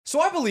So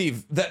I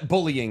believe that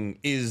bullying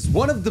is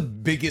one of the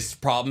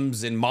biggest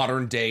problems in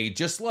modern day,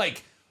 just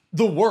like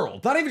the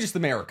world, not even just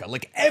America,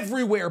 like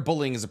everywhere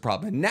bullying is a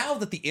problem. And now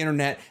that the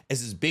internet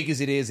is as big as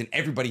it is and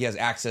everybody has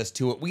access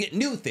to it, we get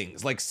new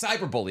things like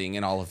cyberbullying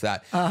and all of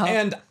that.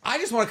 And I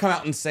just want to come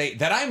out and say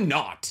that I'm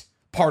not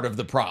part of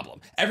the problem.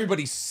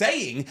 Everybody's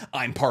saying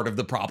I'm part of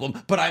the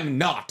problem, but I'm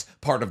not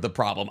part of the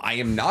problem. I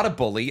am not a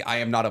bully. I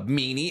am not a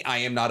meanie. I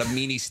am not a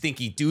meanie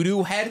stinky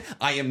doo-doo head.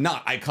 I am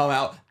not. I come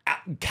out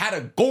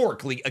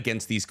categorically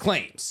against these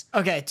claims.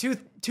 Okay,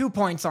 two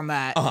points on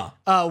that.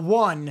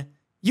 One,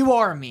 you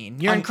are mean.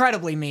 You're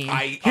incredibly mean.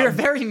 You're a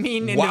very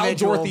mean individual. While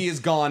Dorothy is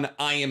gone,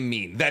 I am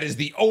mean. That is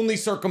the only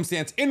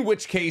circumstance in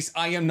which case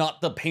I am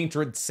not the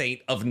patron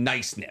saint of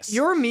niceness.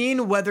 You're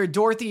mean whether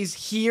Dorothy's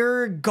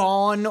here,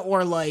 gone,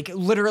 or like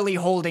literally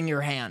holding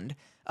your hand.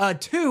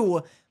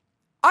 Two,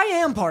 I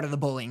am part of the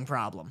bullying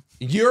problem.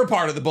 You're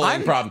part of the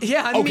bullying problem.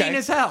 Yeah, I'm mean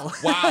as hell.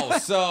 Wow,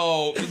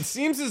 so it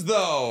seems as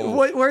though...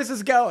 Where's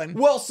this going?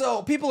 Well,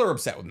 so people are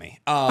upset with me.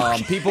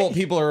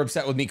 People are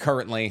upset with me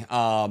currently.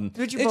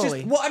 Who'd you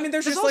bully?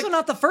 There's just also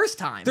not the first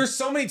time. There's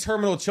so many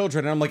terminal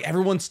children, and I'm like,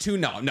 everyone's too...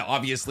 No,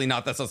 obviously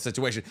not. That's not the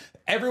situation.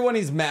 Everyone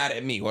is mad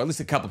at me, or at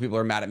least a couple people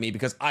are mad at me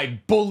because I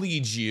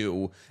bullied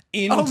you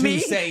into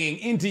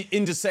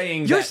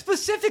saying You're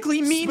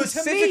specifically mean to me.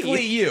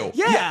 Specifically you.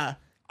 Yeah.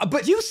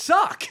 But you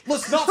suck.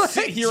 Let's not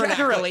sit here and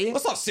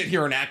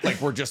act like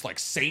we're just like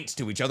saints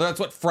to each other. That's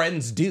what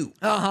friends do.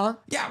 Yeah.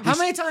 How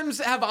many times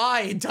have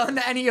I done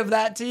any of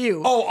that to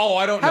you? Oh,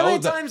 I don't know. How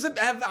many times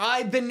have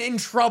I been in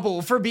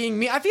trouble for being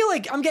mean? I feel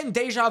like I'm getting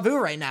deja vu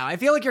right now. I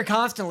feel like you're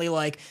constantly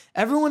like,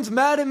 everyone's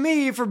mad at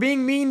me for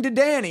being mean to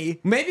Danny.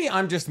 Maybe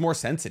I'm just more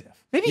sensitive.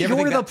 Maybe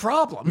you're the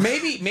problem.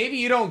 Maybe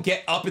you don't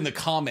get up in the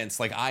comments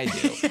like I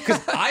do,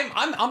 because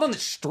I'm on the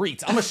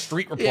streets. I'm a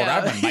street reporter. I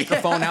have my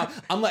microphone out.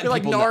 I'm letting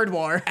people like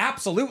Nardwar.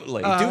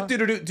 Absolutely.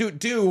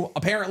 Do.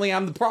 Apparently,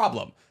 I'm the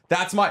problem.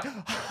 That's my... Chill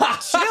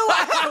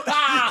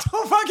out.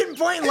 Don't fucking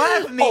point and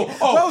laugh at me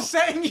while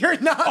saying you're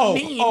not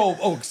mean.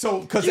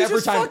 So because you every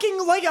just time...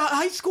 fucking like a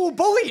high school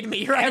bullied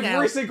me right now.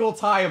 Every single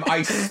time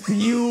I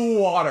spew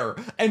water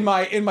in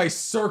my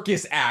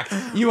circus act,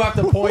 you have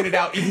to point it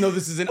out, even though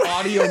this is an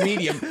audio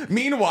medium.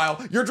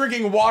 Meanwhile, you're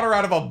drinking water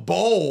out of a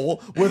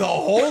bowl with a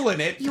hole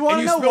in it, you want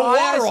to know why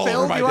I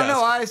spilled? You want to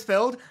know why I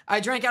spilled? I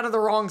drank out of the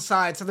wrong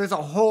side, so there's a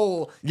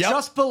hole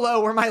just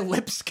below where my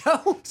lips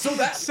go.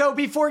 So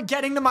before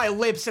getting to my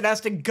lips, it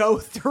has to go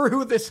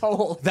through this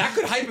hole. That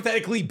could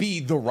hypothetically be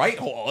the right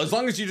hole, as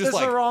long as you just It's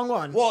the wrong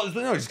one. Well,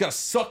 no, you just gotta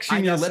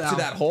suction your lips to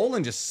that hole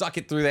and just suck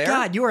it through there.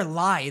 God, you are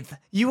lithe.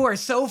 You are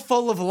so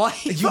full of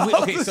life.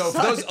 Okay, so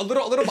for those a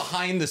little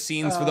behind the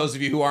scenes, for those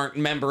of you who aren't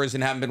members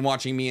and haven't been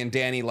watching me and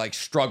Danny like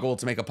struggle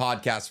to make a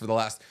podcast for the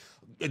last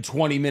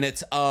 20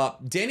 minutes.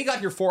 Danny got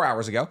here 4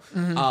 hours ago.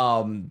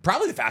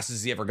 Probably the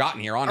fastest he ever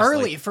gotten here, honestly.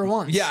 Early for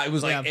once. Yeah, it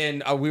was like,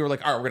 and we were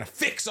like, all right, we're gonna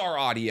fix our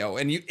audio,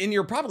 and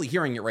you're probably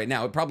hearing it right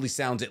now. It probably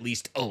sounds at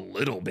least a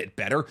little bit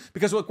better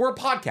because look, we're a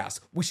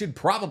podcast. We should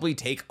probably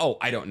take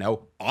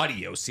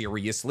audio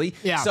seriously.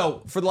 Yeah.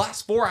 So for the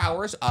last 4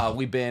 hours,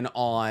 we've been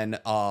on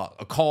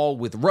a call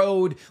with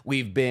Rode.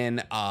 We've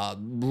been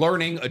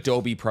learning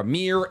Adobe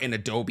Premiere and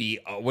Adobe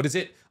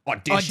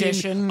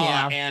Audition.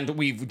 And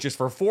we've just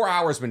for 4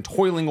 hours been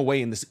toiling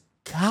away in this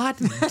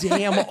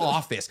goddamn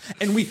office,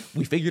 and we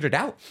figured it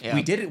out.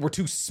 We did it. We're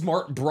two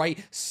smart,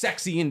 bright,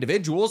 sexy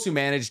individuals who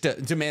managed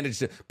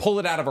to pull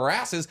it out of our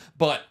asses.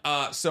 But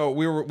so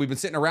we've been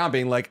sitting around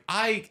being like,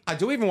 I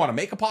don't even want to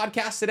make a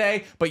podcast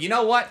today. But you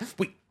know what?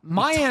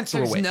 My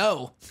answer is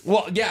no.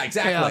 Well, yeah,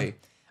 exactly. Yeah.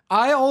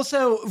 I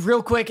also,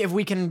 real quick, if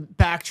we can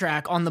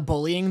backtrack on the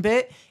bullying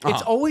bit,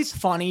 it's always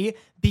funny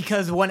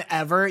because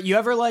whenever you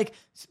ever like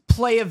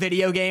play a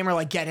video game or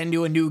like get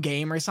into a new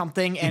game or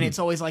something, and it's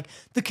always like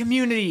the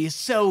community is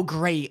so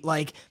great,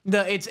 like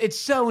it's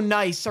so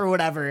nice or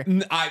whatever.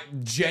 I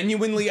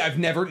genuinely, I've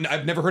never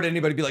heard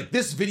anybody be like,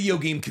 this video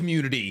game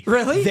community,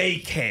 really? They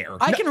care.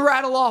 I can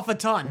rattle off a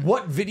ton.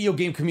 What video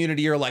game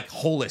community are like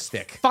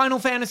holistic? Final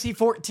Fantasy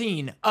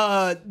 14,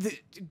 the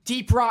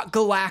Deep Rock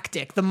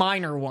Galactic, the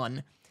minor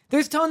one.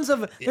 There's tons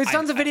of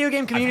video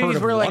game communities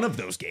where like one of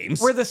those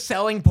games where the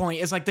selling point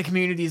is like the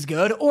community is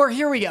good. Or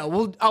here we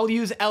go. I'll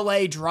use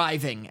LA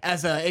driving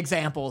as an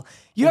example.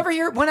 You ever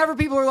hear whenever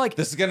people are like,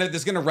 this is gonna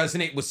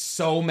resonate with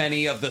so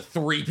many of the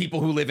 3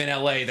 people who live in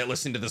LA that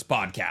listen to this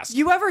podcast.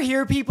 You ever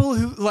hear people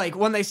who like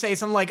when they say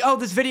something like, oh,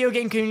 this video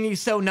game community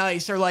is so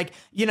nice, or like,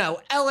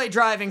 LA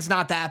driving's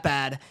not that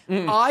bad.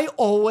 I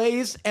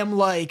always am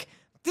like,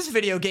 this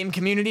video game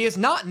community is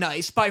not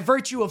nice by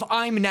virtue of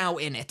I'm now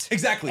in it.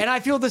 Exactly. And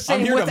I feel the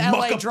same with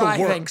LA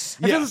driving. I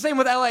feel the same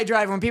with LA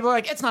driving when people are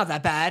like, it's not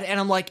that bad. And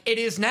I'm like, it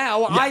is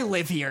now. Yeah. I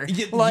live here.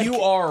 You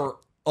are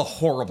a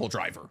horrible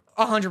driver.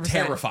 100%.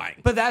 Terrifying.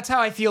 But that's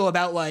how I feel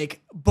about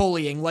like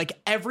bullying. Like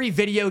every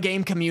video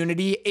game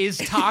community is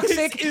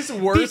toxic. Is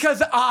worse.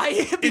 Because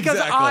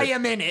I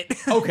am in it.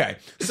 Okay.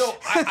 So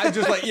I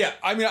just like,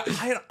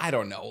 I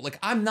don't know. Like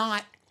I'm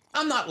not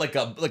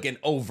like an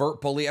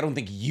overt bully. I don't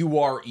think you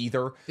are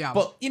either. Yeah.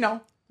 But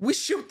We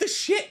shoot the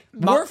shit.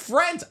 We're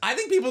friends. I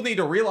think people need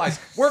to realize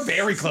we're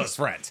very close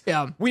friends.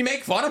 Yeah. We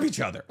make fun of each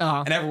other.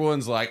 And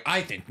everyone's like,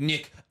 I think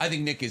Nick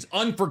is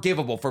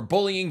unforgivable for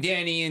bullying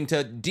Danny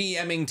into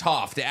DMing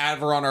Toph to add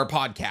her on our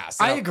podcast.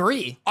 I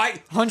agree.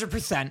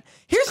 100%.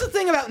 Here's the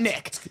thing about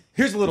Nick.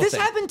 Here's a little this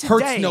thing. Happened today.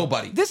 Hurts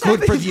nobody. This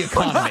Good for happened, the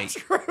economy.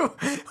 True.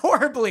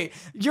 Horribly.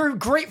 You're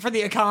great for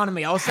the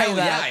economy. I'll say Hell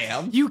that. yeah, I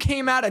am. You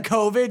came out of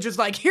COVID just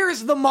like,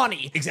 here's the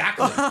money.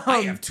 Exactly.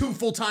 I have 2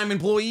 full-time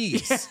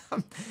employees. Yeah.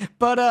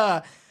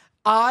 But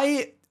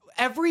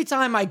every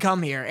time I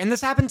come here, and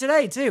this happened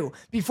today too,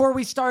 before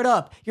we start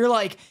up, you're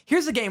like,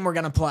 here's a game we're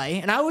gonna play,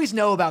 and I always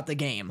know about the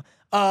game.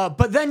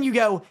 But then you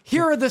go,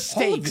 here are the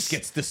stakes. All of this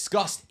gets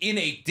discussed in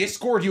a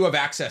Discord you have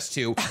access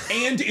to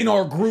and in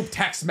our group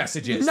text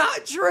messages.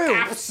 Not true.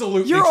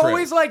 Absolutely you're true.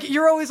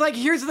 You're always like,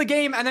 here's the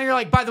game, and then you're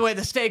like, by the way,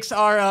 the stakes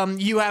are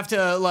you have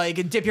to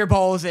like dip your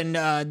balls in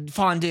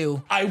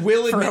fondue. I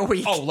will admit, for a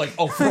week. Oh my Like,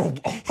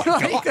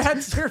 God.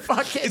 that's your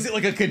fucking. Is it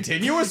like a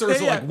continuous, or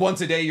is it like once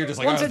a day you're just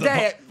like, once a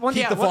day,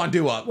 keep the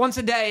fondue up? Once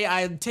a day,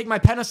 I take my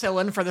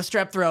penicillin for the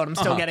strep throat I'm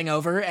still getting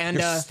over, and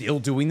You're still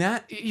doing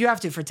that? you have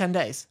to for 10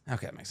 days.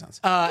 Okay, that makes sense.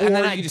 And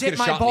then I you just dip get a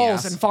my shot in the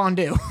balls ass. in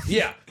fondue.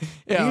 Yeah.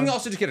 Yeah. You can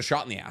also just get a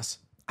shot in the ass.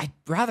 I'd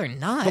rather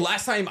not. The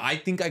last time I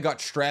think I got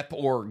strep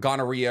or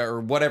gonorrhea or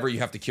whatever you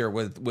have to cure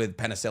with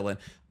penicillin,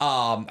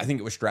 I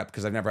think it was strep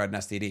because I've never had an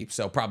STD,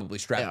 so probably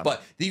strep. Yeah.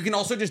 But you can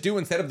also just do,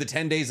 instead of the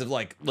 10 days of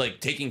like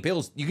taking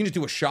pills, you can just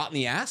do a shot in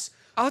the ass.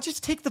 I'll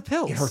just take the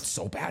pills. It hurts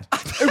so bad.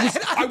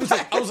 I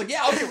was like,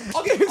 yeah,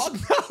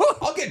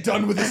 I'll get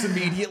done with this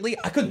immediately.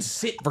 I couldn't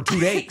sit for 2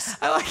 days.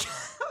 I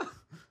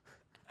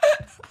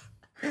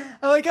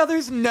like how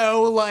there's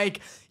no, like,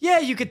 yeah,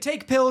 you could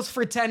take pills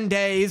for 10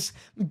 days,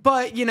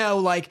 but, you know,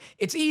 like,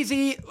 it's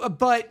easy,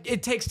 but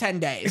it takes 10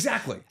 days.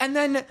 Exactly. And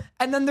then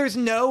there's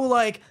no,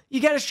 like, you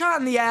get a shot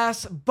in the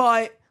ass,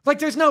 but, like,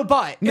 there's no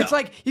but. No. It's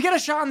like, you get a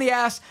shot in the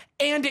ass,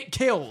 and it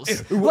kills.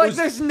 Like,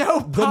 there's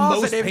no the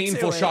most positive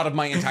painful to it. shot of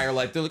my entire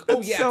life. They're like,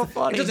 oh, yeah, so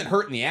funny. it doesn't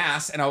hurt in the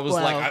ass. And I was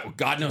like,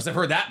 God knows I've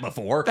heard that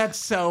before. That's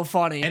so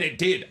funny. And it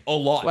did a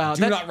lot. Wow,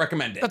 Do not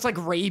recommend it. That's like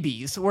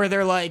rabies, where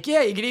they're like,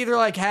 yeah, you could either,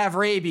 like, have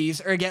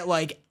rabies or get,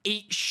 like,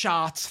 8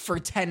 shots for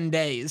 10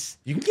 days.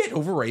 You can get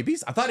over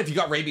rabies? I thought if you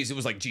got rabies, it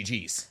was like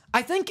GG's.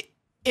 I think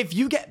if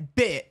you get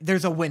bit,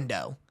 there's a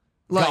window.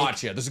 Like,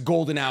 Gotcha. There's a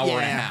golden hour and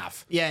a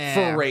half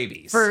for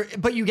rabies.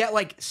 But you get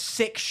like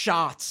 6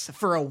 shots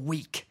for a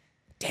week.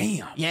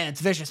 Damn. Yeah, it's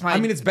vicious.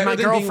 It's better my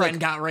than being girlfriend like,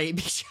 got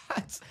rabies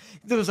shots.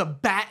 There was a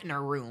bat in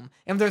her room.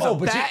 And if there's a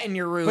bat in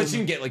your room. But you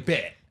can get like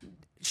bit.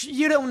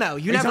 You don't know.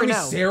 You never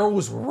know. Sarah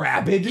was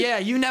rabid. Yeah,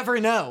 you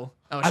never know.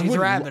 Oh, she's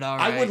rabid, all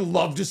right. I would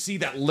love to see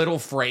that little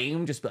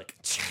frame just be like,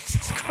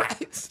 Jesus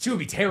Christ. She would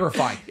be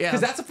terrifying. Yeah.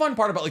 Because that's a fun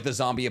part about like the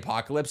zombie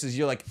apocalypse is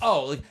you're like,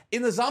 oh, like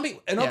in the zombie,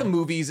 in all the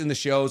movies and the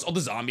shows, all the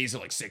zombies are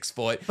like 6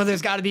 foot. But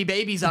there's got to be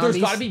baby zombies.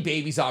 There's got to be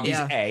baby zombies,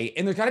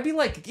 and there's got to be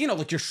like, you know,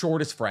 like your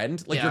shortest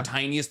friend, like your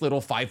tiniest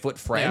little 5-foot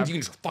friend. You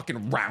can just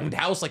fucking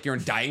roundhouse like you're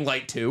in Dying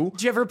Light 2.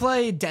 Did you ever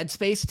play Dead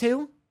Space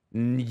 2?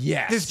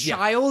 Yes. There's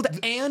child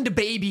and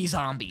baby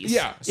zombies.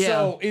 Yeah.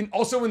 So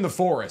also in the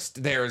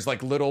forest, there's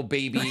like little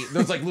baby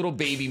like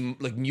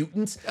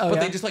mutants, but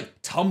they just like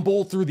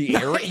tumble through the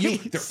air at you.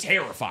 They're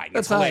terrifying.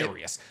 It's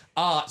hilarious.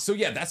 So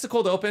yeah, that's the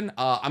cold open.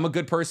 I'm a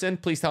good person.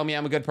 Please tell me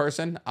I'm a good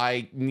person.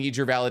 I need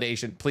your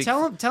validation. Please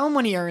tell him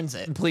when he earns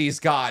it. Please,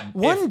 God.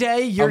 One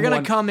day you're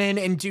gonna come in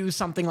and do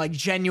something like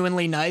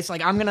genuinely nice.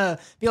 Like I'm gonna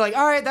be like,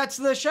 all right, that's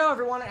the show,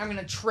 everyone. I'm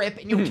gonna trip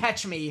and you'll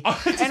catch me,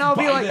 and I'll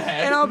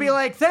be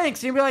like, thanks,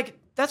 and you'll be like,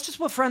 that's just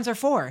what friends are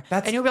for.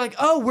 And you'll be like,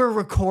 oh, we're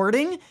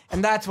recording,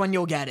 and that's when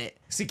you'll get it.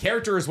 See,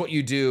 character is what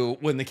you do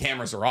when the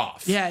cameras are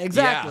off. Yeah,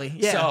 exactly.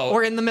 Yeah. So,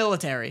 or in the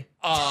military.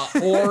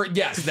 Or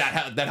yes,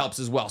 that helps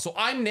as well. So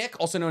I'm Nick,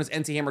 also known as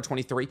NC Hammer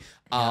 23.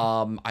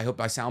 I hope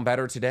I sound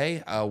better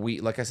today.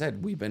 Like I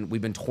said, we've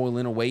been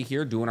toiling away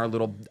here doing our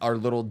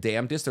little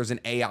damnedest. There's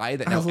an AI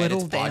that now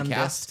edits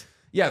podcasts.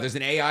 Yeah, there's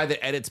an AI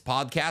that edits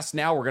podcasts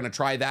now. We're going to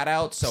try that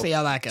out. So see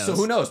how that goes. So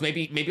who knows?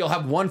 Maybe you'll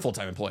have one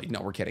full-time employee.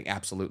 No, we're kidding.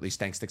 Absolutely.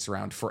 Stank sticks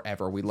around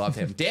forever. We love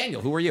him. Daniel,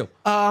 who are you?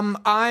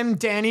 I'm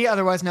Danny,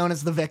 otherwise known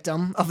as the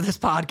victim of this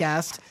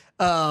podcast.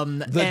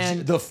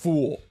 The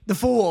fool. The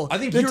fool. I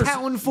think the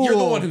town fool. You're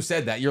the one who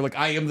said that. You're like,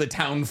 I am the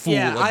town fool.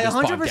 Yeah, of I this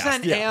 100%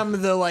 podcast.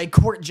 am the like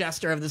court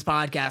jester of this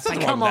podcast. I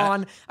come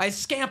on, I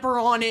scamper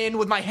on in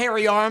with my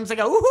hairy arms. I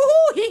go,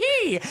 ooh, hee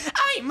hee,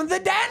 I'm the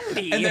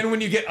dandy. And then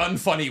when you get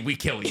unfunny, we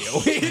kill you.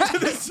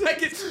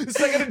 the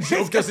second a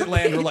joke doesn't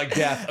land, we're like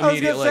death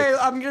immediately.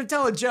 I'm gonna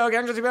tell a joke.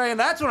 I'm just gonna be like, and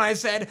that's when I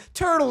said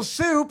turtle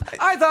soup.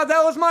 I thought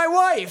that was my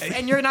wife,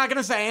 and you're not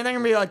gonna say anything.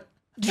 And be like,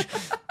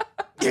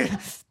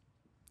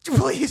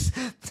 please,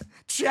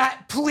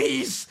 chat,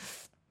 please.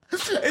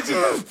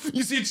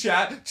 You see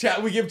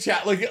chat. We give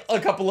chat like a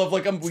couple of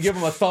we give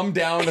them a thumb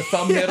down, a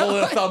thumb middle,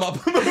 and a thumb up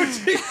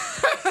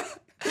emoji.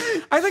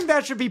 I think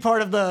that should be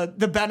part of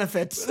the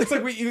benefits. It's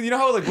like you know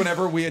how like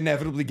whenever we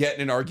inevitably get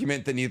in an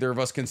argument that neither of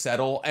us can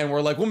settle, and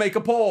we're like, we'll make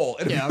a poll,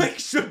 and make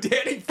sure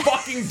Danny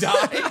fucking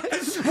die.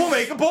 We'll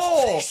make a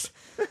poll.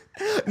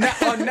 Now,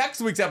 on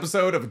next week's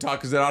episode of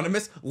Otakus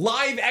Anonymous,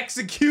 live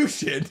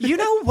execution. You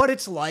know what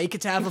it's like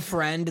to have a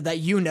friend that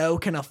you know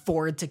can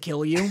afford to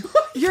kill you?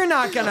 You're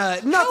not gonna,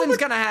 nothing's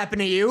gonna happen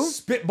to you.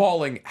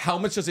 Spitballing, how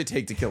much does it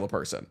take to kill a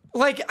person?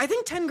 Like, I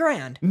think 10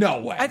 grand.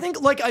 No way. I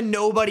think like a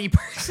nobody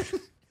person.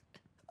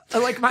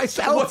 Like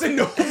myself. What's a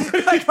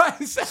nobody? Like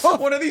myself.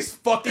 One of these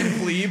fucking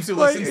plebes who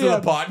listens to the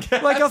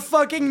podcast. Like a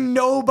fucking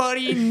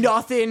nobody,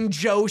 nothing,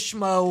 Joe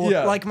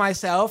Schmo like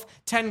myself.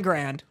 10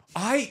 grand.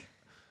 I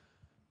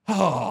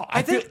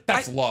think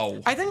that's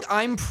low. I think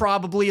I'm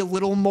probably a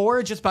little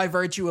more just by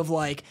virtue of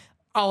like,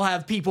 I'll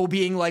have people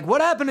being like,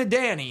 what happened to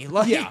Danny?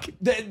 Like,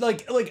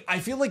 like I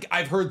feel like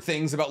I've heard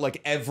things about like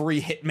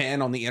every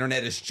hitman on the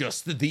internet is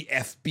just the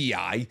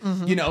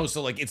FBI, you know?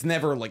 So like, it's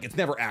never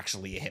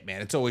actually a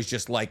hitman. It's always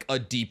just like a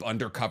deep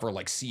undercover,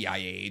 like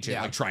CIA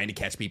agent, like trying to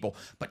catch people.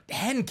 But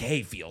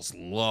 10K feels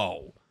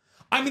low.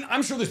 I mean,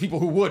 I'm sure there's people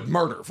who would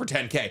murder for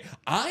 10K.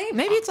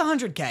 Maybe it's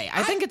 100K.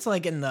 I think it's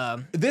like in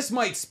the... This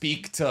might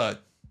speak to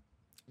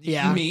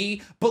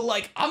me, but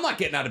like, I'm not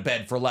getting out of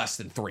bed for less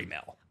than 3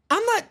 mil.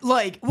 I'm not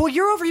like, well,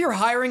 you're over here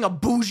hiring a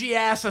bougie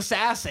ass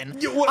assassin.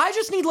 I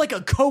just need like a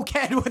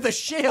cokehead with a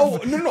shiv. Oh,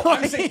 no.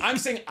 I'm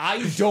saying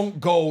I don't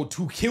go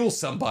to kill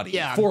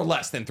somebody for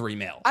less than 3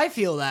 mil. I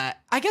feel that.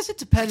 I guess it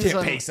depends.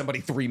 Can't pay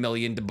somebody $3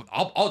 million.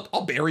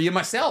 I'll bury you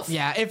myself.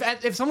 Yeah,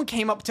 if someone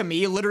came up to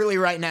me literally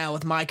right now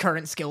with my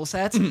current skill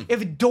sets,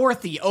 if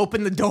Dorothy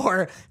opened the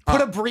door,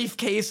 put a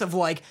briefcase of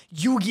like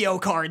Yu-Gi-Oh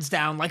cards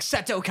down, like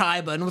Seto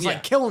Kaiba, and was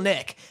like, kill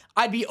Nick,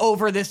 I'd be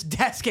over this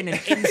desk in an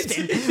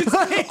instant.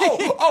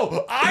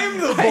 I'm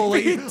the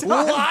bully.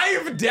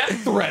 Live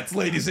death threats,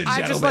 ladies and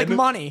gentlemen. I just like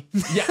money.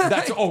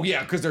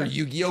 Yeah, because they're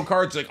Yu-Gi-Oh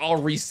cards. Like, I'll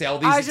resell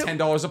these at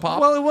 $10 a pop.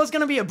 Well, it was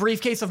going to be a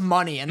briefcase of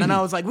money, and then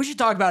I was like, we should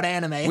talk about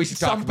anime. We should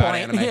talk about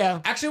anime.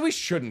 Yeah. Actually, we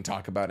shouldn't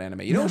talk about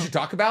anime. You know what we should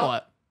talk about?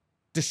 What?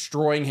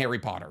 Destroying Harry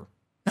Potter.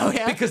 Oh,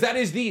 yeah? Because that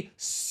is the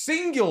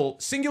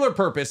singular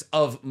purpose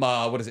of,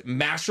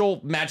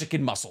 Mashal, Magic,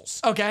 and Muscles.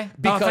 Okay.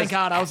 Because thank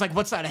God. I was like,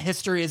 what side of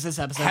history is this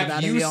episode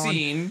about? Have you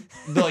seen,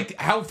 like,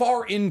 how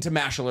far into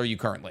Mashal are you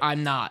currently?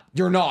 I'm not.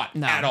 You're not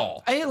at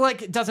all.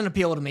 It doesn't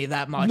appeal to me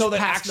that much. No,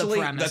 that's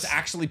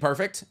actually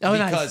perfect. Oh,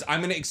 because nice.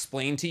 I'm going to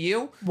explain to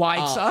you.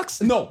 Why it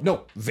sucks?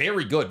 No.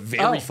 Very good.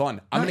 Very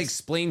fun. I'm nice. going to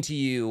explain to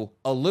you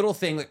a little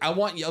thing. Like, I'm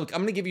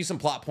going to give you some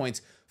plot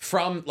points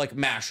from, like,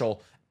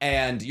 Mashal.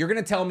 And you're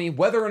going to tell me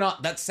whether or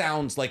not that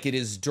sounds like it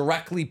is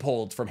directly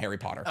pulled from Harry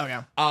Potter. Okay.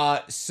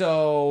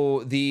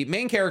 So the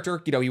main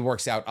character, he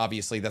works out,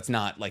 obviously. That's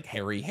not like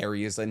Harry.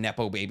 Harry is a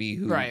Nepo baby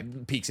who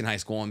peaks in high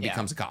school and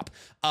becomes a cop.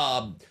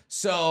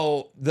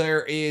 So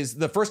there is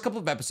the first couple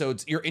of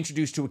episodes, you're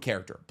introduced to a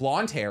character.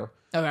 Blonde hair.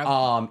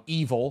 Okay.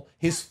 Evil.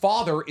 His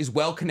father is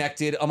well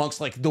connected amongst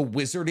like the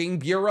Wizarding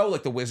Bureau,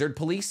 like the Wizard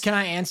Police. Can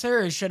I answer,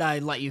 or should I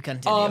let you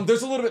continue?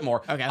 There's a little bit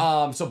more. Okay.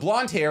 So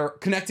blonde hair,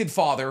 connected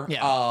father.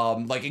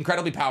 Like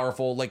incredibly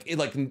powerful. Like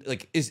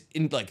is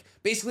in like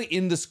basically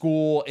in the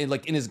school and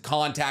like in his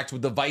contact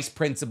with the vice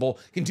principal,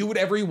 can do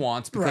whatever he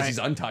wants because he's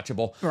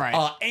untouchable.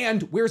 Right.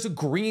 And wears a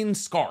green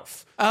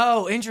scarf.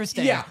 Oh,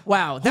 interesting. Yeah.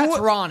 Wow, that's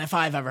Ron if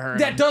I've ever heard.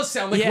 That does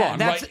sound like Ron,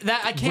 right?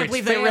 That I can't Rich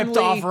believe they family. ripped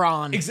off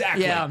Ron.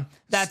 Exactly. Yeah,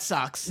 that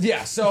sucks.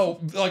 Yeah,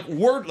 so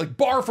like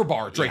bar for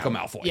bar, Draco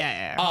Malfoy.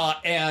 Yeah.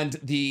 And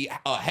the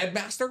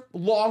headmaster,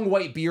 long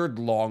white beard,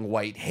 long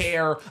white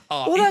hair.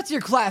 Well, that's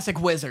your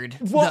classic wizard.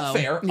 Well, though.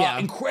 fair. Yeah.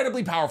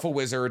 Incredibly powerful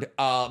wizard,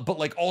 but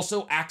like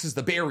also acts as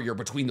the barrier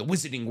between the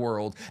wizarding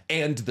world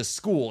and the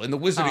school. And the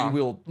wizarding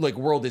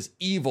world is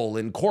evil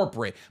and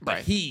corporate, but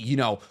he,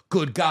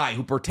 good guy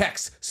who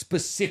protects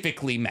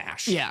specifically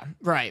MASH. Yeah,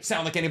 right.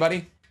 Sound like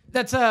anybody?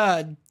 That's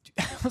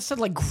what's that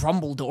like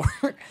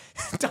Grumbledore?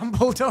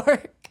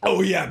 Dumbledore.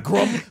 Oh yeah,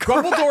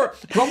 Grumbledore.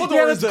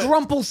 Grumbledore is the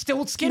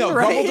Grumpelstiltskin. No,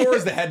 right? Grumbledore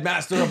is the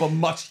headmaster of a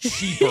much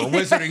cheaper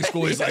wizarding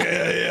school. He's like,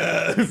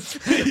 yeah.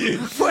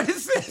 What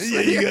is this? Yeah,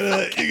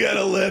 you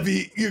gotta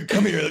levy.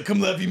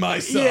 Come levy my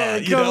son.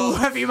 Yeah,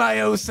 levy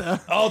my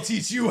osa. I'll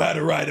teach you how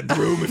to ride a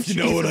broom if you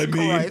know what I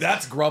mean. Christ.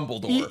 That's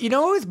Grumbledore. You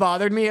know what always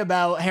bothered me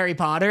about Harry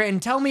Potter,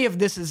 and tell me if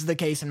this is the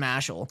case in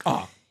Mashal.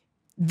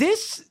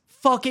 This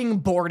fucking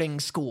boarding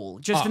school,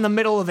 just in the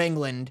middle of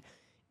England,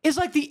 is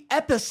like the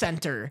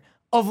epicenter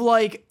of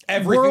like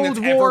everything World that's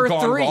War ever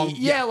gone III. wrong.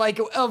 Yeah, like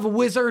of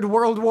Wizard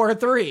World War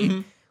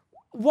III.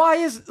 Why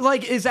is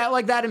that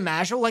like that in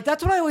Mashal? Like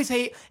that's what I always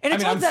hate. And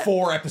it's I'm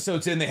 4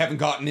 episodes in, they haven't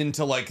gotten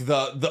into like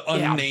the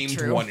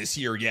unnamed one is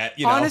here yet.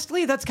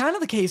 Honestly, that's kind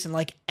of the case in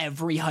like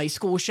every high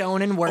school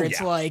shonen where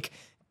it's like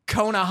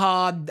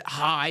Konoha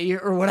High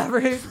or whatever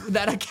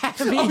that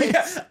academy is.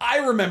 Yeah. I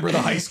remember the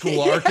high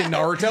school arc in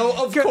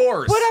Naruto, of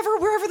course.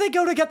 Wherever they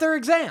go to get their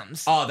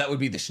exams. Oh, that would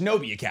be the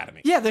Shinobi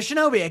Academy. Yeah, the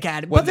Shinobi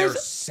Academy. But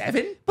there's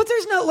 7? But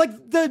there's no,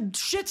 like, the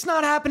shit's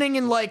not happening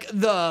in, like,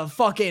 the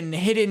fucking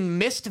Hidden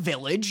Mist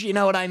Village, you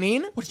know what I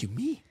mean? What do you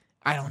mean?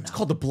 I don't know. It's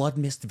called the Blood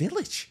Mist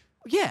Village.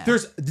 Yeah.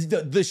 There's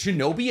the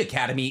Shinobi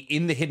Academy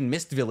in the Hidden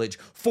Mist Village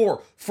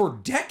for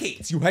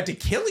decades. You had to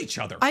kill each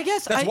other. I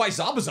guess that's why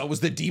Zabuza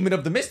was the demon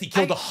of the mist. He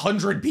killed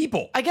 100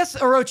 people. I guess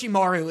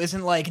Orochimaru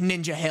isn't like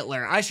Ninja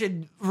Hitler. I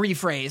should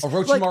rephrase.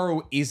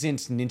 Orochimaru isn't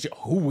Ninja.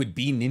 Who would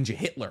be Ninja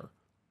Hitler?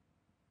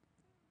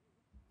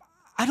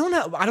 I don't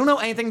know. I don't know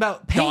anything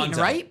about Pain, Danzo.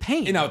 right?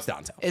 Pain. No, it's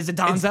Danzo. Is it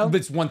Danzo?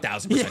 It's 1000%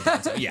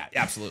 Danzo. Yeah,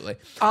 absolutely.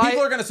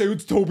 People are going to say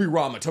it's Toby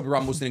Rama. Toby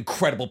Rama was an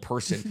incredible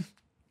person.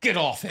 Get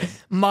off him.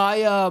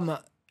 My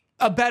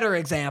a better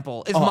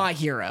example is My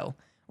Hero,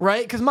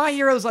 right? Because My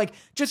Hero is like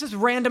just this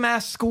random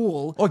ass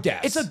school. Oh,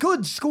 yes. It's a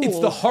good school.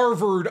 It's the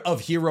Harvard of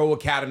hero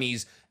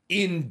academies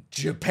in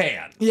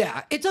Japan.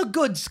 Yeah, it's a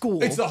good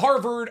school. It's the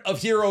Harvard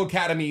of hero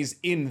academies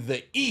in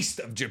the east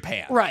of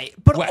Japan. Right,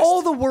 but West.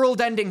 all the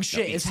world-ending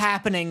shit is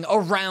happening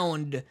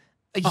around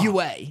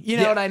UA. You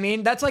know what I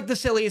mean? That's like the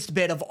silliest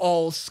bit of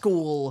all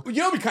school. You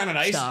know, it'd be kind of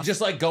nice, stuff.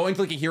 just like going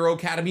to like a hero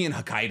academy in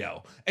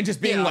Hokkaido and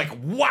just being like,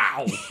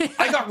 "Wow,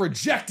 I got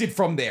rejected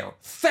from there.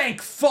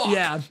 Thank fuck."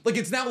 Yeah, like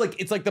it's now like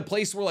it's like the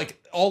place where like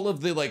all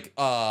of the like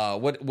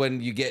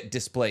when you get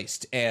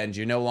displaced and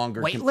you're no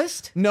longer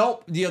waitlist.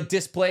 No, you're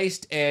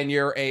displaced and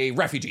you're a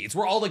refugee. It's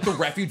where all like the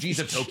refugees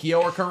of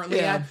Tokyo are currently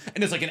at,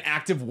 and it's like an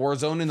active war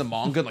zone in the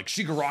manga. Like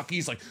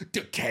Shigaraki's like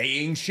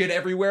decaying shit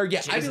everywhere.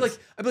 Yeah, I'd be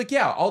like,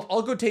 yeah,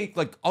 I'll go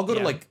take. Like, I'll go to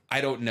like, I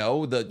don't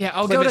know, I'll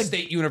Plymouth go to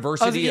State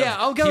University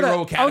I'll go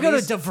Hero to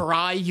Academies.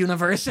 DeVry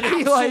University.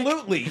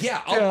 Absolutely,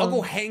 yeah. I'll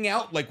go hang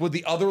out like with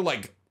the other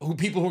like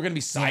people who are going to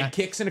be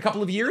sidekicks in a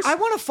couple of years. I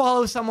want to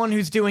follow someone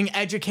who's doing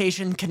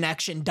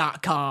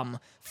educationconnection.com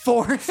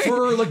for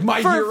like My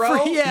Hero.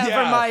 For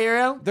My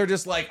Hero. They're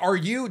just like, do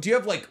you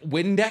have like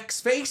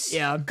Windex face?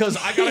 Yeah. Because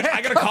I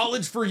got a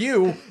college for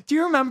you. Do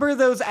you remember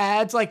those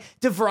ads? Like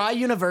DeVry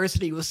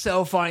University was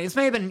so funny. This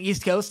may have been an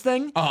East Coast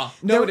thing.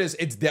 No, it is.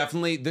 It's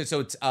definitely,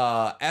 so it's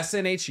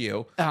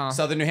SNHU,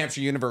 Southern New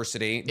Hampshire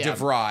University,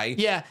 DeVry.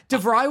 Yeah,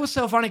 DeVry was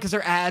so funny because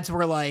their ads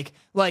were like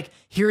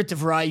here at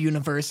DeVry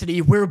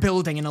University, we're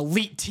building an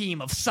elite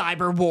team of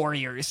cyber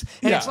warriors.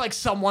 And it's like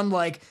someone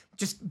like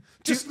just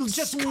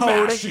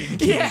coding.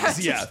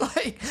 Kids. Yeah.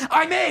 Like,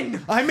 I'm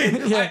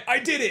in. Yeah. I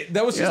did it.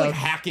 That was just like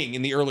hacking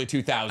in the early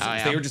 2000s.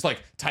 yeah. They were just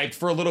like typed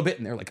for a little bit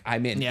and they're like,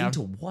 I'm in. Yeah.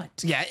 Into what?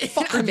 Yeah. The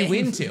fuck are you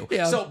into?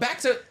 Yeah. So back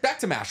to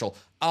Mashal.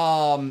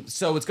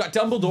 So it's got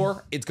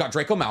Dumbledore, it's got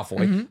Draco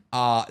Malfoy.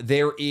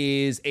 There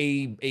is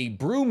a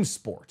broom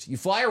sport. You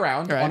fly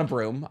around on a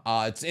broom.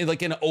 It's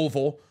like an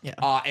oval.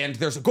 And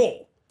there's a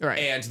goal. Right.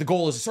 And the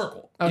goal is a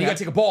circle. And you got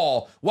to take a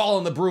ball while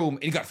on the broom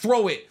and you got to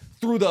throw it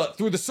through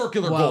the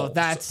circular goal.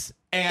 That's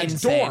and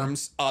insane.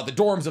 the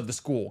dorms of the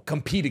school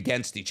compete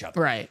against each other.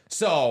 Right.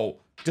 So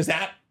does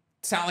that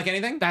sound like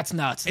anything? That's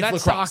nuts. It's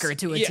That's lacrosse. soccer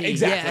to a T.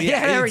 Exactly.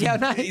 Yeah, there we go.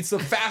 It's the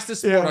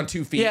fastest sport on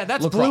 2 feet. Yeah,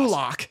 that's lacrosse. Blue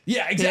Lock.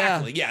 Yeah,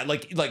 exactly. Yeah,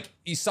 like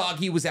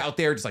Isagi was out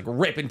there just like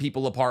ripping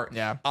people apart.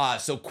 Yeah.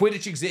 So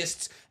Quidditch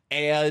exists.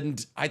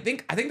 And I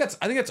think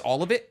that's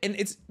all of it. And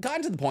it's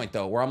gotten to the point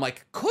though where I'm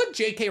like, could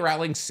J.K.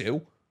 Rowling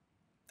sue?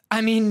 I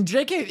mean,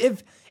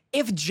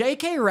 if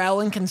J.K.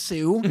 Rowling can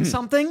sue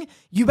something,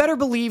 you better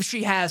believe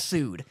she has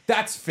sued.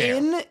 That's fair.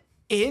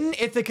 In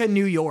Ithaca,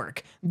 New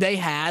York, they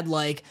had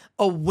like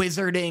a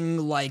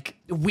wizarding like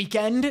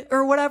weekend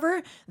or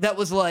whatever that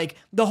was like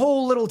the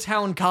whole little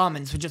town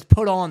commons would just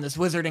put on this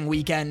wizarding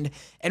weekend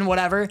and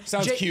whatever.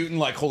 Sounds cute and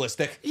like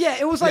holistic. Yeah,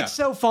 it was like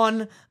so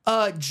fun.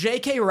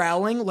 J.K.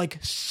 Rowling like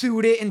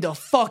sued it into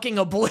fucking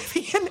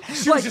oblivion.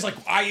 She was just like,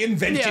 I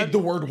invented the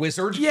word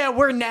wizard. Yeah,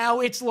 where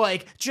now it's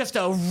like just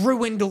a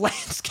ruined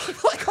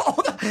landscape. Like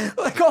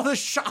all the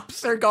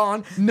shops are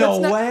gone. No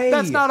way.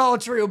 That's not all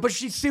true, but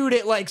she sued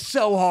it like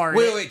so hard.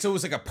 Wait. So it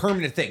was like a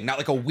permanent thing, not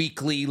like a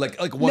weekly, like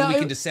 1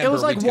 week in December. It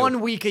was like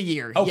 1 week a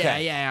year.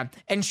 Okay. Yeah.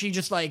 And she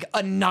just like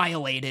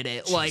annihilated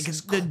it. Like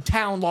the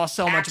town lost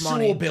so much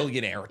money. Actual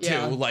billionaire too.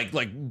 Yeah. Like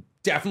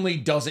definitely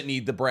doesn't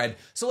need the bread.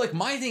 So like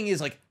my thing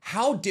is like,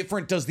 how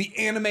different does the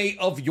anime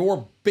of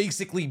your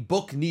basically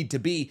book need to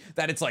be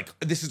that it's like,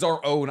 this is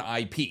our own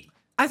IP?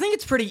 I think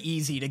it's pretty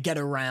easy to get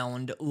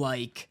around,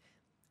 like,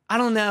 I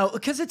don't know,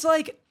 because it's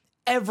like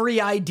every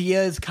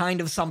idea is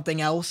kind of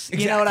something else.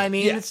 You know what I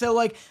mean? Yeah. So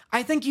like,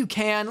 I think you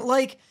can,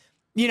 like,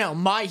 you know,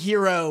 My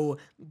Hero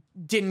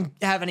didn't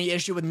have any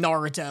issue with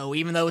Naruto,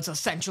 even though it's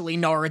essentially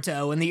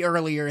Naruto and the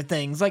earlier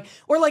things. Like,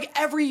 or like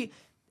every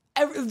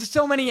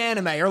so many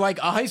anime, or like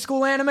a high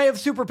school anime of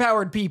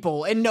superpowered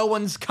people and no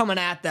one's coming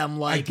at them.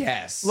 Like, I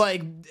guess.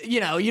 Like, you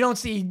know, you don't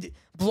see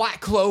Black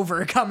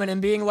Clover coming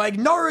and being like,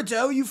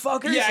 Naruto, you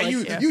fuckers. Yeah,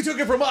 like, you took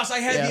it from us. I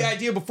had the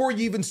idea before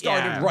you even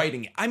started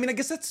writing it. I mean, I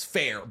guess that's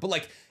fair, but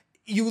like,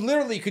 you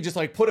literally could just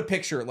like put a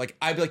picture, like,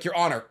 I'd be like, Your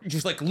Honor,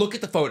 just like look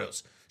at the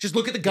photos. Just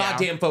look at the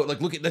goddamn photo.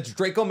 Like, look at that's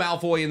Draco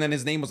Malfoy, and then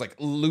his name was like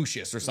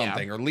Lucius or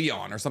something, or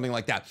Leon or something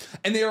like that.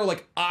 And they are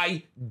like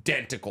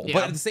identical.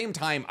 But at the same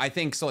time, I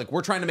think so. Like,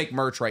 we're trying to make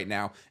merch right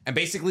now, and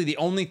basically the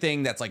only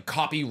thing that's like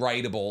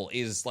copyrightable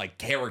is like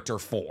character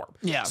form.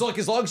 Yeah. So like,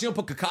 as long as you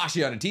don't put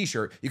Kakashi on a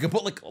T-shirt, you can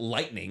put like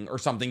lightning or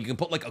something. You can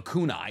put like a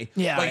kunai.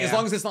 Yeah. Like as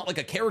long as it's not like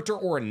a character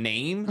or a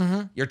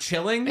name, you're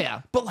chilling.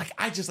 Yeah. But like,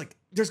 I just like,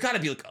 there's got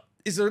to be like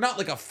is there not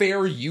like a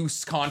fair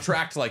use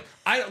contract? Like,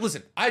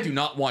 I do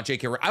not want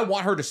J.K. Rowling. I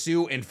want her to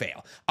sue and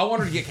fail. I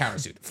want her to get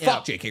countersued.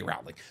 Fuck J.K.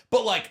 Rowling.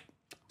 But like,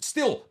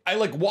 still, I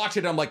like watch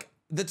it. I'm like,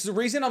 that's the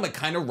reason I'm like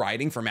kind of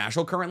riding for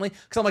Mashal currently,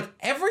 because I'm like,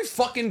 every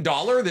fucking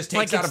dollar this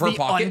takes out of her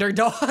pocket,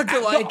 underdog.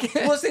 Like,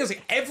 well, the thing is,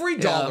 like, every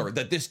dollar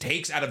that this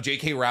takes out of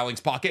J.K.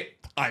 Rowling's pocket,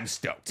 I'm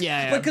stoked.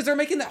 Yeah. Like, because they're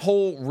making that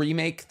whole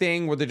remake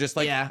thing where they're just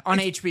like, on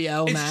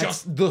HBO it's Max.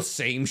 just the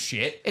same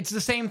shit. It's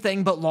the same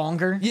thing but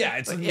longer. Yeah,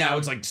 it's now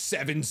it's like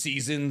 7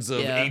 seasons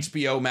of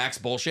HBO Max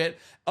bullshit.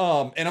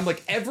 And I'm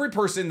like, every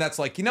person that's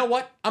like, you know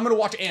what, I'm gonna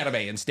watch anime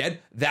instead.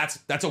 That's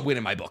a win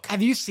in my book.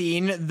 Have you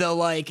seen the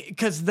like,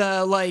 because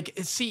the like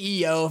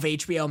CEO of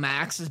HBO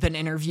Max has been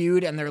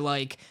interviewed, and they're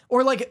like,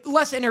 or like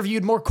less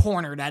interviewed, more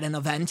cornered at an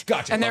event.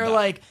 Gotcha. And they're that.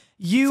 like,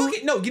 you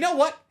know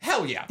what?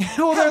 Hell yeah.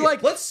 Well, they're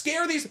like, let's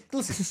scare these.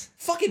 Listen,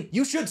 fucking,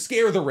 you should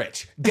scare the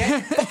rich.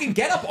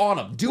 Get up on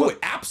them. Do it.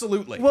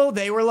 Absolutely. Well,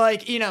 they were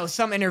like,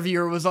 some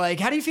interviewer was like,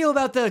 how do you feel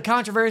about the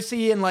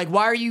controversy, and like,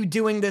 why are you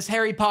doing this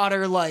Harry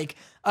Potter like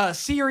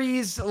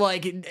series,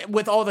 like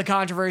with all the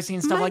controversy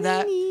and stuff like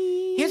that?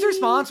 His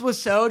response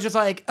was so just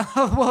like,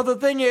 oh, well, the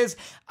thing is,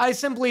 I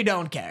simply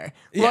don't care.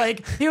 Yeah.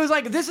 Like, he was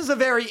like, this is a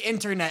very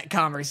internet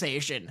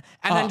conversation.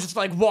 And then just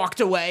like walked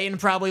away and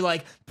probably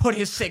like put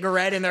his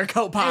cigarette in their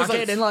coat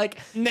pocket and like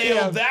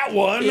nailed that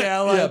one.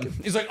 Yeah,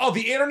 like, he's like, oh,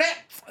 the internet?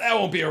 That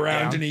won't be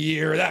around in a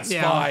year. That's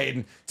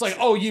fine. It's like,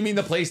 oh, you mean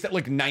the place that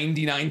like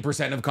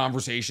 99% of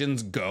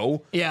conversations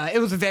go? Yeah, it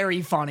was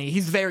very funny.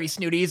 He's very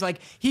snooty. He's like,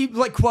 he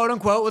like quote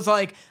unquote was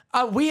like,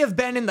 we have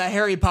been in the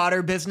Harry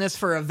Potter business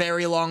for a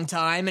very long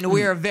time, and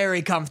we are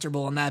very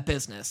comfortable in that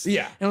business.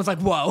 Yeah. And it was like,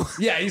 whoa.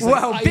 Yeah, he's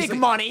whoa, like, big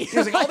money.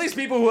 He's like, all these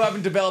people who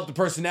haven't developed a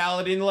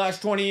personality in the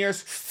last 20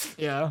 years.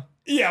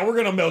 Yeah, we're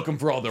gonna milk them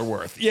for all they're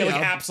worth. Yeah, like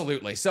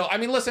absolutely. So, I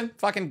mean, listen,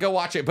 fucking go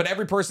watch it. But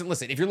every person,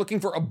 listen, if you're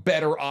looking for a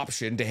better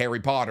option to Harry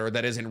Potter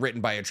that isn't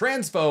written by a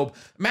transphobe,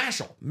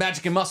 Mashal,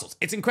 Magic and Muscles.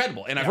 It's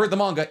incredible. And I've heard the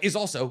manga is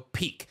also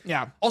peak.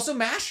 Yeah. Also,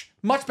 Mash,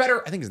 much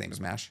better. I think his name is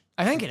Mash.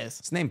 I think it is.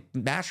 His name,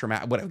 Mash or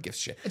Mash, whatever gives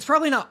a shit. It's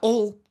probably not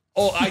Ol.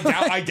 Oh,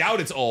 I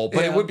doubt it's Ol,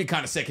 but it would be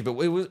kind of sick if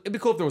it'd be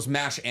cool if there was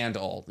Mash and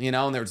Ol,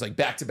 and there was like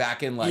back to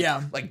back in like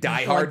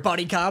Die Hard, like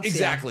buddy cops,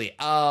 exactly.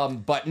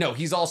 But no,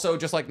 he's also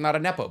just like not a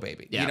nepo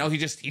baby,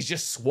 he's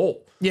just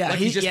swole. Yeah, like,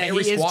 he's just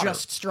Harry Harry Squatter. Is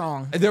just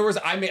strong.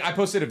 I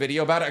posted a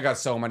video about it. I got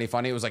so many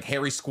funny. It was like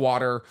Harry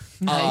Squatter.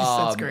 Nice,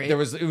 that's great. It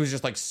was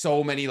just like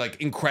so many like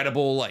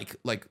incredible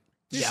like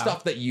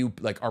stuff that you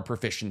like are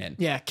proficient in.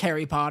 Yeah,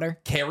 Carrie Potter.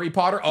 Carrie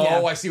Potter.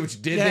 Oh, I see what you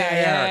did there.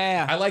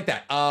 Yeah. I like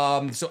that.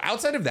 So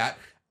outside of that.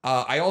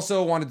 I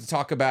also wanted to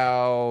talk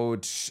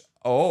about,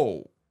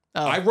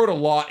 I wrote a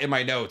lot in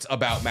my notes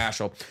about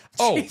Mashal.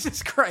 Oh,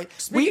 Jesus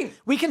Christ.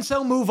 We can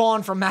so move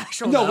on from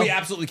Mashal. No, though. we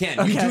absolutely can.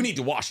 Okay. You do need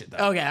to watch it,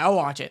 though. Okay, I'll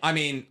watch it. I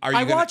mean,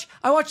 I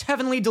watched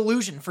Heavenly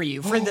Delusion for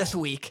you for this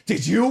week.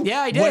 Did you?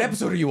 Yeah, I did. What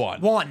episode are you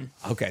on? 1.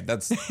 Okay,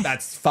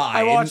 that's fine.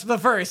 I watched the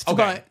first,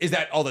 but... Is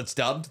that all that's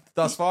dubbed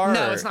thus far?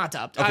 No, it's not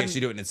dubbed. Okay, so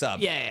you do it in sub.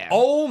 Yeah.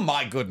 Oh,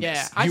 my goodness.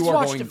 Yeah, I just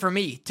watched it for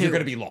me, too. You're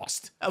going to be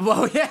lost.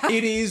 Well, yeah.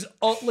 It is,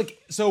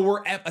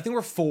 so I think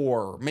we're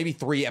 4, maybe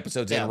 3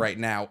 episodes in right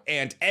now,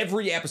 and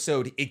every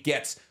episode, it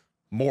gets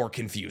more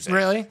confusing.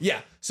 Really?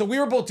 Yeah. So we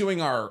were both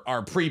doing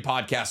our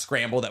pre-podcast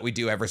scramble that we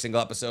do every single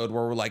episode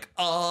where we're like,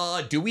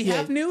 do we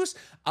have news?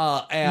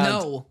 And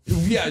no.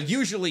 Yeah,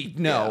 usually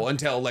no,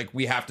 until like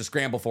we have to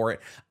scramble for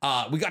it.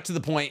 We got to the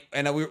point,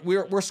 and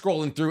we're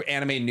scrolling through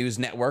Anime News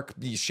Network.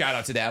 Shout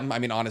out to them. I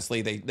mean,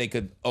 honestly, they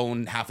could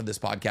own half of this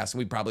podcast, and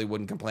we probably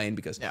wouldn't complain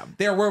because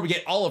they're where we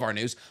get all of our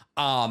news.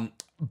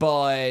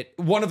 But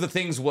one of the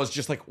things was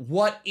just like,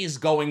 what is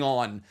going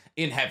on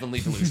in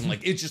Heavenly Delusion?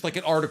 Like, it's just like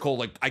an article,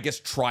 like, I guess,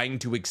 trying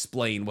to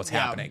explain what's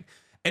happening.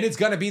 And it's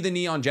going to be the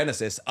Neon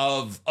Genesis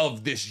of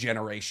this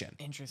generation.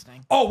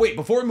 Interesting. Oh, wait,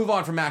 before we move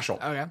on from Mashal.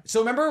 Okay.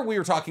 So remember we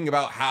were talking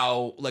about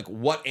how, like,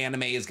 what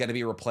anime is going to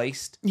be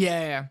replaced?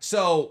 Yeah.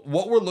 So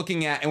what we're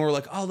looking at, and we're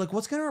like, oh, like,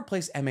 what's going to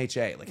replace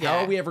MHA? Like, how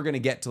are we ever going to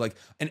get to, like,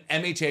 an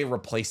MHA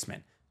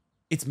replacement?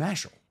 It's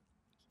Mashal.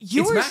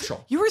 You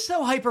were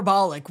so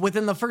hyperbolic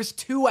within the first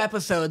 2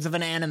 episodes of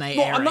an anime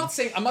airing. I'm not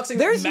saying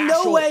there's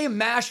no way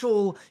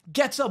Mashal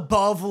gets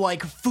above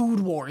like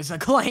Food Wars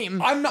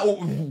acclaim. I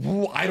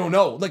don't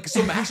know. Like,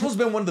 so Mashal's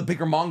been one of the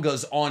bigger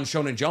mangas on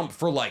Shonen Jump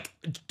for like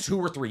 2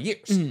 or 3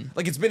 years.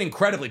 Like, it's been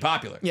incredibly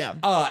popular. Yeah.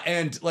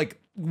 And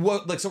like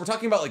so we're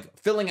talking about like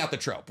filling out the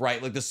trope,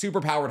 right? Like the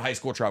superpowered high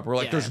school trope. We're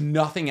like, there's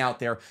nothing out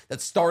there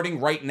that's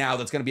starting right now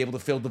that's going to be able to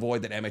fill the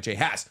void that MHA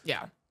has.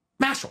 Yeah.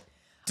 Mashal.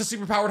 It's a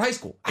superpowered high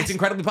school. It's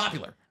incredibly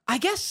popular. I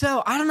guess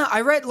so. I don't know. I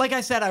read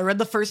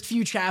the first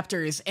few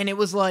chapters, and it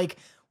was like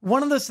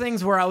one of those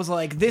things where I was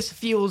like, this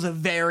feels a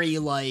very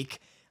like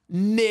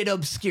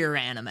mid-obscure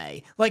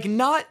anime. Like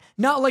not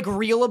like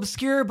real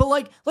obscure, but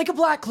like a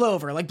Black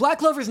Clover. Like Black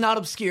Clover's not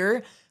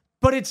obscure,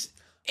 but it's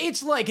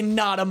like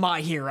not a My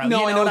Hero.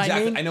 No, you know I know what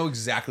exactly. I mean? I know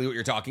exactly what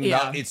you're talking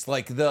about. It's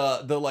like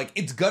the like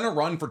it's gonna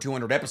run for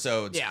 200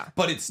 episodes. Yeah,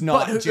 but it's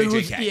not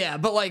JJK. Yeah,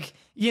 but like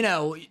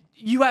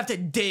you have to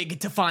dig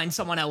to find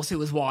someone else who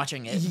was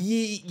watching it.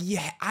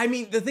 Yeah. I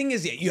mean, the thing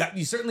is,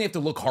 you certainly have to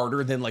look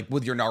harder than like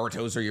with your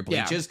Narutos or your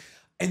Bleaches.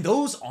 And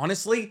those,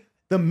 honestly,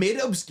 the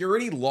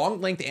mid-obscurity,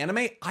 long-length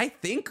anime, I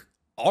think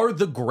are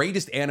the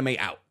greatest anime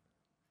out.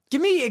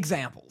 Give me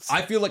examples.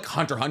 I feel like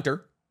Hunter x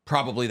Hunter.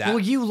 Probably that. Well,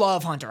 you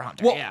love Hunter x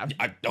Hunter. Well, yeah.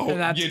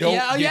 You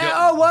don't.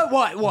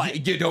 Oh,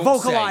 what? You don't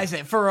vocalize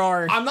it for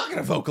our. I'm not going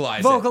to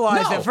vocalize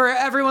it for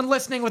everyone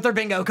listening with their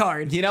bingo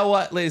card. You know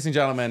what, ladies and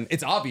gentlemen?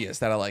 It's obvious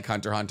that I like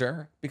Hunter x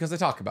Hunter because I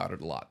talk about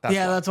it a lot.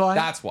 That's why.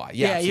 That's why.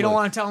 Yeah. You don't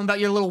want to tell them about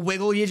your little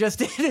wiggle you just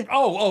did.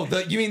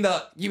 You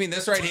mean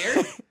this right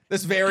here?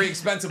 This very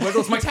expensive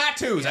wiggle. It's my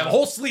tattoos. I have a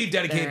whole sleeve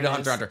dedicated to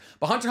Hunter x Hunter.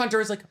 But Hunter x Hunter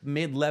is like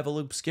mid-level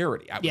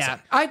obscurity, I would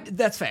say.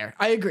 That's fair.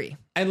 I agree.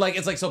 And like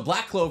it's like so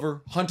Black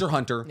Clover, Hunter x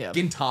Hunter,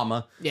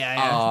 Gintama.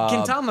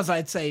 Gintama's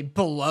I'd say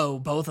below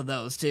both of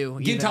those too.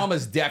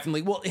 Gintama's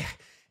definitely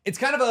it's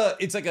kind of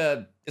it's like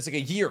a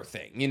year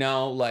thing, you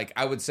know? Like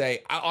I would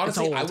say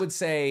honestly I would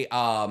say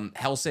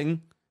Hellsing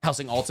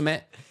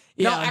Ultimate.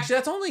 Yeah. No, actually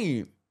that's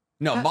only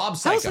Mob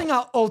Psycho. Hellsing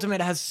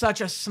Ultimate has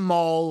such a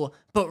small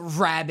but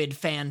rabid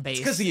fan base.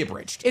 It's because the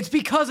abridged. It's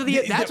because of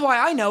that's why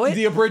I know it.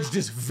 The abridged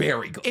is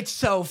very good. It's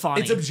so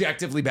funny. It's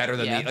objectively better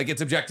than it's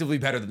objectively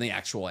better than the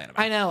actual anime.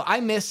 I know.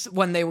 I miss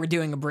when they were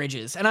doing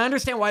abridges, and I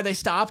understand why they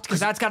stopped because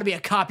that's got to be a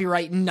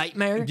copyright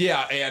nightmare.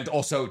 Yeah, and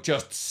also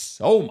just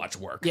so much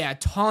work. Yeah,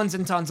 tons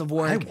and tons of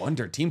work. I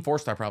wonder. Team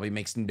 4-Star probably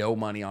makes no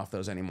money off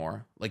those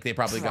anymore. Like they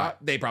probably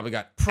got.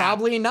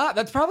 Probably not.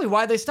 That's probably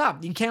why they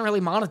stopped. You can't really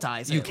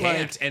monetize it. You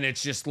can't, and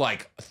it's just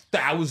like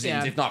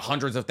thousands, if not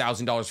hundreds of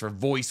 $1,000s for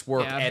voice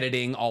work,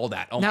 editing, all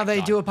that. Oh now my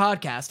God. Do a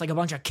podcast like a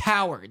bunch of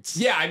cowards.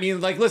 Yeah, I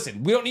mean, like,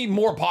 listen, we don't need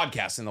more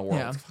podcasts in the world.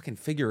 Yeah. Fucking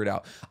figure it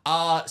out.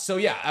 So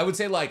yeah, I would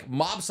say like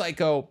Mob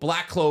Psycho,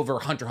 Black Clover,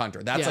 Hunter x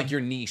Hunter. That's like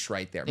your niche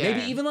right there.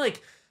 Maybe even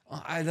like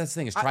that's the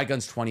thing is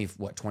Trigun's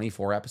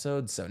 24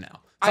 episodes. So no,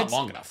 it's not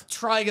long enough.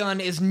 Trigun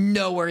is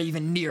nowhere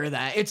even near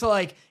that. It's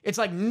like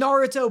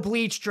Naruto,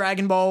 Bleach,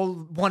 Dragon Ball,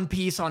 One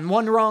Piece on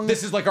one rung.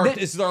 This is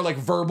our like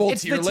verbal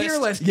tier list. It's the tier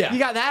list. Yeah, you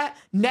got that.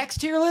 Next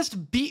tier list,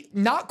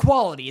 not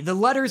quality. The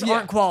letters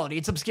aren't quality.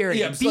 It's obscurity.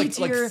 Yeah, B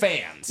tier, like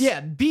fans.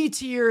 Yeah, B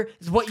tier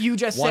is what you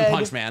just said. One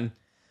Punch Man.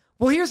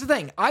 Well, here's the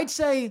thing. I'd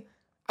say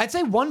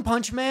One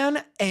Punch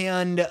Man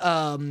and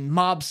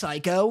Mob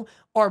Psycho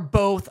are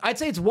both. I'd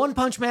say it's One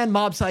Punch Man,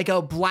 Mob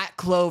Psycho, Black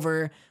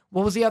Clover.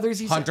 What was the others?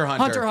 Hunter x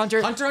Hunter. Hunter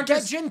x Hunter.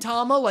 Get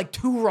Gintama like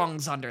 2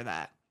 rungs under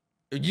that.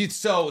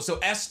 So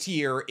S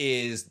tier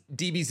is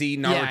DBZ,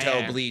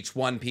 Naruto, Bleach,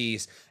 One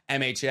Piece,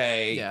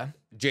 MHA,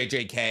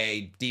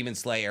 JJK, Demon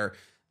Slayer.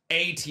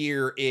 A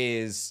tier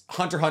is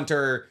Hunter x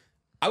Hunter.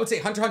 I would say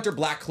Hunter x Hunter,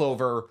 Black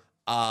Clover,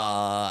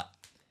 and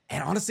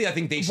honestly, I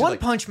think they should. One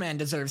Punch Man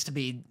deserves to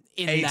be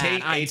in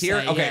A tier.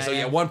 Okay,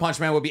 so One Punch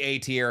Man would be A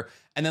tier,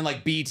 and then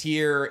like B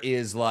tier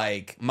is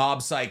like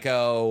Mob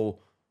Psycho.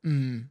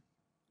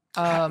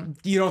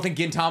 You don't think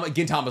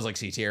Gintama's like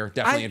C tier?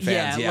 Definitely in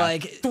fans. Yeah,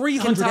 like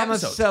 300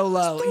 episodes. So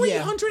low.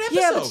 300 episodes.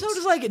 Yeah, but so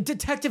does like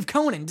Detective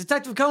Conan.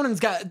 Detective Conan's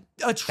got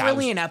a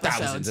trillion episodes.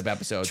 Thousands of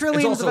episodes.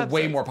 Trillions it's also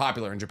way more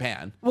popular in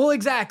Japan. Well,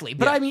 exactly.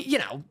 But I mean,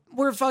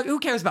 who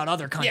cares about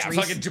other countries?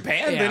 Yeah, fucking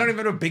Japan. They don't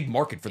even have a big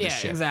market for this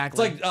shit.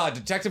 Exactly. It's like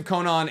Detective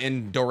Conan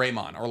and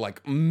Doraemon are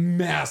like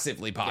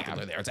massively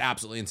popular there. It's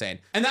absolutely insane.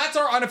 And that's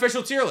our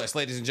unofficial tier list,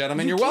 ladies and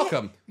gentlemen. You're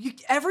welcome.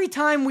 Every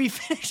time we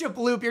finish a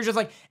bloop, you're just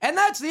like, and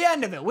that's the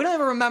end of it. We don't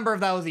even remember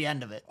if that was the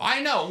end of it. I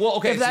know. Well,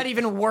 okay. If that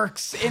even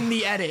works in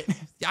the edit.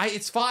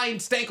 It's fine.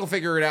 Stank will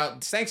figure it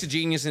out. Stank's a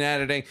genius in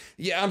editing.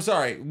 Yeah, I'm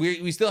sorry.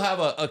 We still have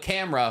a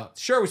camera.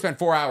 Sure, we spent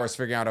 4 hours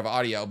figuring out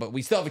audio, but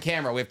we still have a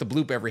camera. We have to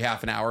bloop every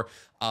half an hour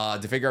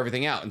to figure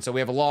everything out. And so we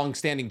have a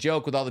long-standing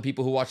joke with all the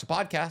people who watch the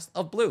podcast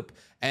of bloop.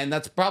 And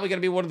that's probably going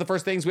to be one of the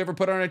first things we ever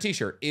put on a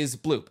t-shirt is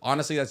bloop.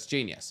 Honestly, that's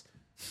genius.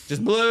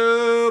 Just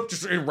bloop.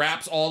 Just it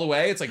wraps all the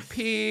way. It's like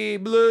pee,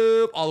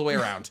 bloop, all the way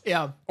around.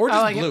 Yeah. Or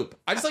just bloop.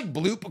 I just like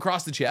bloop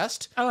across the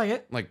chest. I like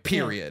it. Like,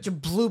 period.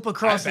 Just bloop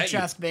across the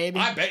chest, baby.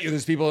 I bet you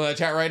there's people in that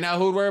chat right now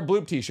who would wear a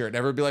bloop t-shirt and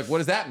everyone would be like, what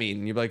does that mean?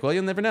 And you'd be like, well,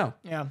 you'll never know.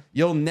 Yeah.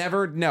 You'll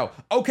never know.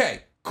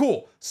 Okay.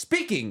 Cool.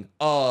 Speaking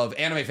of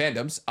anime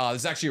fandoms,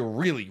 this is actually a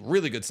really,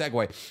 really good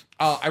segue.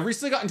 I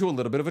recently got into a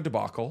little bit of a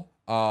debacle,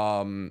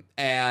 and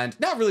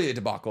not really a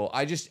debacle.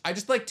 I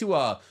just like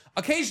to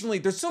occasionally.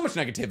 There's so much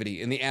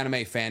negativity in the anime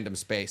fandom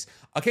space.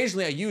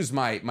 Occasionally, I use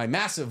my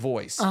massive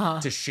voice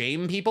to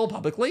shame people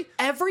publicly.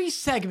 Every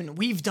segment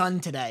we've done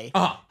today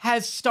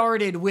has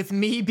started with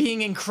me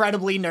being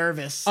incredibly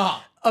nervous.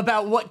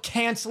 About what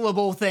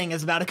cancelable thing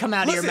is about to come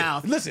out of your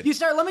mouth. Listen.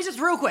 Let me just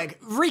real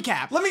quick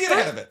recap. Let me get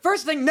ahead of it.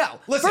 First thing, no.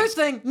 Listen. First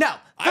thing, no.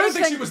 I don't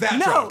think she was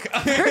that drunk.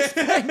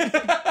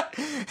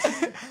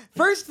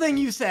 First thing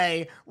you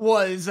say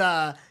was,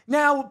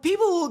 now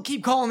people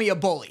keep calling me a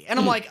bully. And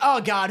I'm like,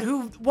 oh God,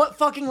 what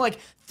fucking like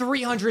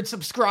 300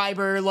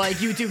 subscriber like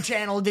YouTube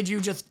channel did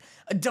you just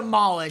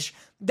demolish?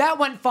 that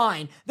went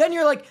fine. Then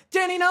you're like,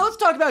 Danny, now let's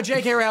talk about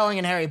J.K. Rowling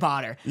and Harry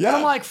Potter. Yeah. And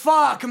I'm like,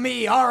 fuck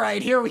me. All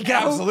right, here we go.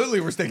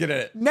 Absolutely, we're sticking in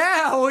it.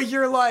 Now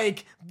you're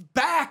like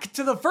back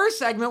to the first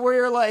segment where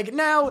you're like,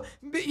 now,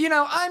 you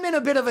know, I'm in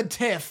a bit of a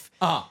tiff.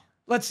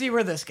 Let's see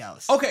where this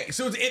goes. Okay,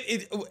 so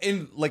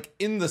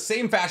in the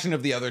same fashion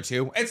of the other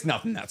two, it's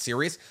nothing that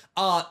serious.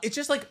 It's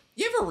just like,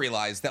 you ever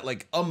realize that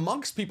like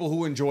amongst people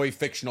who enjoy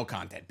fictional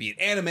content, be it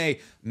anime,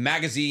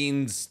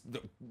 magazines,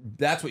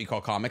 that's what you call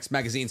comics,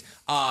 magazines,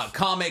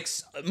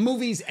 comics,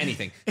 movies,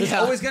 anything. There's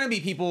always gonna be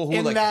people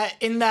who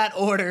in that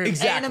order.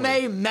 Exactly.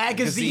 Anime,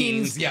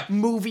 magazines,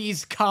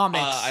 movies,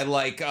 comics. I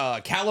like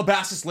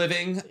Calabasas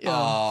Living,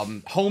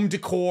 home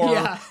decor.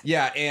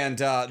 And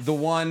the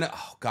one,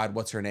 oh God,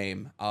 what's her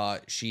name?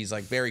 She's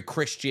like very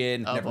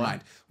Christian. Never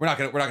mind. We're not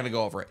gonna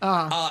go over it.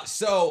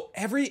 So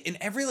in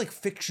every like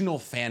fictional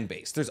fan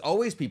base, there's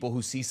always people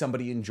who see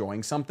somebody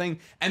enjoying something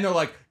and they're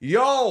like,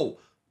 yo,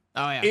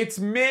 it's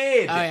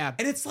mid. And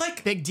it's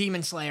like big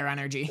Demon Slayer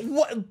energy.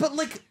 What? But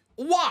like,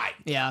 why?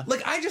 Yeah.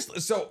 Like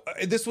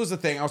this was the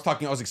thing. I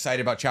was excited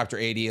about chapter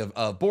 80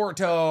 of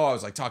Boruto. I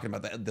was like talking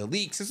about the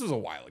leaks. This was a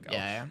while ago.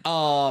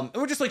 And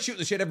we're just like shooting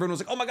the shit. Everyone was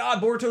like, oh my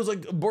God,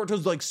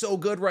 Boruto's like so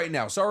good right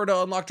now.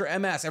 Sarada unlocked her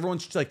MS.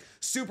 Everyone's just like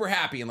super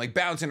happy and like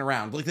bouncing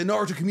around. Like the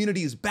Naruto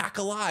community is back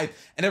alive.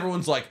 And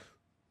everyone's like,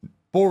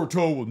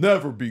 Boruto will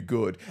never be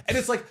good. And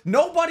it's like,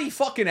 nobody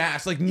fucking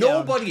asked. Like,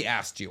 nobody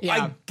asked you.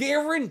 I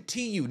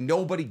guarantee you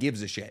nobody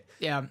gives a shit.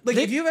 Like,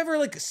 if you've ever,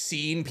 like,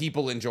 seen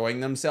people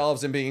enjoying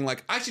themselves and being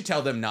like, I should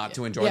tell them not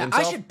to enjoy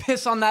themselves. I should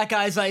piss on that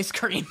guy's ice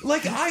cream.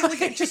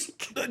 Just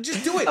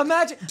do it.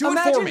 Imagine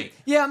it for me.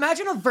 Yeah,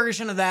 imagine a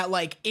version of that,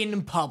 like,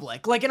 in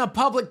public. Like, in a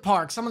public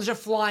park, someone's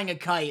just flying a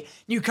kite,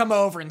 you come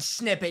over and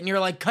snip it, and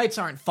you're like, kites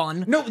aren't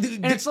fun. No,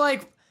 and it's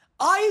like,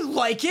 I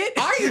like it.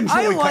 I enjoy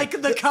I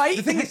like the kite.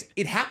 The thing is,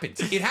 it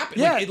happens. It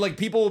happens. Yeah. Like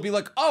people will be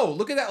like, oh,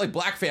 look at that like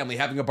black family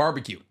having a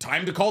barbecue.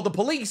 Time to call the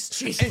police.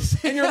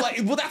 Jesus. And you're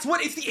like, well,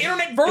 it's the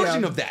internet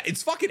version of that.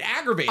 It's fucking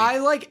aggravating.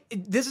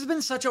 This has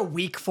been such a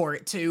week for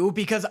it too,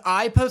 because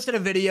I posted a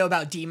video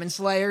about Demon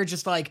Slayer,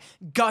 just like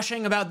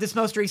gushing about this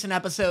most recent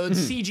episode,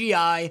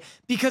 CGI,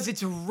 because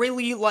it's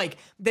really like,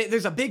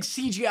 there's a big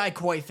CGI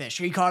koi fish.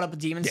 Are you caught up with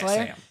Demon Slayer?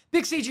 Yes, I am.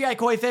 Big CGI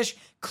koi fish,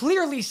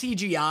 clearly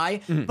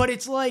CGI, but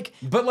it's like...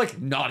 But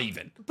like, not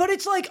even. But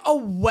it's like a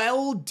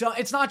well done...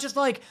 It's not just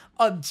like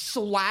a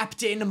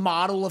slapped in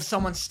model of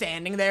someone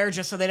standing there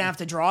just so they don't have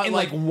to draw it. In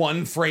like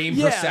one frame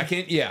per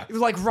second,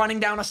 Like running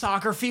down a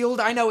soccer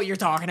field. I know what you're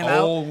talking about.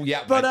 Oh,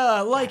 yeah. But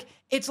like,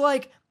 it's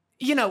like,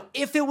 you know,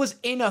 if it was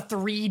in a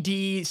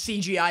 3D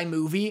CGI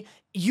movie,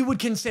 you would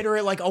consider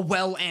it like a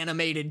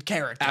well-animated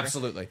character.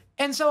 Absolutely.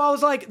 And so I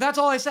was like, that's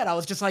all I said. I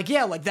was just like,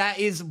 yeah, like that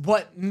is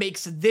what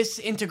makes this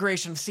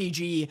integration of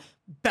CG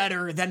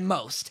better than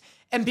most.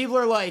 And people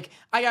are like,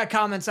 I got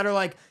comments that are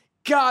like,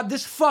 God,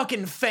 this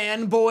fucking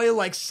fanboy,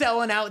 like,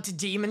 selling out to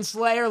Demon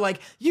Slayer, like,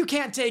 you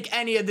can't take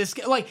any of this,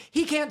 like,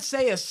 he can't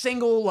say a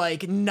single,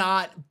 like,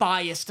 not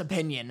biased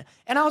opinion.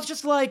 And I was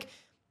just like,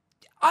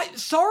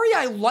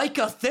 I like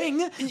a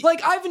thing.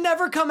 Like, I've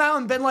never come out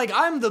and been like,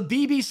 I'm the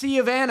BBC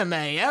of anime.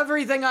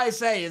 Everything I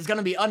say is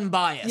gonna be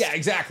unbiased. Yeah,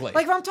 exactly.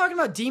 Like, if I'm talking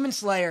about Demon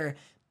Slayer,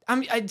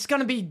 it's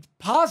gonna be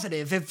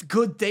positive if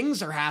good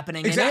things are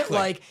happening in it.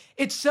 Like,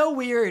 it's so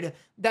weird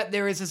that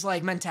there is this,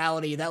 like,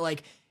 mentality that,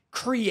 like,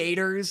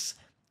 creators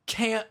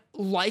can't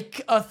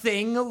like a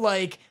thing,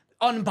 like,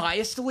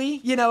 unbiasedly,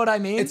 you know what I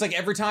mean? It's like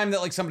every time that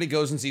like somebody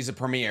goes and sees a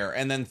premiere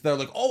and then they're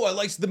like, oh, I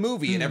liked the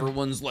movie, and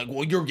everyone's like,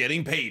 well, you're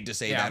getting paid to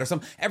say that or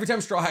something. Every time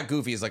Straw Hat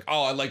Goofy is like,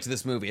 oh, I liked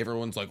this movie,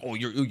 everyone's like, oh,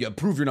 you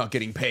prove you're not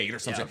getting paid or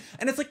something.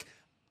 And it's like,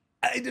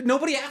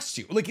 nobody asked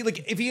you. Like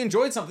if he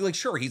enjoyed something, like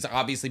sure, he's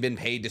obviously been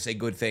paid to say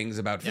good things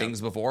about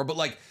things before, but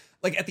like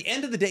at the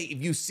end of the day, if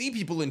you see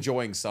people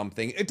enjoying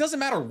something, it doesn't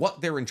matter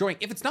what they're enjoying.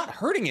 If it's not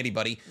hurting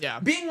anybody,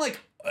 being like,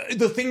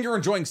 the thing you're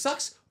enjoying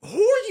sucks, who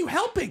are you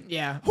helping?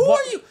 Yeah. Who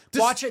are you?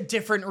 Watch a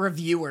different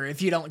reviewer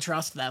if you don't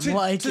trust them.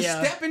 To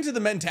step into the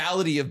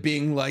mentality of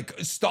being like,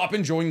 stop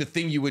enjoying the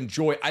thing you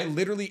enjoy, I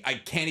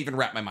can't even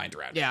wrap my mind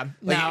around it. Yeah.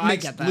 Like, no, it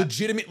makes I get that.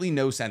 legitimately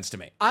no sense to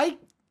me. I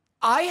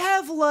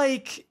have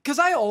like, because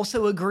I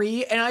also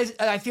agree, and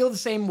I feel the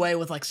same way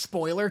with like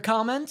spoiler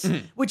comments,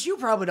 which you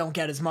probably don't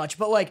get as much,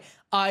 but like,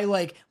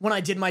 when I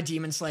did my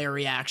Demon Slayer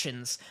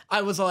reactions,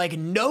 I was like,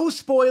 no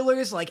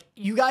spoilers, like,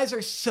 you guys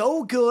are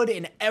so good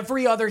in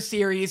every other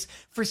series.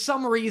 For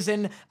some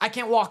reason, I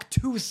can't walk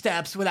 2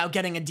 steps without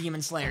getting a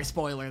Demon Slayer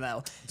spoiler,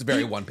 though. It's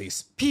very One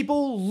Piece.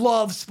 People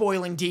love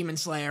spoiling Demon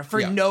Slayer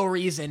for no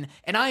reason,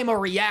 and I am a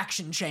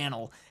reaction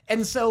channel.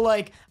 And so,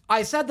 like,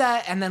 I said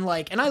that, and then,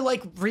 like, and I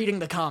like reading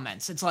the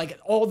comments. It's, like,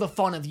 all the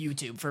fun of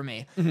YouTube for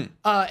me.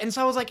 And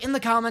so I was, like, in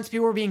the comments,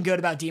 people were being good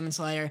about Demon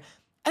Slayer.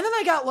 And then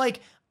I got, like,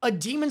 a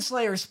Demon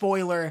Slayer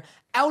spoiler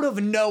out of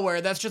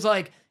nowhere that's just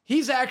like,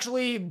 he's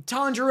actually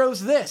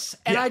Tanjiro's this.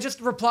 And I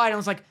just replied, and I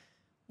was like,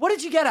 what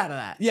did you get out of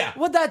that? Yeah.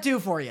 What'd that do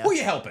for you? Who are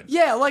you helping?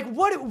 Yeah, like,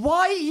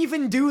 why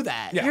even do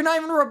that? Yeah. You're not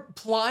even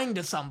replying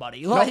to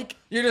somebody. Like,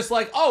 you're just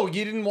like, oh,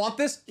 you didn't want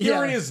this?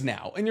 Here it is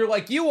now. And you're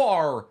like, you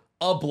are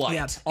a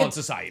blight on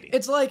society.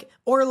 It's like,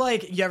 or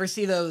like, you ever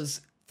see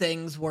those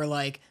things where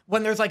like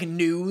when there's like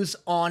news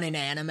on an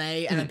anime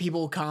and then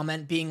people will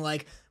comment being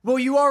like, well,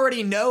 you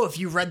already know if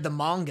you read the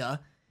manga.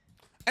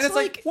 And it's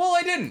like, well,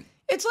 I didn't.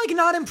 It's like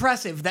not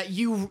impressive that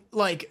you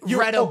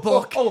read a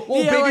book.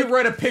 Baby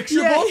read a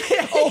picture book.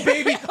 Oh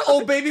baby,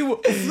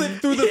 flip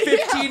through the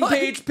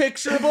 15-page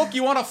picture book.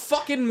 You want a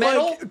fucking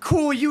medal? Like,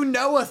 cool, you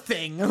know a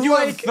thing. You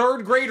have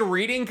third grade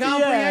reading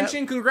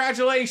comprehension.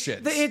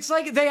 Congratulations. It's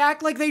like they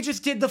act like they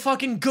just did the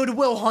fucking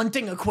Goodwill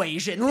Hunting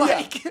equation.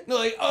 Like,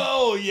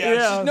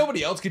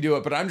 nobody else could do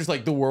it, but I'm just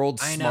like the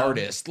world's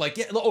smartest. Like,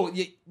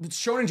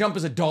 Shonen Jump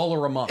is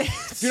 $1 a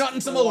month. You're not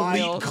in some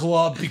elite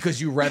club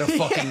because you read a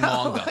fucking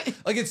manga.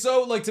 Like, it's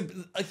so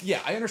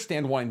I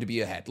understand wanting to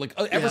be ahead. Like,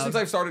 ever since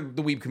I've started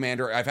the Weeb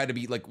Commander, I've had to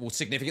be like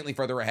significantly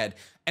further ahead,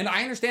 and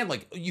I understand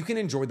like you can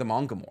enjoy the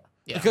manga more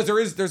because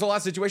there's a lot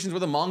of situations where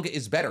the manga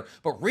is better,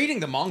 but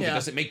reading the manga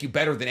doesn't make you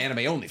better than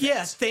anime only.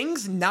 Yeah,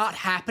 things not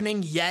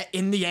happening yet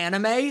in the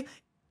anime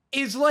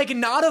is like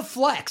not a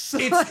flex.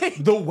 It's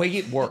the way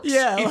it works.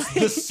 Yeah, it's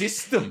the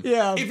system.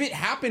 Yeah.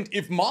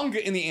 If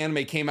manga and the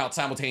anime came out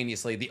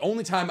simultaneously, the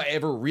only time I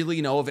ever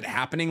really know of it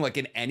happening like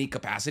in any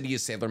capacity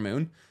is Sailor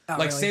Moon.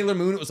 Really? Sailor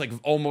Moon, it was like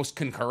almost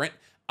concurrent.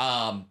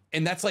 And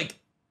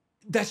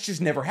that's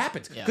just never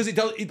happens because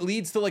it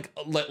leads to like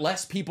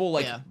less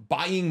people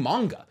buying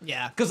manga.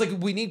 Yeah, because like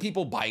we need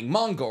people buying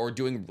manga or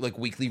doing like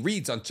weekly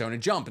reads on Shonen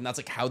Jump, and that's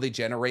like how they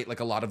generate like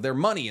a lot of their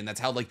money, and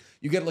that's how like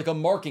you get like a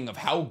marking of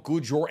how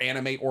good your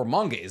anime or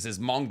manga is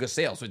manga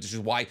sales, which is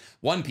why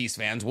One Piece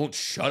fans won't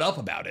shut up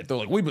about it. They're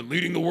like, we've been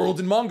leading the world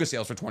in manga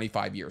sales for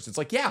 25 years. It's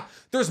like, yeah,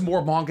 there's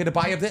more manga to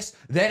buy of this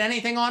than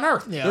anything on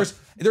earth. Yeah.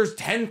 There's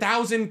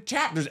 10,000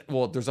 chapters.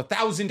 Well, there's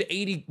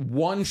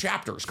 1,081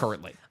 chapters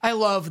currently. I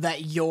love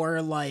that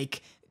your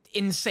like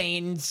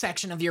insane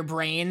section of your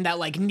brain that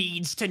like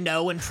needs to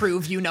know and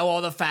prove you know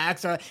all the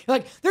facts. Or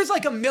like, there's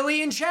like 1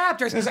 million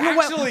chapters. There's there's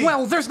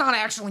not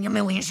actually 1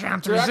 million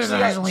chapters.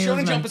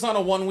 Shonen Jump is on a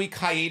 1-week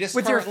hiatus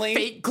with currently. Your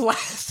fake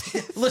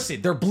glasses.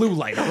 Listen, they're blue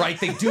light, right?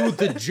 They do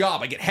the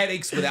job. I get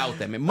headaches without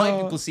them. It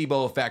might be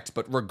placebo effect,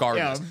 but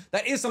regardless,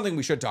 that is something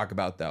we should talk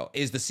about though.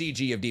 Is the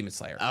CG of Demon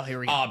Slayer? Oh, here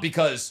we go.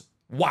 Because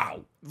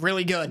wow,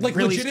 really good, like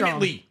really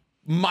legitimately. Strong.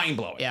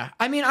 Mind-blowing. Yeah.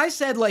 I mean, I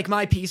said like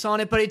my piece on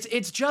it, but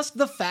it's just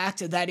the fact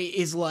that it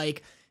is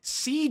like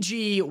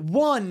CG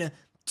one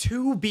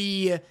to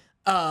be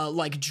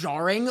like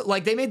jarring.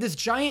 Like they made this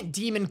giant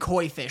demon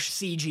koi fish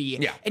CG.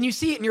 Yeah. And you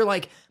see it and you're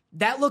like,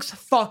 that looks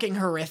fucking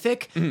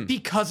horrific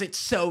because it's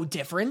so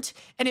different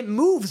and it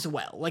moves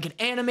well. Like it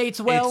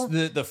animates well.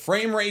 The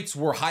frame rates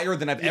were higher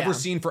than I've ever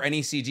seen for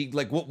any CG.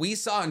 Like what we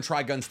saw in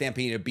Trigun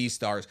Stampede of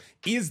Beastars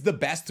is the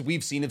best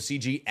we've seen of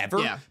CG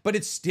ever, but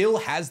it still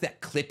has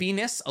that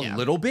clippiness a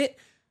little bit.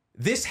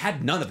 This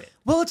had none of it.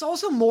 Well, it's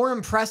also more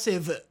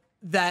impressive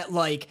that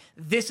like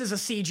this is a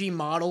CG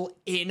model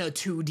in a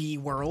 2D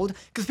world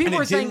because people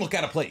were saying it didn't look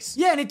out of place.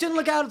 Yeah, and it didn't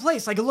look out of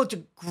place. Like it looked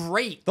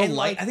great. The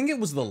light, I think it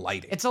was the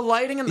lighting. It's the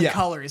lighting and the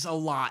colors a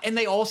lot, and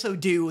they also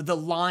do the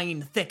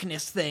line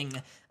thickness thing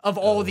of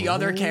all the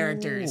other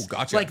characters.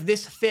 Gotcha. Like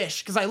this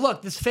fish,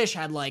 because this fish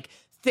had like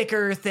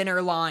thicker,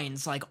 thinner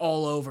lines like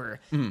all over,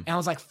 and I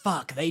was like,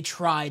 fuck, they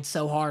tried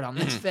so hard on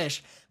this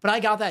fish. But I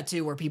got that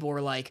too, where people were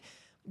like,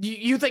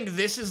 you think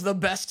this is the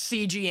best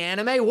CG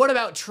anime? What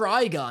about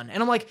Trigun?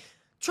 And I'm like,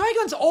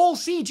 Trigun's all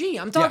CG.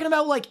 I'm talking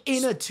about like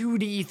in a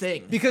 2D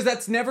thing. Because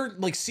that's never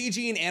like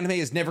CG in anime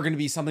is never going to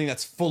be something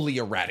that's fully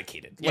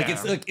eradicated. Like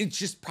it's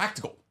just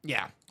practical.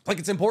 Yeah. Like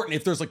it's important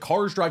if there's like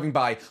cars driving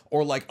by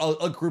or like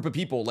a group of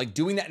people, like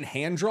doing that in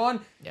hand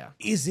drawn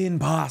is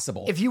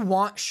impossible. If you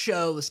want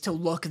shows to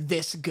look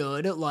this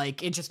good,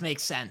 like it just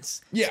makes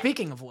sense. Yeah.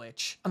 Speaking of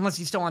which, unless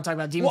you still want to talk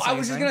about Demon Slayer. Well, I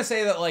was just going to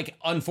say that like,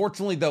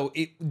 unfortunately though,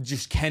 it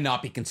just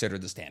cannot be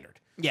considered the standard.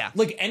 Yeah.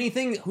 Like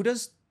anything, who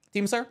does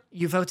Demon Slayer?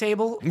 UFO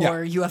table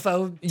or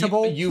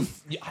UFO-table?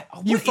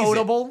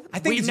 UFO-table? I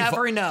think we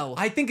never know.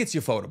 I think it's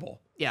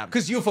UFO-table. Yeah.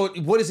 Because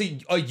what is a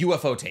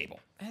UFO table?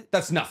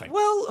 That's nothing.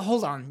 Well,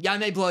 hold on. Yeah, I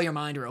may blow your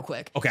mind real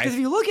quick. Okay. Because if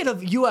you look at a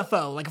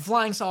UFO, like a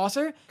flying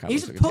saucer, you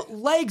just put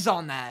legs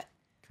on that.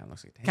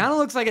 Kind of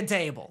looks like a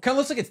table. Kind of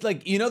looks like it's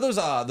like, you know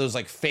those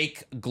like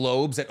fake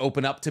globes that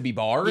open up to be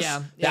bars?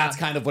 Yeah. That's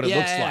kind of what it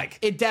looks like.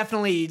 It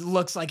definitely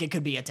looks like it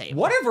could be a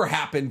table. Whatever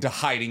happened to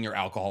hiding your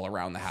alcohol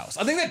around the house?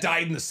 I think that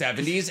died in the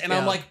 70s, and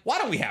I'm like, why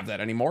don't we have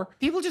that anymore?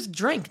 People just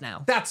drink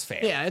now. That's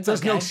fair. Yeah,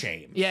 There's no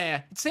shame.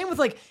 Yeah. Same with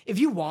like, if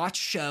you watch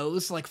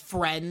shows like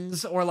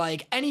Friends or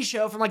like any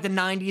show from like the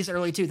 90s,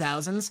 early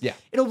 2000s,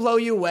 it'll blow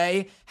you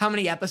away how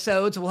many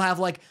episodes will have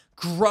like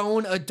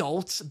grown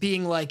adults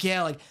being like,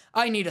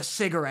 I need a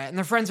cigarette. And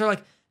their friends are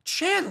like,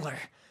 Chandler,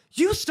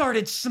 you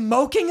started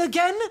smoking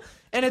again?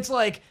 And it's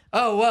like,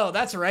 oh, well,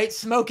 that's right.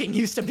 Smoking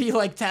used to be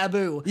like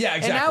taboo. Yeah,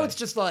 exactly. And now it's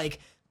just like,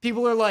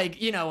 people are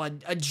like,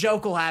 a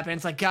joke will happen.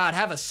 It's like, God,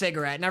 have a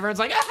cigarette. And everyone's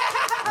like,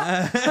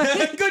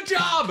 Good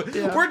job.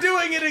 Yeah. We're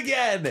doing it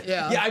again.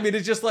 Yeah. Yeah, I mean,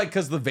 it's just like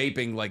because the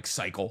vaping like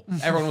cycle.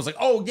 Everyone was like,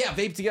 oh yeah,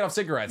 vape to get off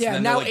cigarettes. Yeah, And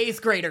then now they're like,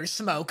 8th graders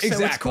smoke, so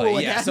exactly. it's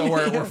cool Yeah, again. so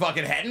we're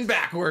fucking heading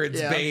backwards,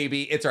 Yeah.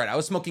 baby. It's all right. I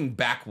was smoking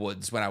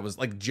backwoods when I was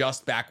like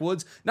just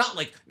backwoods, not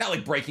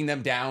like breaking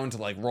them down to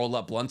like roll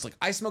up blunts. Like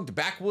I smoked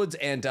backwoods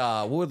and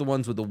what were the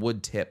ones with the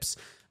wood tips?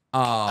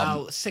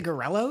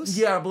 Cigarellos?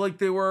 Yeah, but like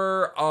they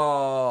were,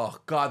 oh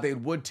god, they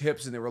had wood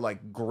tips and they were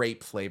like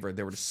grape flavored.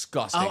 They were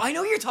disgusting. Oh, I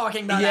know what you're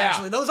talking about, Yeah.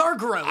 actually. Those are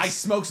gross. I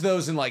smoked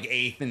those in like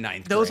 8th and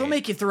 9th Those grade. will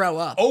make you throw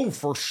up. Oh,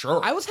 for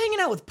sure. I was hanging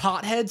out with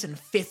potheads in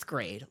 5th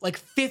grade. Like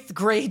 5th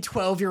grade,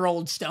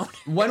 12-year-old stoners.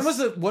 When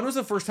was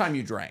the first time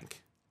you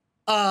drank?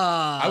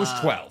 I was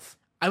 12.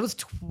 I was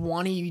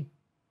 20.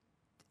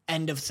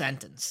 End of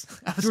sentence.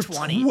 I was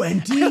 20.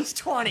 20? I was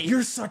 20.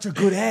 You're such a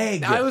good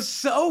egg. I was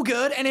so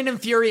good, and it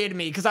infuriated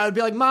me because I would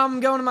be like, Mom, I'm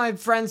going to my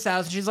friend's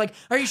house. And she's like,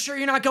 are you sure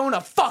you're not going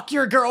to fuck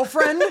your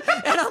girlfriend?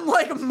 And I'm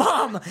like,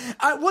 Mom,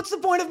 what's the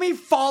point of me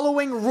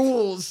following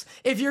rules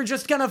if you're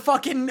just going to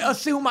fucking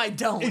assume I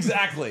don't?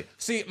 Exactly.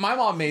 See, my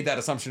mom made that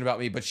assumption about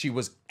me, but she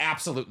was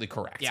absolutely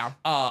correct. Yeah.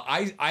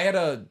 I had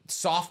a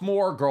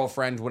sophomore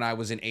girlfriend when I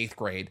was in 8th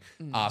grade.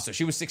 So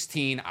she was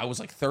 16. I was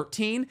like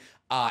 13.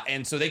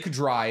 And so they could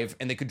drive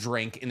and they could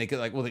drink and they could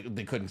like, well,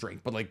 they couldn't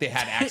drink, but like they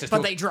had access But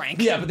to they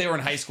drank. Yeah, but they were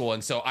in high school.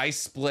 And so I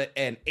split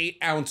an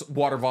 8-ounce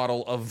water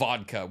bottle of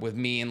vodka with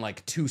me and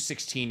like 2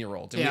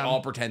 16-year-olds. And Yeah. we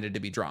all pretended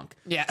to be drunk.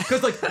 Yeah.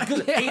 Because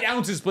 8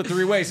 ounces split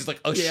 3 ways is like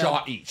a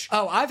shot each.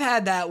 Oh, I've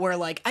had that where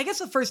like, I guess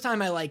the first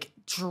time I like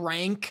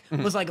drank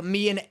was like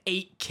me and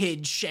 8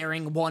 kids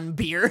sharing one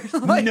beer.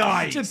 Like,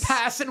 Nice. Just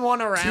passing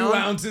one around. 2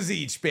 ounces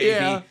each, baby.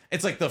 Yeah.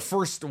 It's like the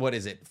first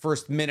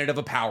minute of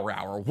a power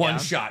hour. One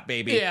shot,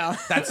 baby. Yeah.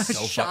 That's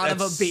so Shot fun. of a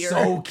That's beer.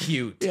 so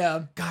cute.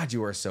 Yeah. God,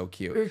 you are so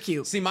cute. You're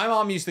cute. See, my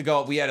mom used to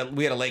go, we had a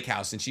lake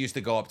house, and she used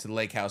to go up to the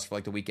lake house for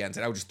like the weekends,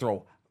 and I would just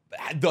throw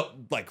the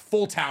like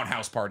full town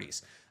house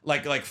parties.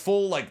 Like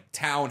full like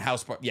town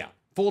house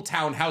full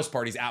town house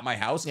parties at my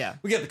house. Yeah.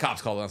 We get the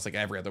cops called on us like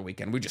every other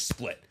weekend. We just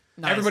split.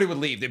 Nice. Everybody would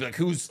leave. They'd be like,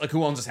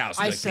 who owns this house?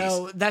 We'd be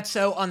like, "Peace." That's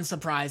so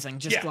unsurprising,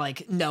 just Yeah.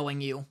 like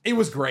knowing you. It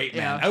was great,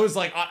 man. Yeah. I was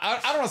like, I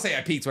don't want to say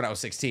I peaked when I was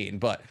 16,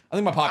 but I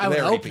think my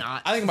popularity hope peaked.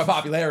 not. I think my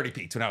popularity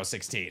peaked when I was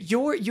 16.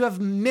 You have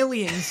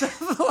millions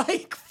of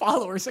like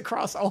followers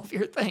across all of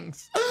your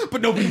things.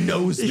 But nobody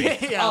knows me.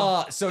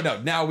 Yeah. So no,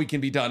 now we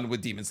can be done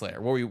with Demon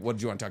Slayer. What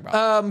did you want to talk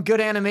about?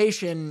 Good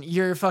animation,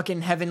 your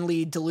fucking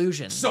heavenly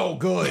delusion. So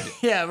good.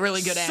 Yeah,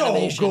 really good So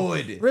animation.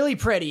 good. Really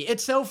pretty.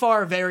 It's so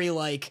far very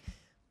like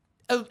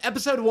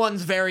episode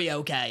 1's very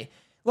okay.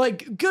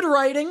 Like good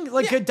writing,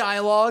 like good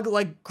dialogue,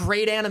 like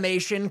great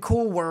animation,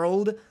 cool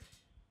world.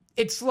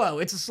 It's slow.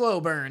 It's a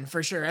slow burn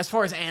for sure as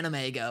far as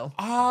anime go.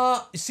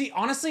 See,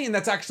 honestly, and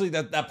that's actually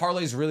that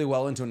parlays really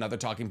well into another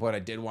talking point I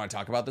did want to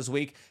talk about this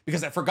week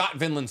because I forgot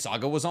Vinland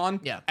Saga was on.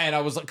 Yeah. And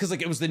I was like, because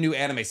like it was the new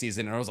anime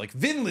season, and I was like,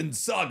 Vinland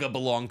Saga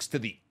belongs to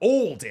the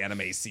old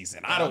anime season.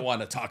 I don't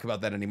want to talk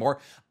about that anymore.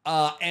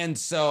 And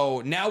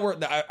so now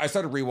I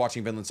started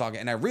rewatching Vinland Saga,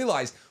 and I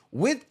realized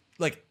with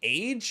like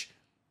age,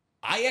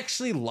 I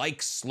actually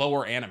like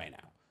slower anime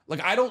now.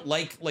 Like I don't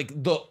like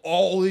the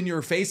all in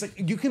your face.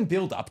 Like you can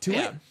build up to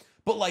it.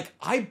 But like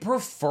I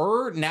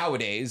prefer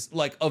nowadays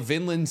like a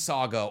Vinland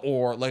Saga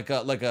or like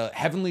a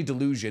Heavenly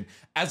Delusion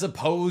as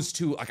opposed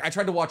to like I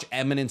tried to watch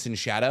Eminence in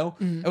Shadow.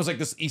 It was like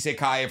this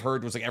isekai I've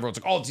heard was like everyone's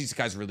like, oh, this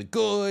isekai is really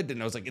good,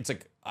 and I was like,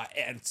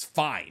 it's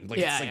fine. Like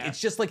it's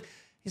just like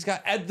he's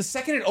got the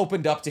second it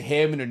opened up to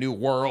him in a new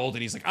world,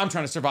 and he's like, I'm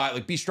trying to survive,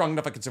 like be strong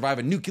enough I can survive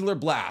a nuclear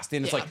blast,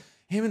 and it's like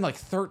him and like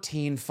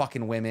 13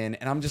 fucking women,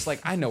 and I'm just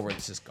like, I know where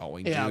this is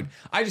going, dude.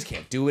 I just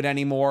can't do it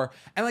anymore.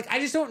 And like I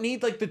just don't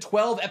need like the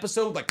 12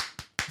 episode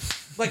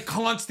like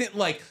constant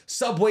like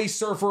Subway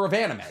Surfer of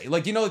anime.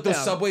 Like you know like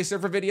those Subway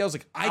Surfer videos?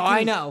 Like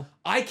I know.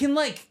 I can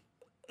like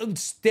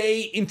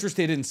stay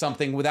interested in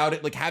something without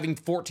it like having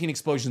 14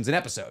 explosions an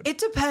episode. It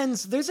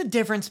depends. There's a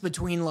difference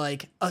between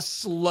like a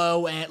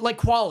slow and like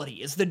quality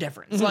is the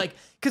difference. Like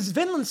because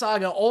Vinland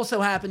Saga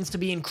also happens to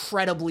be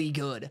incredibly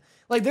good.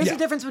 Like there's a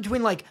difference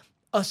between like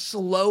a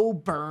slow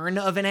burn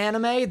of an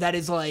anime that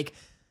is like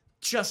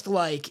just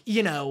like,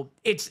 you know,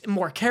 it's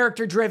more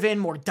character driven,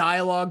 more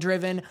dialogue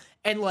driven,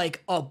 and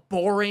like a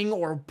boring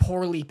or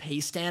poorly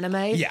paced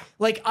anime. Yeah.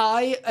 Like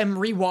I am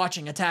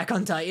rewatching Attack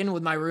on Titan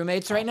with my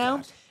roommates right now.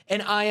 God.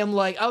 And I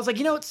was like,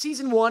 you know what?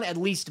 Season 1 at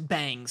least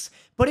bangs,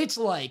 but it's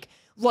like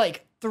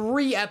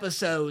 3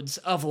 episodes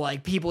of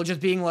like people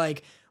just being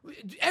like,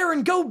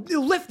 Aaron, go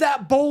lift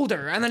that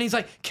boulder. And then he's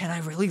like, can I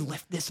really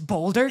lift this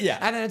boulder? Yeah.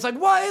 And then it's like,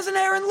 why isn't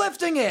Aaron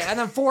lifting it? And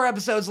then 4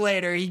 episodes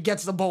later, he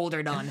gets the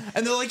boulder done.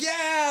 And they're like,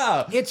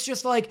 yeah. It's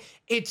just like,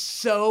 it's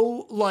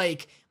so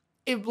like,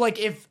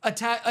 if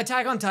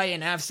Attack on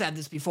Titan, I've said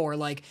this before,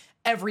 like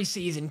every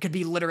season could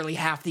be literally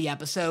half the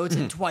episodes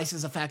and twice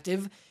as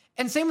effective.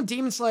 And same with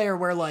Demon Slayer,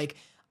 where like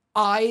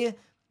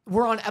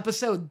we're on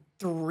episode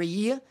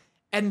 3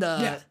 and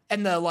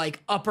the like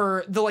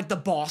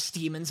the boss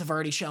demons have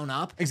already shown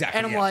up. Exactly.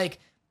 And I'm like,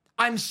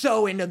 I'm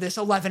so into this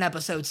 11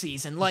 episode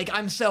season. Like,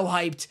 I'm so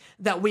hyped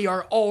that we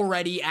are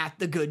already at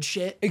the good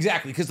shit.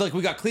 Exactly, because like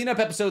we got cleanup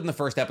episode in the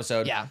first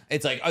episode. Yeah.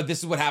 It's like, oh, this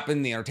is what happened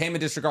in the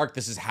entertainment district arc.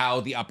 This is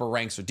how the upper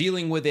ranks are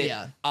dealing with it.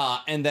 Yeah.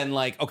 And then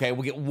like, okay,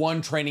 we'll get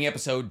one training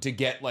episode to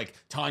get like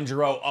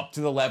Tanjiro up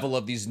to the level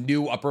of these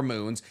new upper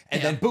moons.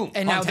 And then boom,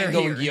 and now they're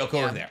Tango here. and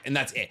Gyoko are there. And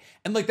that's it.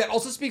 And like that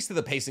also speaks to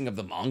the pacing of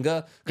the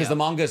manga, because the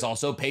manga is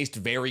also paced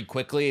very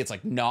quickly. It's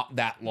like not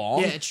that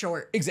long. Yeah, it's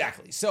short.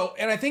 Exactly. So,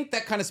 and I think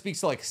that kind of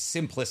speaks to like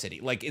simplicity.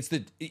 Like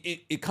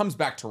it comes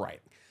back to right.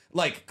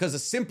 Like, because a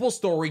simple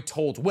story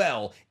told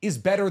well is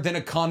better than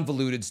a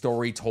convoluted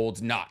story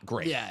told not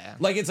great. Yeah.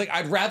 Like, it's like,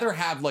 I'd rather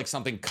have like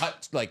something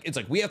cut, like, it's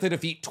like, we have to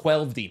defeat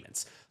 12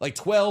 demons. Like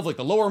 12, like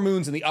the lower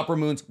moons and the upper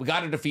moons, we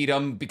got to defeat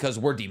them because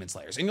we're demon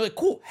slayers. And you're like,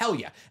 cool, hell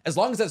yeah. As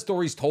long as that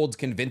story's told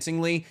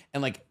convincingly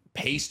and like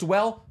paced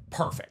well,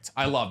 perfect.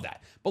 I love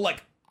that. But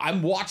like,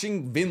 I'm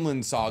watching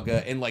Vinland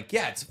Saga and like,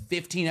 yeah, it's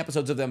 15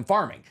 episodes of them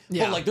farming.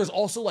 Yeah. But like, there's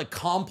also like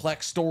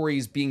complex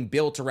stories being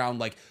built around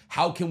like,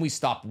 how can we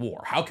stop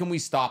war? How can we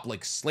stop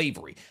like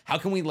slavery? How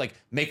can we like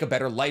make a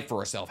better life for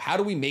ourselves? How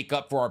do we make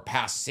up for our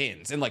past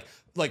sins? And like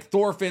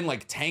Thorfinn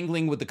like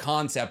tangling with the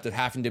concept of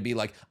having to be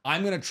like,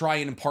 I'm going to try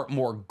and impart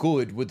more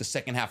good with the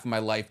second half of my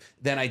life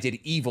than I did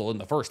evil in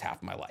the first half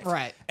of my life.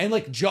 Right. And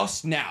like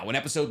just now in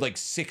episode like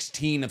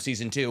 16 of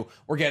season 2,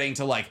 we're getting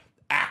to like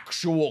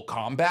actual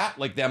combat,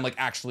 like them like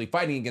actually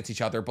fighting against each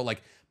other. But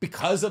like,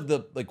 because of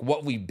the like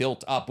what we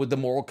built up with the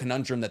moral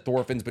conundrum that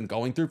Thorfinn's been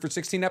going through for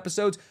 16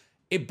 episodes,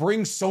 it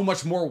brings so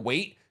much more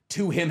weight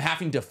to him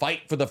having to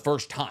fight for the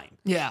first time.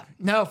 Yeah,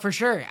 no, for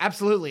sure.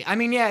 Absolutely. I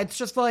mean, yeah, it's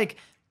just like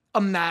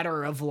a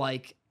matter of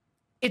like,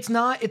 it's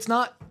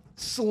not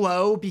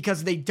slow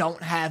because they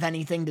don't have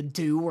anything to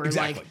do or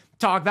Exactly. like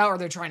talk about, or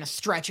they're trying to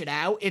stretch it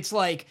out. It's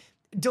like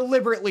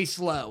deliberately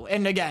slow.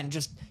 And again,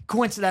 just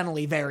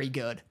coincidentally very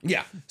good.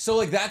 Yeah. So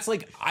like, that's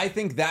like, I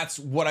think that's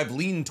what I've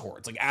leaned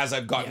towards, like as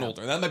I've gotten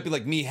older. That might be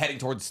like me heading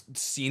towards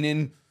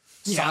seinen.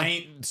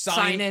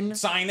 Seinen,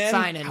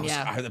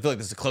 yeah. I feel like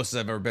this is the closest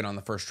I've ever been on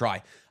the first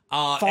try.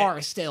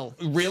 Far still.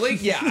 Really?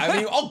 Yeah. I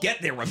mean, I'll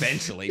get there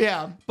eventually.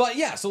 Yeah. But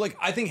yeah, so like,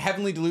 I think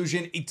Heavenly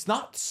Delusion, it's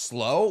not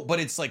slow, but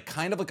it's like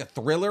kind of like a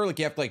thriller. Like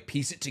you have to like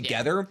piece it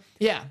together.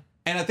 Yeah.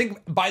 And I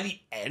think by the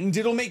end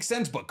it'll make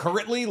sense, but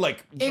currently,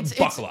 like,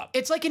 buckle up.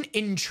 It's like an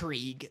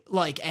intrigue,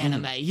 like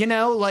anime, you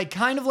know, like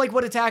kind of like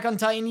what Attack on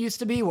Titan used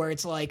to be, where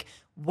it's like,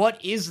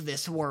 what is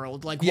this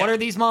world? Like, what are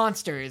these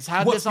monsters?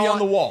 How What's this all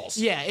beyond the walls?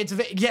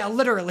 Yeah,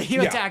 literally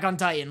Attack on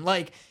Titan.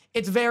 Like,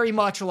 it's very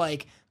much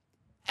like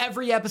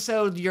every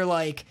episode you're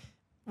like,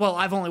 well,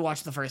 I've only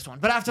watched the first one,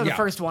 but after the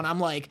first one, I'm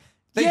like,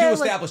 They do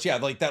establish,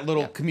 like that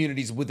little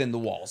communities within the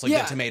walls, like the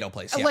tomato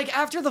place. Yeah. Like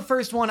after the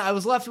first one, I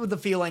was left with the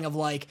feeling of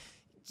like,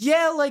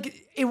 yeah,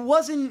 like it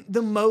wasn't the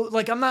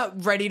like I'm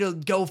not ready to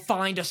go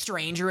find a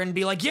stranger and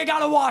be like, you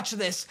gotta watch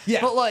this.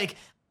 Yeah. But like,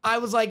 I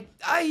was like,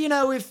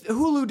 if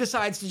Hulu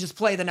decides to just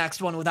play the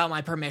next one without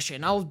my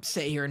permission, I'll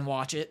sit here and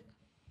watch it.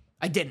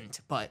 I didn't,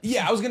 but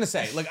yeah, I was gonna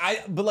say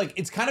but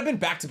it's kind of been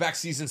back-to-back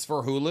seasons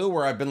for Hulu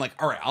where I've been like,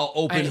 all right, I'll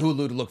open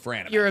Hulu to look for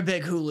anime. You're a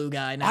big Hulu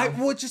guy now.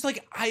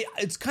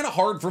 It's kind of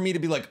hard for me to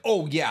be like,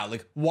 oh yeah,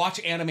 like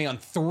watch anime on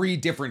 3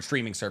 different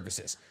streaming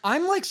services.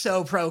 I'm like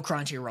so pro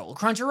Crunchyroll.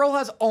 Crunchyroll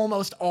has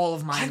almost all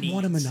of my needs. I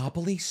want a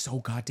monopoly so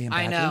goddamn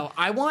badly. I know.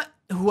 I want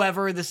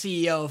whoever the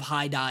CEO of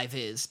High Dive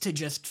is to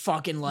just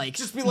fucking like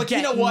just be like, get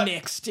you know what?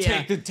 Nixed.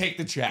 Yeah. Take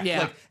the check. Yeah.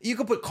 Like you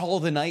could put Call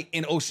of the Night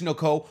and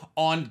Oshinoko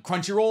on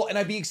Crunchyroll and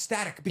I'd be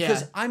ecstatic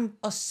because Yeah. I'm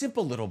a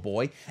simple little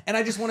boy and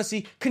I just want to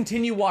see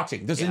continue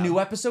watching. There's a new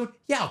episode.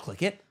 Yeah, I'll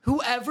click it.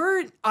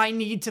 Whoever I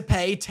need to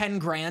pay 10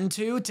 grand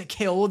to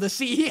kill the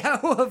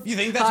CEO of You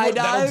think that's High what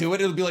that'll Dive? do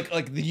it? It'll be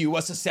like the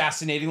U.S.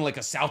 assassinating like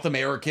a South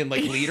American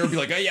like leader. Be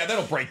like, oh yeah,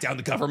 that'll break down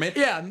the government.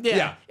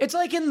 Yeah. It's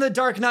like in The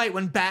Dark Knight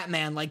when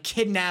Batman like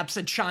kidnaps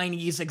a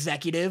Chinese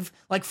executive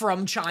like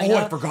from China. Oh,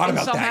 I forgot and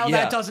about that, somehow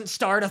yeah. that doesn't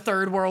start a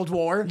third world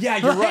war. Yeah,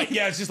 you're right.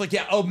 Yeah, it's just like,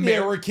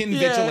 American Yeah.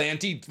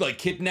 vigilante like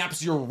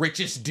kidnaps your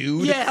richest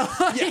dude. Yeah.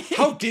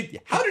 How did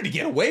he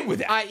get away with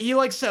that? He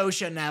like so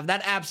shouldn't have.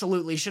 That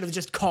absolutely should have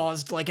just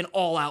caused like an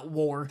all-out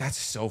war. That's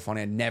so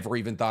funny. I never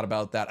even thought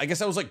about that. I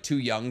guess I was like too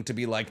young to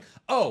be like,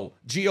 oh,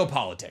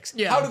 geopolitics.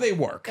 Yeah. How do they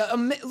work?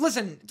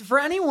 Listen, for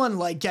anyone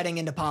like getting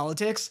into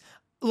politics,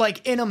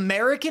 like an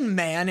American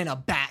man in a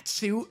bat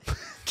suit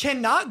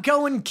cannot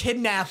go and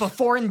kidnap a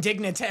foreign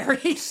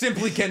dignitary.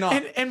 Simply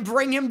cannot. And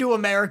bring him to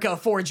America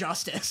for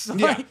justice.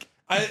 Yeah.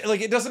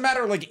 It doesn't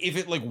matter like if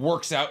it like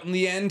works out in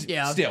the end.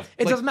 Yeah. Still.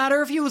 It like, doesn't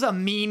matter if he was a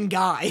mean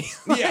guy.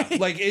 yeah.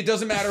 Like it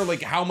doesn't matter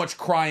like how much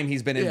crime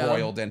he's been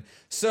embroiled in.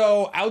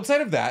 So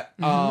outside of that,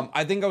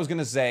 I think I was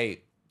gonna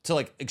say to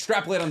like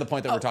extrapolate on the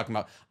point that we're talking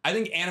about, I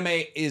think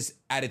anime is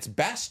at its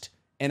best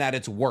and at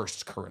its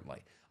worst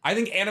currently. I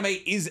think anime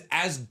is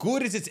as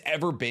good as it's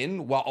ever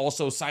been while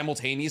also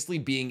simultaneously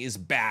being as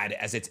bad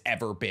as it's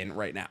ever been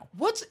right now.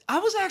 I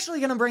was actually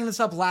going to bring this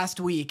up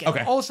last week. And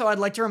Okay. also, I'd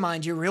like to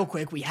remind you real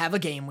quick, we have a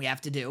game we have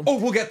to do. Oh,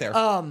 we'll get there.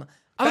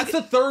 That's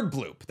the third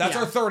bloop. That's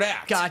our third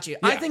act. Got you.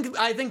 Yeah. I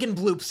think in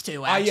bloops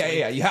too, actually.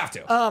 Yeah, you have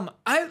to.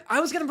 I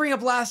was gonna bring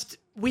up last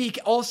week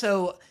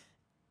also,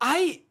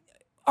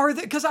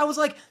 because I was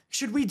like,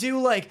 should we do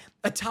like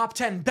a top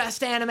 10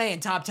 best anime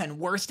and top 10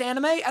 worst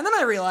anime? And then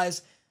I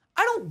realized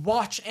I don't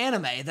watch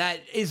anime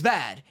that is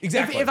bad.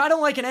 Exactly. If I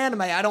don't like an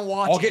anime, I don't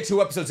watch I'll it. get 2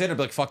 episodes in and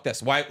be like, fuck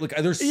this. Why? Like,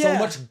 there's so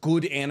much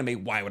good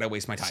anime. Why would I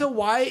waste my time? So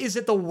why is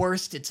it the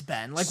worst it's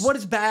been? Like, what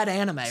is bad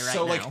anime right now?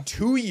 So like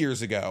 2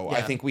 years ago,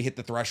 I think we hit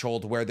the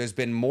threshold where there's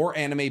been more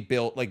anime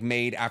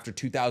made after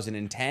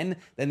 2010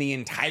 than the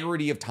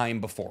entirety of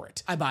time before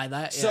it. I buy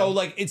that. So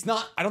like, it's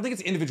not, I don't think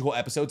it's individual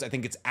episodes. I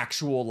think it's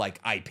actual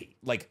like IP.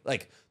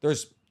 Like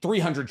there's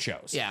 300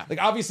 shows. Yeah.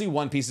 Like obviously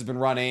One Piece has been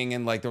running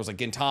and like there was like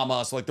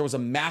Gintama. So like there was a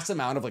mass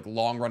amount of like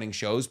long running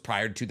shows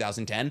prior to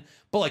 2010.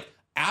 But like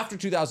after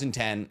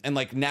 2010 and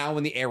like now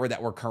in the era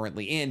that we're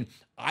currently in,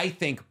 I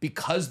think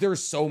because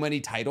there's so many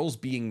titles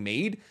being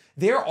made,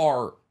 there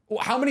are,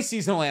 how many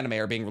seasonal anime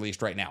are being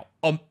released right now?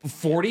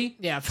 40?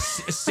 Yeah.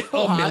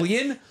 A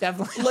million?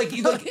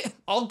 Definitely. Like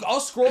I'll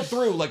scroll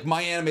through like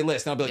my anime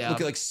list and I'll be like,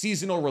 look at like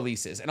seasonal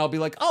releases. And I'll be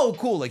like, oh,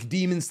 cool. Like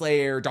Demon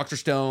Slayer, Dr.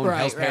 Stone,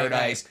 Hell's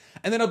Paradise.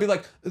 And then I'll be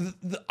like,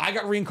 I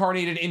got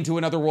reincarnated into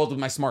another world with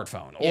my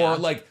smartphone. Or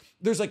like,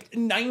 there's like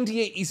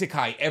 98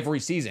 isekai every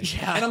season.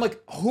 Yeah. And I'm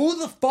like, who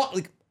the fuck,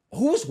 like,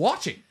 who's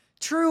watching?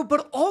 True,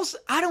 but also,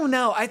 I don't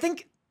know. I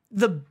think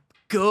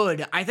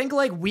I think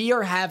like we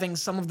are having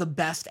some of the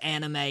best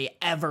anime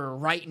ever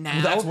right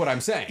now. That's what I'm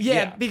saying.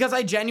 Yeah, because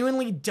I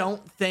genuinely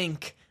don't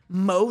think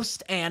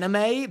most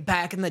anime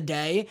back in the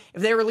day,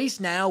 if they release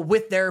now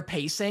with their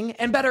pacing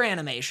and better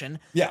animation,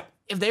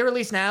 if they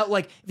release now,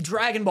 like if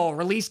Dragon Ball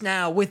released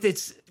now with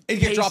its It'd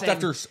get dropped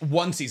after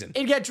one season.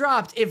 It'd get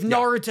dropped. If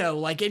Naruto,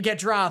 like it'd get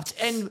dropped.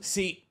 And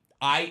see,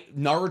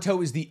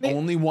 Naruto is the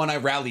only one I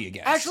rally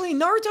against. Actually,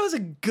 Naruto is a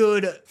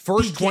good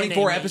first beginning.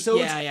 24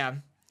 episodes. Yeah.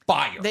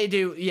 Fire. They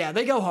do,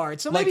 they go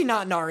hard. So maybe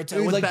not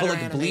Naruto with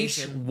better Bleach,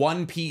 animation.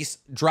 One Piece,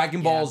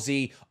 Dragon Ball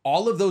Z,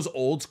 all of those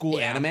old school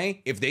anime,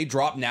 if they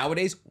drop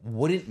nowadays,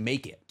 wouldn't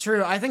make it.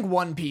 True, I think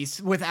One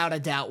Piece, without a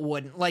doubt,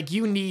 wouldn't. Like,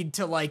 you need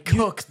to like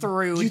cook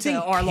through Do you to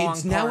think Arlong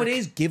kids Park.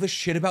 nowadays give a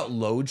shit about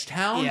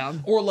Logetown? Yeah.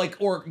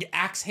 Or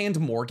Axe Hand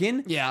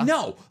Morgan? Yeah.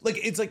 No. Like,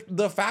 it's like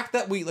the fact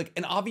that we like,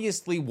 and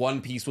obviously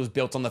One Piece was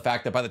built on the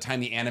fact that by the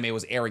time the anime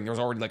was airing, there was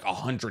already like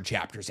 100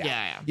 chapters out.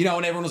 Yeah. You know,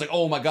 and everyone was like,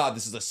 oh my God,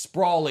 this is a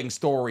sprawling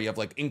story of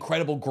like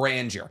incredible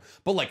grandeur.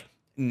 But like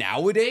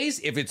nowadays,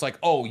 if it's like,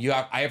 oh,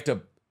 I have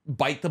to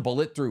bite the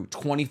bullet through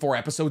 24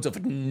 episodes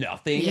of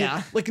nothing.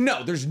 Yeah. Like,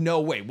 no, there's no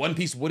way. One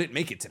Piece wouldn't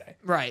make it today.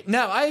 Right.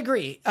 No, I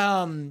agree.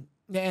 And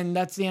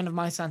that's the end of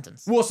my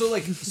sentence. Well,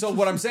 so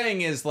what I'm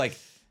saying is like,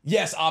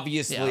 yes,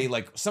 obviously,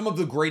 like some of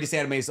the greatest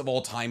animes of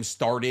all time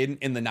started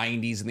in the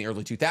 90s and the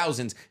early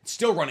 2000s,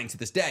 still running to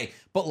this day.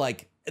 But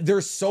like,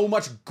 there's so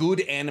much good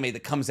anime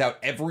that comes out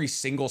every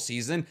single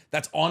season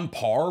that's on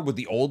par with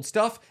the old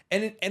stuff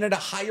and at a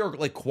higher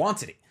like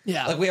quantity.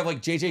 Yeah. Like we have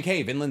like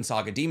JJK, Vinland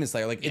Saga, Demon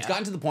Slayer. Like it's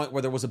gotten to the point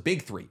where there was a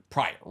big 3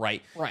 prior,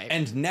 right? Right.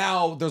 And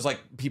now there's like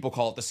people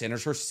call it the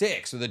Sinister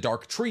Six or the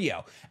Dark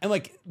Trio. And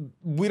like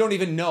we don't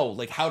even know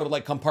like how to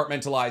like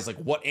compartmentalize like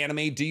what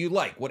anime do you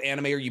like? What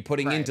anime are you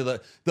putting into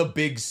the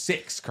big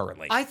 6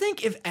 currently? I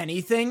think if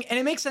anything, and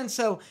it makes sense,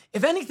 so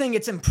if anything,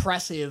 it's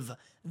impressive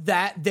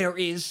that there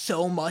is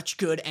so much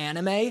good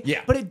anime.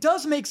 Yeah. But it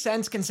does make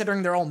sense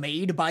considering they're all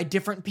made by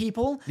different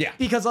people. Yeah.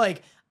 Because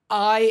like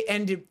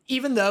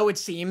even though it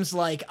seems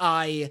like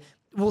I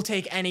will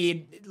take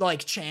any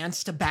like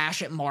chance to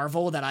bash at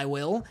Marvel that I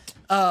will.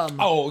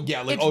 Oh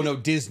yeah, like oh no,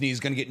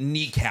 Disney's gonna get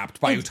kneecapped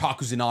by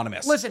Otakus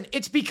Anonymous. Listen,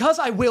 it's because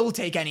I will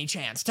take any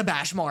chance to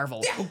bash Marvel.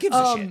 Yeah, who gives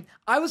a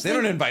shit? They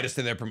don't invite us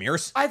to their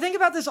premieres. I think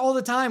about this all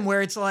the time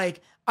where it's like,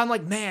 I'm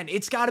like, man,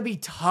 it's gotta be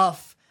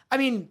tough. I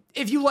mean,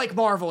 if you like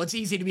Marvel, it's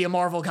easy to be a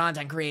Marvel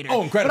content creator.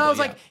 Oh, incredible. But I was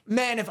like,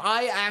 man, if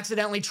I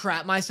accidentally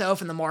trap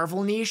myself in the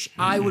Marvel niche,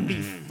 I would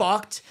be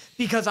fucked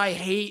because I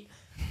hate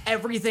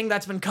everything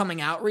that's been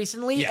coming out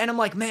recently. Yeah. And I'm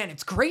like, man,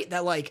 it's great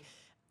that like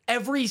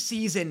every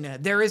season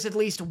there is at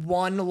least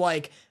one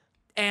like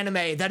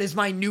anime that is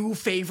my new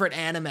favorite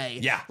anime.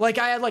 Yeah. Like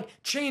I had like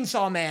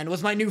Chainsaw Man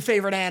was my new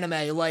favorite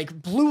anime. Like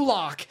Blue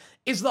Lock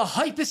is the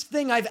hypest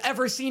thing I've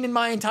ever seen in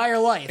my entire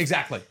life.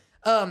 Exactly.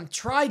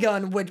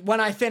 Trigun would,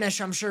 when I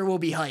finish, I'm sure will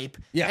be hype.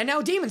 Yeah. And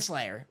now Demon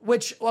Slayer,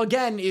 which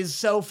again is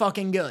so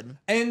fucking good.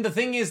 And the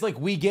thing is, like,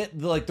 we get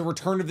the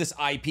return of this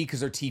IP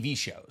because they're TV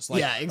shows. Like,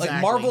 Yeah, exactly.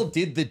 Like Marvel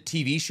did the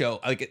TV show.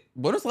 Like,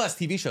 when was the last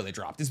TV show they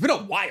dropped? It's been a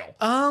while.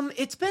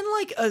 It's been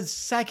like a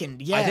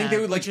second. Yeah, I think they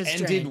would like which is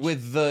ended strange.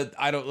 with it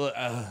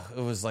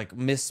was like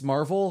Miss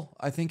Marvel.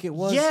 I think it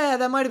was. Yeah,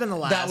 that might have been the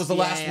last. That was the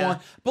last yeah. one.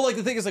 But like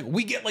the thing is, like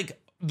we get like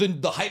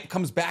the hype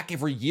comes back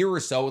every year or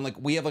so, and like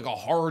we have like a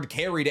hard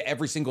carry to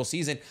every single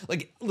season.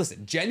 Like,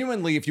 listen,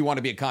 genuinely, if you want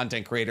to be a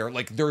content creator,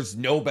 like there's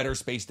no better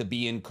space to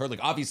be in. Like,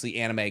 obviously,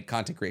 anime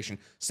content creation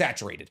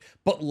saturated,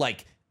 but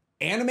like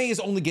anime is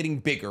only getting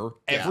bigger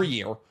every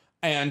year,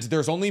 and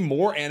there's only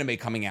more anime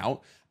coming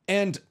out.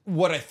 And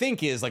what I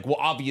think is like, well,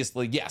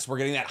 obviously, yes, we're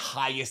getting that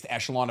highest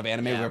echelon of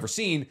anime we've ever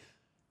seen.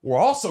 we're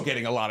also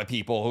getting a lot of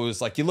people who's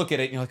like, you look at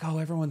it and you're like, oh,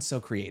 everyone's so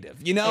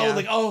creative, you know, Yeah.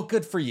 like, oh,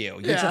 good for you.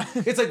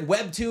 It's like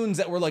webtoons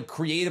that were like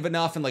creative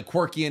enough and like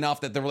quirky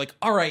enough that they were like,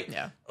 all right,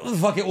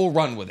 fuck it, we'll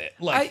run with it.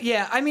 Like,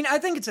 I mean, I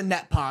think it's a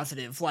net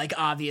positive. Like,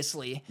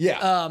 obviously,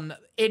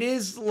 it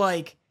is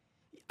like,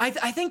 I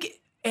think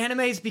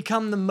anime's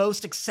become the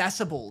most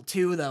accessible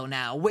too, though.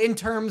 Now, in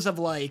terms of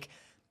like,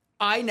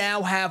 I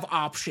now have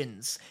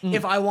options.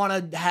 If I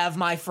want to have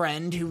my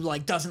friend who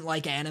like doesn't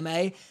like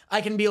anime,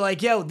 I can be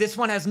like, yo, this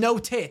one has no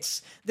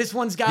tits. This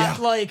one's got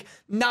like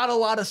not a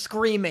lot of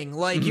screaming.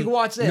 Like you can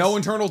watch this. no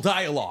internal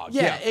dialogue.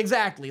 Yeah,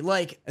 exactly.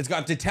 Like it's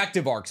got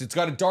detective arcs. It's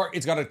got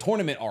a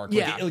tournament arc.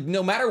 Like,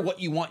 no matter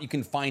what you want, you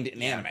can find it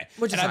in anime.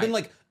 Which is I've been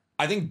like,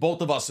 I think both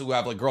of us who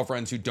have like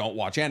girlfriends who don't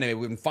watch anime,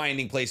 we've been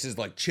finding places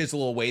to, like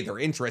chisel away their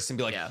interests and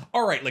be like,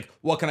 all right, like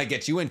what can I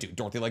get you into?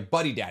 Dorothy liked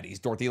Buddy Daddies.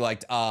 Dorothy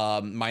liked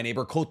My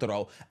Neighbor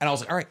Kotaro. And I was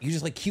like, all right, you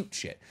just like cute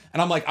shit.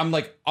 And I'm like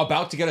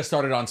about to get us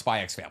started on Spy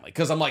X Family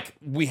because I'm like,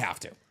 we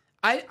have to.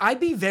 I'd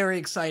be very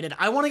excited.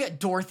 I want to get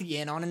Dorothy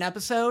in on an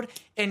episode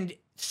and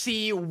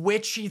see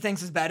which she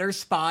thinks is better,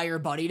 Spy or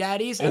Buddy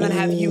Daddies, and then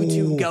have you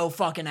two go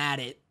fucking at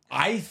it.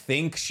 I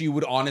think she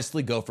would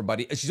honestly go for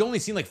Buddy. She's only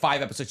seen like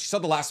 5 episodes. She saw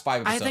the last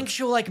 5 episodes. I think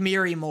she'll like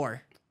Miri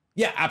more.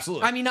 Yeah,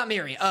 absolutely. I mean, not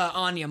Miri,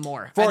 Anya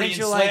more. Freudian I think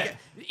she'll slip. like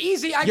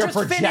easy. I You're just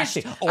finished.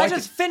 projecting. I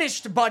just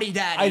finished Buddy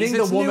Daddies. I think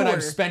It's the woman newer.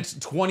 I've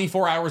spent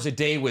 24 hours a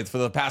day with for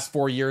the past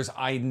 4 years,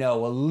 I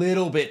know a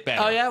little bit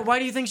better. Oh yeah, why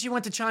do you think she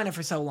went to China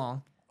for so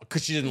long?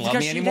 Because she didn't love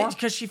me anymore?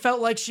 Because she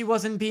felt like she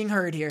wasn't being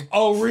heard here.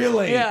 Oh,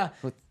 really? Yeah.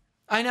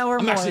 I know her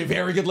I'm more. actually a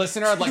very good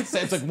listener. I'd like to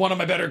say it's like one of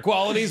my better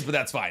qualities, but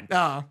that's fine.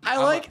 Oh, I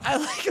like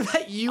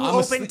that you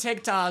open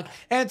TikTok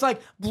and it's like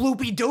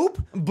bloopy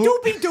doop,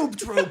 doopy doop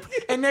troop,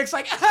 and Nick's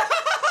like,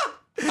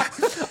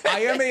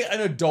 I am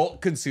an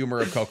adult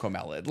consumer of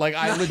Cocomelon. Like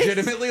I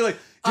legitimately like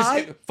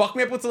just fuck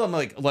me up with some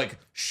like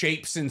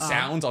shapes and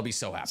sounds. I'll be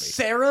so happy.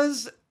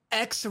 Sarah's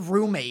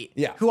ex-roommate,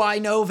 Yeah. who I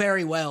know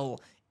very well,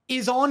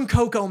 is on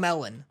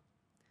Cocomelon.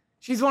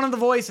 She's one of the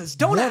voices.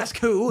 Don't ask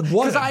who,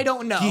 because I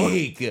don't know.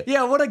 Gig.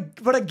 Yeah, what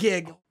a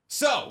gig.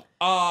 So,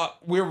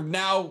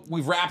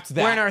 we've wrapped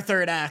that. We're in our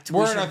third act.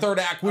 We're in our third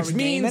act, which we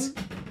means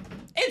gaming?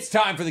 it's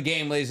time for the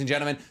game, ladies and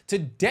gentlemen.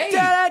 Today,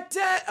 Da, da,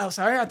 da. Oh,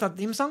 sorry, I thought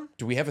theme song.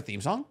 do we have a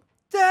theme song?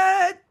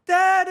 Da,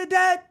 da, da,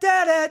 da,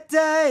 da, da,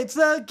 da. It's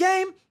the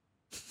game.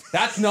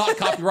 That's not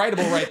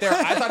copyrightable right there.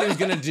 I thought he was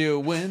gonna do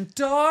When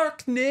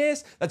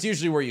Darkness. That's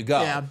usually where you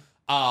go. Yeah.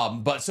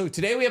 But so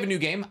today we have a new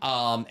game,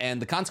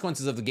 and the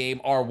consequences of the game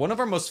are one of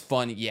our most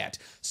fun yet.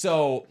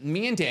 So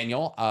me and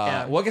Daniel,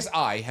 well, I guess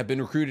I have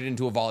been recruited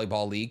into a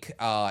volleyball league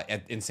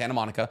in Santa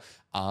Monica,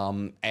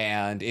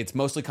 and it's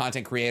mostly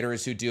content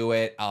creators who do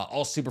it,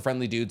 all super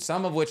friendly dudes,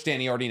 some of which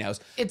Danny already knows.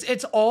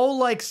 It's all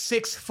like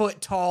 6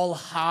 foot tall,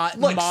 hot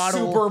Like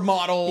model.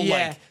 supermodel,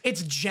 Yeah, like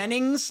it's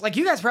Jennings. Like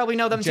you guys probably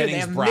know them too. They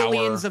Jennings have Brower.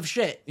 millions of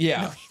shit.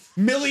 Yeah.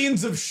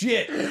 Millions of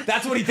shit.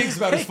 That's what he thinks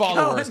about his They go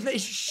followers. and they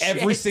shit.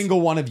 Every single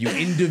one of you,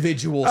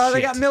 individual Oh, shit.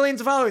 they got millions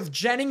of followers.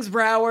 Jennings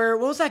Brower.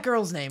 What was that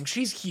girl's name?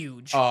 She's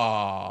huge.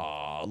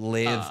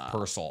 Liv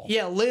Purcell.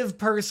 Yeah, Liv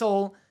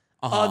Purcell.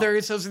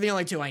 Others. Those are the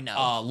only 2 I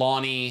know.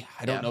 Lonnie.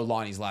 I don't know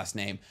Lonnie's last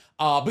name.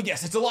 But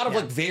yes, it's a lot of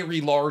like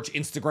very large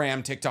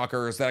Instagram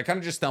TikTokers that I kind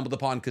of just stumbled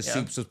upon because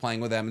Soups was playing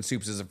with them and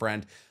Soups is a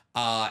friend.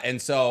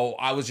 And so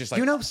I was just like,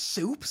 You know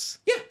Soups?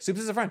 yeah, Soups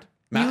is a friend.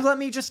 You let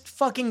me just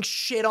fucking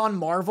shit on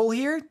Marvel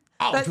here?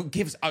 Oh, That- who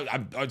gives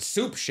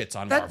Soup shits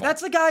on Marvel?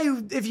 That's the guy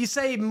who, if you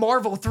say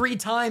Marvel 3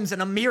 times in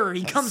a mirror,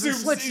 he comes and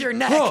Soups- slits your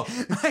neck. Oh.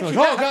 Like, oh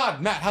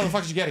God, Matt, how the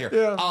fuck did you get here?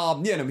 Yeah. No,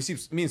 me and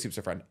Soups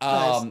are friend.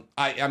 Nice.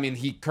 I mean,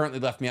 he currently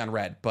left me on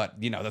red, but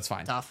you know that's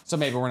fine. Tough. So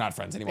maybe we're not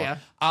friends anymore.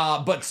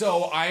 Yeah. But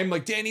so I'm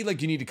like, Danny,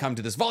 like you need to come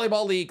to this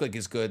volleyball league. Like,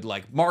 it's good,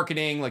 like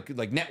marketing, like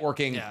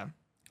networking. Yeah.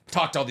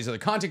 Talk to all these other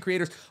content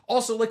creators.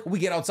 Also, like we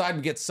get outside,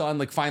 we get sun.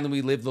 Like finally,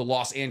 we live the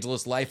Los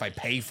Angeles life I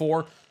pay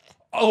for.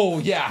 Oh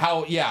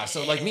yeah,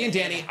 so like me and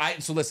Danny, I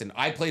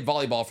played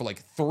volleyball for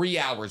like 3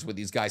 hours with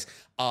these guys,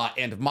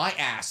 and my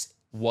ass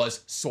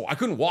was sore. I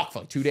couldn't walk for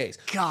like 2 days.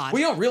 God.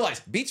 We don't realize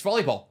beach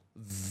volleyball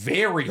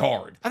very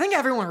hard. I think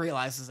everyone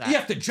realizes that. You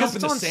have to jump 'Cause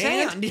in the it's on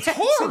sand. Yeah, It's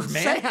hard, on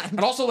man. sand. And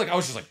also, like, I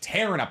was just like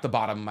tearing up the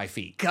bottom of my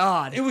feet.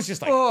 God. It was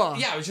just like, Ugh.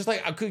 yeah, it was just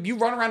like, you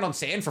run around on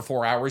sand for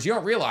 4 hours, you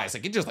don't realize,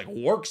 like, it just like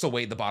works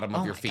away the bottom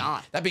of your my feet.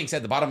 God. That being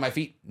said, the bottom of my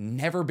feet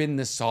never been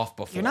this soft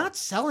before. You're not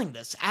selling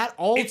this at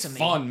all It's to me.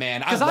 fun,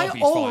 man. I Because love I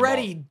beach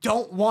already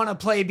don't want to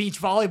play beach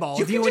volleyball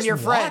with can you and just your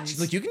watch. friends.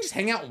 Like, you can just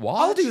hang out and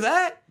watch. I'll do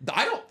that.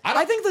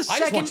 I think the second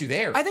just want you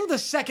there. I think the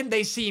second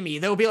they see me,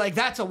 they'll be like,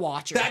 "That's a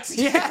watcher." That's-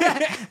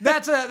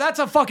 that's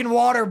a fucking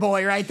water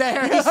boy right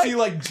there. you see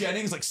like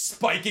Jennings like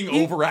spiking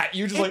over at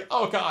you, just like,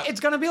 oh God. It's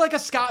gonna be like a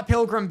Scott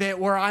Pilgrim bit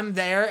where I'm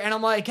there and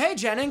I'm like, "Hey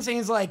Jennings," and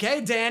he's like,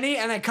 "Hey Danny,"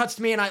 and it cuts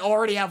to me and I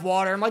already have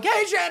water. I'm like,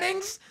 "Hey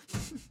Jennings."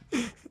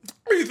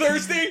 Are you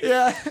thirsty?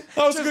 Yeah.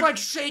 That was Just good. like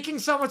shaking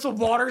so much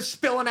water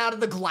spilling out of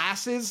the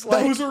glasses. That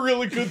Like, was a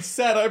really good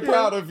set. I'm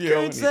proud of you.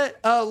 It's that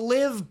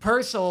Liv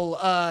Purcell,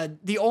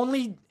 the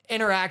only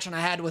interaction I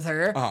had with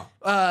her.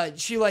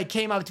 She like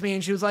came up to me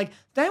and she was like,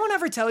 "Did anyone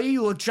ever tell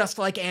you look just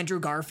like Andrew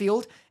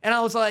Garfield?" And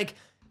I was like,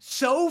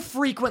 "So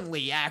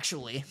frequently,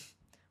 actually."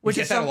 Which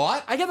you get that a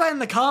lot? I get that in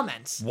the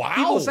comments. Wow.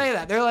 People say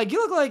that. They're like, "You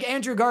look like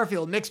Andrew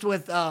Garfield mixed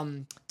with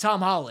Tom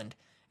Holland."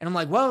 And I'm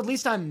like, "Well, at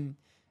least I'm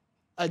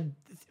a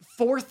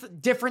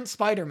fourth different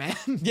Spider-Man."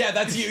 Yeah,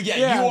 that's you.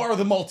 Yeah, you are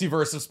the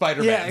multiverse of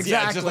Spider-Man. Yeah, exactly.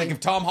 Yeah, just like if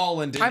Tom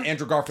Holland and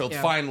Andrew Garfield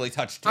finally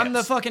touched tips. I'm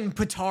the fucking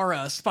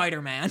Patara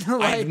Spider-Man.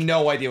 I have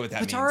no idea what that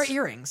means. Patara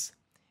earrings.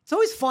 It's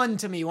always fun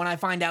to me when I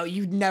find out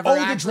you'd never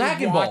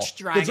actually watched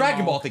Dragon Ball. The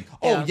Dragon Ball thing.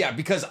 Oh, yeah,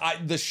 because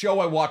the show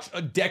I watched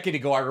a decade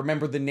ago, I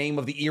remember the name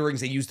of the earrings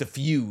they used to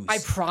fuse. I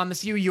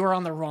promise you're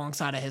on the wrong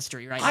side of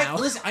history right now.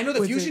 Listen, I know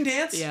the fusion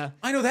dance. Yeah.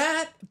 I know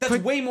that.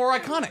 That's way more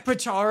iconic.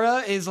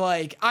 Patara is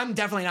like, I'm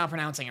definitely not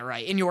pronouncing it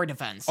right, in your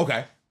defense.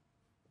 Okay.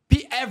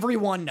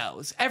 Everyone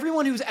knows.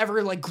 Everyone who's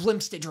ever like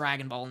glimpsed at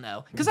Dragon Ball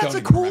know. Because that's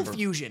a cool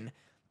fusion.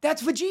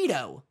 That's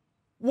Vegito.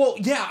 Well,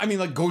 yeah, I mean,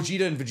 like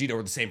Gogeta and Vegeta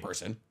are the same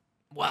person.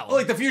 Well,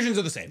 like the fusions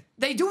are the same.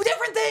 They do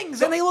different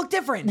things and they look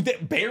different.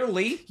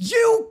 Barely.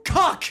 You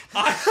cuck!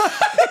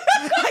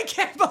 I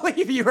can't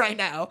believe you right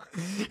now.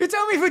 You're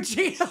telling me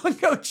Vegeta and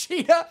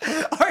Gogeta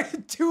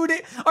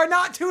are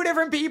not two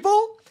different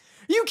people?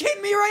 You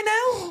kidding me right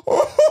now?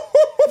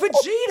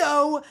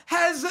 Vegito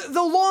has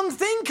the long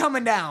thing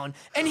coming down,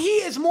 and he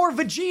is more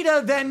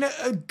Vegeta than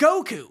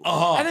Goku.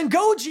 And then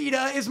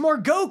Gogeta is more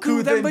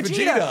Goku than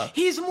Vegeta.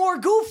 He's more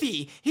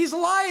goofy. He's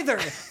lither.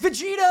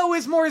 Vegito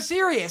is more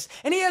serious,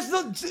 and he has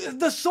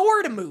the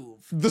sword move.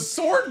 The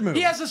sword move?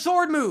 He has a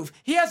sword move.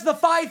 He has the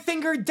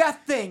 5-finger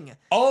death thing.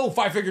 Oh,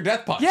 5-finger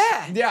death punch.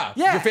 Yeah.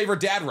 Your favorite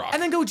dad rock.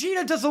 And then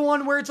Gogeta does the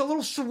one where it's a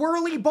little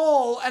swirly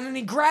ball, and then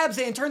he grabs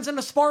it and turns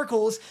into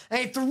sparkles,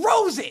 and he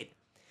throws it.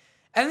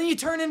 And then you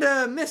turn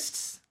into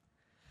mists.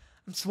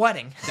 I'm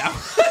sweating. That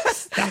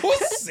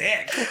was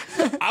sick.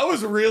 I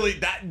was really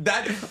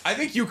that I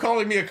think you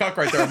calling me a cuck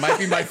right there might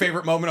be my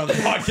favorite moment on the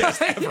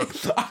podcast ever.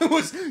 I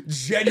was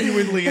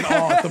genuinely in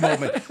awe at the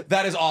moment.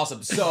 That is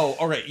awesome. So,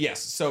 all right, yes.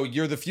 So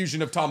you're the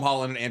fusion of Tom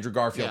Holland and Andrew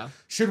Garfield. Yeah.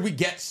 Should we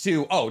get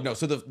to so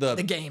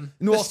the game.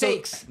 No, the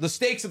stakes. The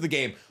stakes of the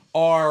game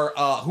are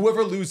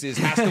whoever loses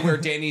has to wear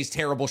Danny's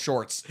terrible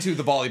shorts to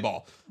the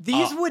volleyball.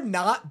 These would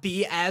not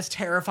be as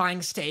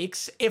terrifying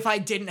stakes if I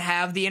didn't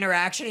have the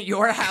interaction at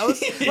your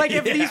house. Like,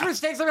 if these were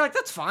stakes, I'd be like,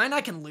 that's fine,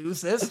 I can lose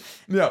this.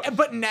 No.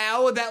 But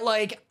now that,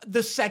 like,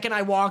 the second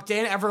I walked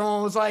in,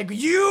 everyone was like,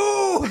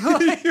 you!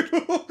 Like,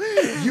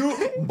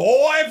 you,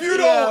 boy, if you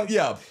don't.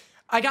 Yeah.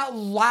 I got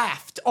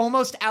laughed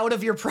almost out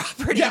of your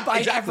property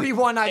by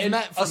everyone I've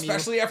met from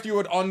especially after you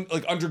had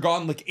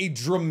undergone like a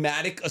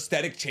dramatic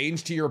aesthetic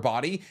change to your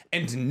body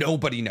and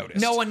nobody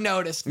noticed. No one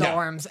noticed the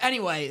arms.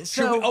 Anyway,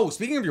 so...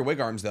 speaking of your wig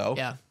arms though.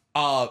 Yeah.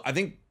 I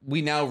think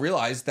we now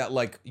realize that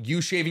like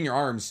you shaving your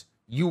arms,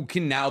 you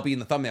can now be in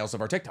the thumbnails of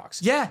our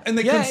TikToks. Yeah. And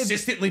they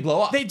consistently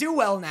blow up. They do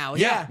well now.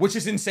 Yeah. Which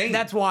is insane.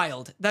 That's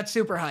wild. That's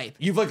super hype.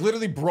 You've like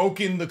literally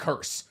broken the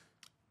curse.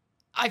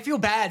 I feel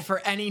bad for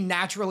any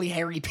naturally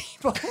hairy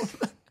people.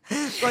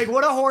 Like,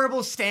 what a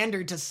horrible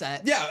standard to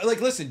set. Yeah,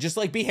 like, listen, just,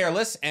 like, be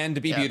hairless and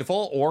be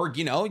beautiful, or,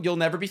 you know, you'll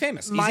never be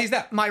famous. Easy as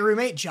that. My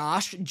roommate,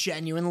 Josh,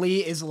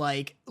 genuinely is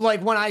like,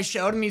 when I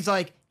showed him, he's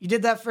like, you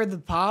did that for the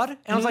pod? And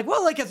I was like,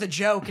 well, like, as a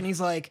joke. And he's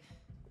like,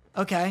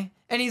 okay.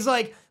 And he's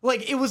like,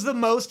 it was the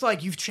most,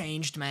 like, you've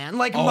changed, man.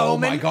 Like,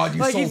 moment. Oh, my God,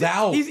 you sold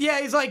out.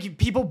 He's like,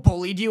 people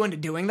bullied you into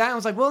doing that. I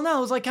was like, well, no,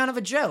 it was, like, kind of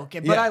a joke.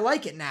 But I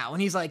like it now.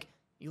 And he's like,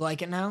 you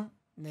like it now?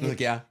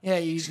 Like, yeah. Yeah,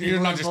 you're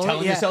not just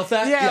telling yourself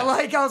that? Yeah,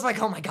 like, I was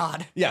like, oh my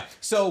God. Yeah.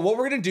 So what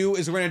we're going to do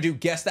is we're going to do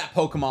Guess That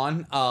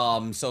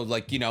Pokemon. So,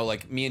 like, you know,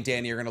 like, me and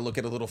Danny are going to look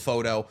at a little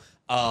photo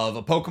of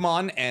a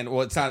Pokemon, and,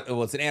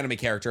 it's an anime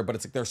character, but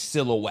it's like their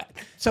silhouette.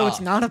 So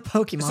it's not a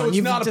Pokemon. So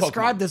You've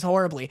described this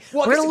horribly.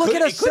 Well, we're going to look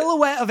at a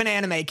silhouette of an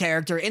anime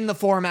character in the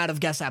format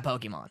of Guess That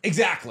Pokemon.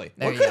 Exactly.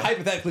 Or it could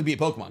hypothetically be a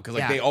Pokemon, because,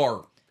 like, they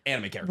are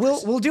anime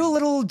characters. We'll do a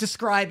little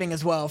describing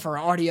as well for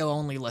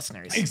audio-only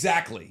listeners.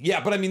 Exactly.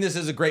 Yeah, but I mean, this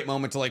is a great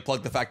moment to like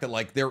plug the fact that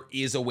like there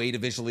is a way to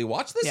visually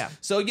watch this. Yeah.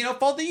 So, you know,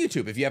 follow the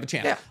YouTube if you have a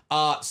channel.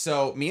 Yeah.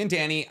 So me and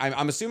Danny,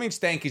 I'm assuming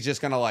Stank is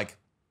just gonna like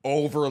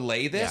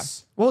overlay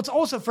this. Yeah. Well, it's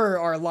also for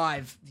our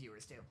live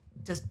viewers too.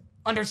 Just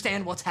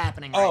understand what's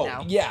happening right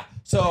now. Oh, yeah.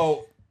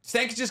 So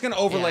Stank is just gonna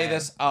overlay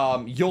this.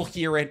 You'll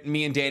hear it.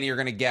 Me and Danny are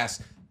gonna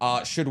guess.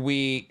 Should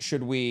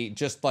we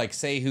just like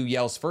say who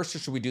yells first, or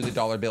should we do the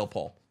dollar bill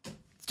poll?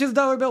 Just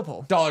 $1 bill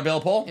pull. $1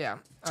 bill pull? Yeah.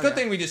 It's a good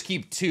thing we just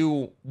keep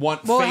two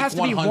fake $100 it has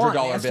to be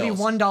bills.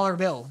 $1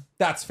 bill.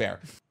 That's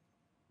fair.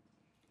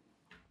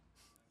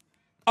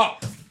 Oh.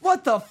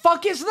 What the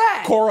fuck is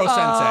that? Koro Sensei.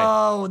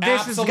 Oh,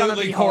 this is gonna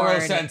be hard. Koro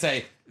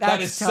Sensei.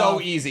 That is tough.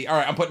 So easy. All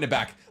right, I'm putting it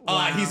back.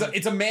 Wow.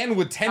 It's a man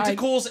with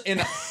tentacles in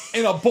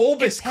a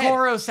bulbous head.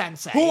 Koro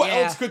Sensei. Who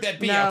else could that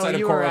be outside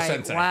of Koro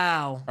Sensei?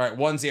 Wow. All right,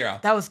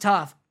 1-0. That was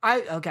tough.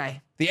 Okay.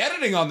 The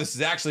editing on this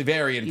is actually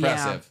very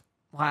impressive.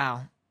 Yeah.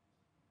 Wow.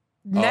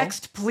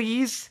 Next,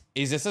 please.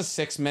 Is this a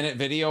 6-minute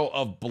video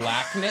of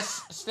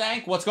blackness,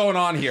 Stank? What's going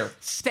on here?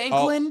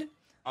 Stankland.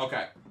 Oh.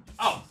 Okay.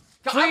 Oh.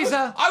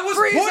 Frieza. I was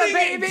Frieza, putting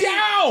baby. it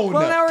down.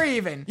 Well, now we're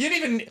even. You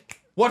didn't even.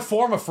 What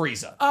form of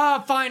Frieza?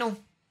 Final.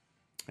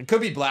 It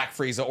could be black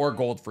Frieza or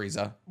gold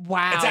Frieza.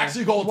 Wow. It's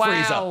actually gold Wow.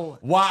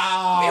 Frieza.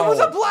 Wow. It was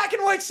a black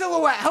and white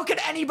silhouette. How could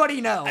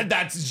anybody know? And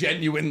that's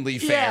genuinely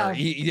fair. Yeah.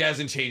 He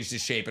hasn't changed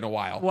his shape in a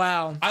while.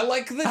 Wow. I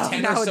like the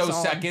 10 now or so it's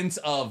on. seconds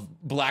of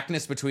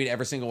blackness between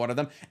every single one of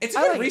them. It's a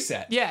I good like it.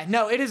 reset. Yeah,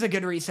 no, it is a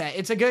good reset.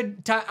 It's a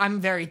good time.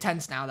 I'm very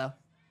tense now, though.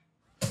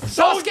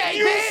 Sasuke,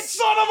 you bitch!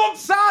 son of a...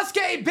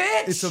 Sasuke,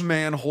 bitch! It's a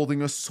man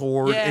holding a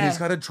sword, and Yeah. he's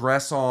got a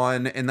dress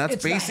on, and that's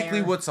It's the basically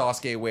hair. what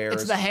Sasuke wears.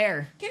 It's the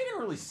hair. Can't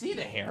even really see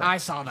the hair. I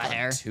saw the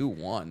hair.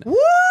 2-1. Woo!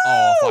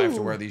 Oh, if I have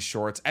to wear these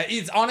shorts.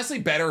 It's honestly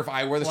better if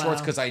I wear the shorts Wow.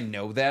 because I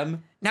know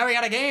them. Now we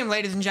got a game,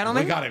 ladies and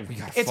gentlemen. We got it. It's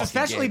fucking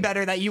especially game.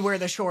 better that you wear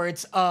the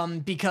shorts,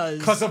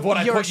 because 'Cause of what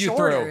I you're put you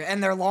shorter through.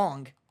 and they're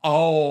long,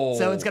 Oh.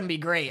 so it's gonna be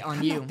great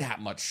on you. Not that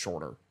much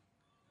shorter.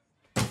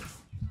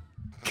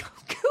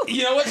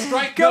 You know what?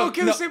 Strength.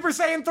 Goku no, Super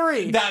Saiyan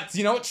 3. That's,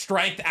 you know what?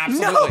 Strength,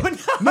 absolutely.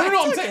 No,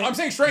 I'm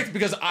saying strength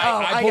because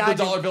I I pulled the got you.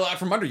 dollar bill out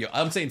from under you.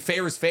 I'm saying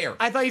fair is fair.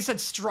 I thought you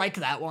said strike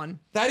that one.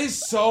 That is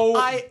so.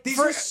 These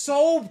for- are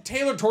so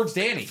tailored towards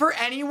Danny. For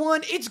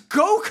anyone, it's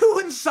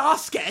Goku and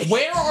Sasuke.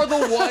 Where are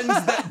the ones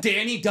that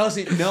Danny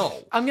doesn't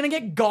know? I'm gonna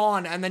get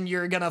gone, and then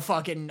you're gonna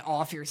fucking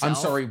off yourself. I'm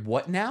sorry,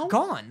 what now?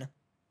 Gone.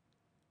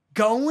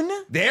 Gone?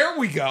 There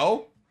we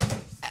go.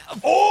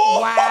 Oh!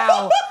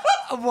 Wow.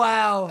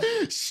 Wow.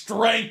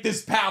 Strength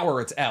is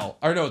power. It's L.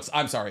 Or no,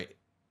 I'm sorry.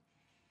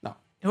 No.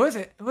 Who is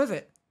it? Who is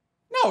it?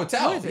 No, it's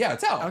L. is it? Yeah,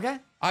 it's L. Okay.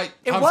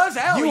 It was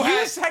L. You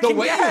had, second the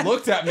way guessed. you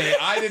looked at me,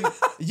 I didn't.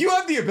 You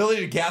have the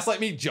ability to gaslight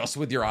me just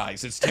with your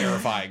eyes. It's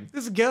terrifying.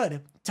 This is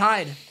good.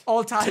 Tied.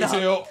 All tied up.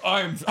 Too,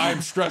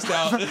 I'm stressed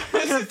out.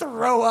 I'm gonna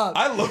throw up.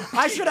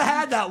 I should have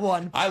had that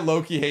one. I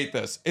low-key hate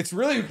this. It's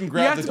really who can You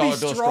grab have the to be dollar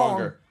bill strong.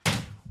 stronger.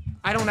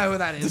 I don't know who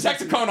that is.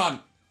 Detective Conan.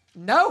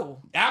 No.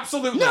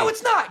 Absolutely. No,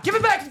 it's not. Give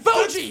it back. It's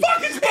Boji.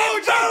 Fucking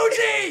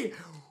Boji.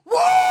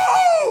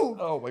 Woo!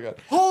 Oh my god.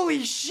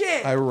 Holy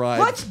shit. I ride.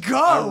 Let's go.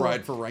 I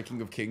ride for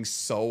Ranking of Kings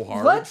so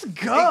hard. Let's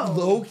go. It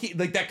low-key,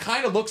 like that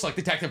kind of looks like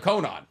Detective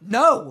Conan.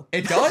 No.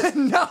 It does?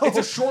 No. It's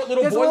a short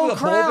little He has a boy little with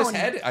a bulbous crown.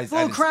 head. It's a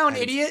little crown,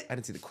 idiot. I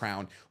didn't see the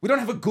crown. We don't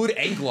have a good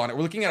angle on it.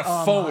 We're looking at a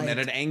Oh, phone my. at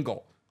an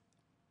angle.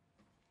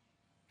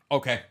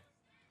 Okay.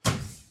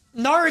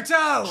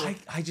 Naruto.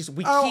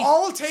 We Oh, keep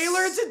all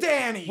tailored to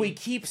Danny. we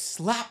keep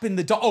slapping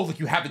the dog. Oh, look,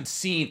 you haven't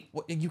seen.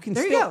 What, you can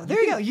There you still, go.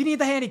 There you go. You need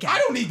the handicap. I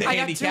don't need the I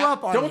handicap. Got 2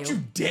 up on Don't you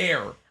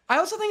dare. I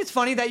also think it's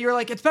funny that you're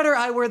like, it's better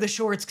I wear the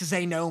shorts because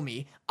they know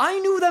me. I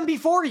knew them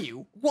before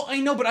you. Well,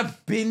 I know, but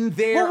I've been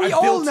there. Well, we I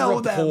all built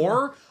know them.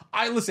 rapport.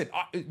 I listen.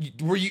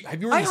 Were you?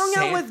 Have you? I Already hung out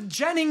sand- with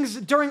Jennings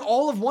during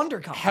all of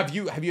WonderCon. Have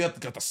you got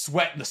the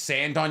sweat and the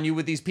sand on you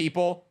with these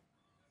people?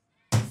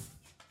 I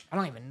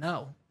don't even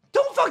know.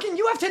 Don't fucking.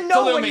 You have to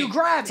know when you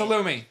grab it.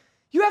 Salumi.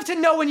 You have to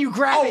know when you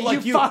grab it,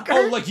 like you fucker.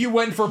 Oh, like you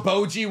went for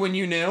Boji when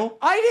you knew?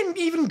 I didn't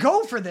even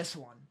go for this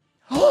one.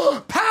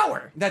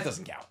 Power. That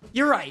doesn't count.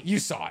 You're right. You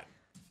saw it.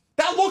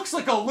 That looks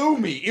like a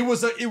Lumi. It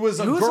was a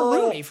Who's girl.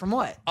 a Lumi? From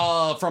what?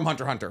 From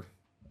Hunter x Hunter.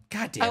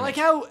 God damn it. I like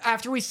how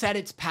after we said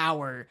it's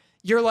power,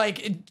 you're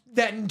like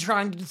then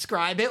trying to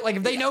describe it. Like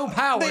if they know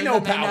power, They know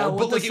then power, what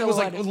but the like it was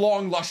like silhouette is.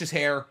 long, luscious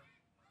hair.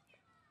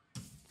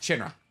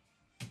 Shinra.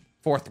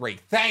 4-3.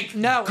 Thank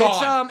No,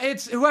 God.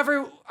 it's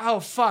whoever. Oh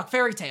fuck,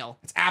 Fairy Tail.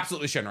 It's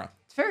absolutely Shinra.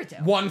 It's Fairy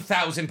Tail.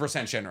 1000%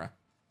 Shinra.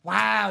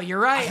 Wow, you're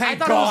right. Thank I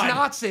thought God. it was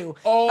Natsu.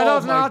 Oh I thought it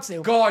was my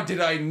Natsu. God, did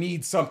I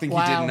need something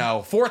Wow. he didn't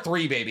know?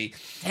 4-3, baby.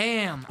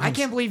 Damn, I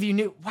can't believe you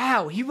knew.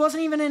 Wow, he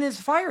wasn't even in his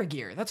fire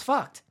gear. That's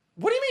fucked.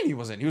 What do you mean he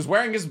wasn't? He was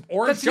wearing his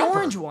orange That's jumper. the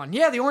orange one.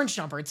 Yeah, the orange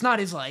jumper. It's not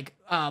his like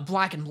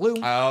black and blue.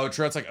 Oh,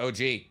 true. It's like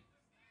OG.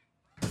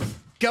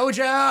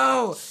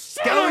 Gojo!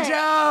 Gojo!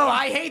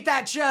 I hate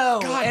that show,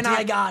 God and damn-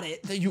 I got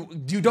it. You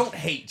don't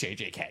hate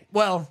JJK.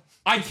 Well,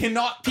 I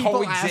cannot People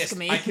coexist. ask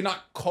me. I cannot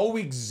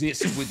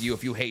coexist with you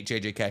if you hate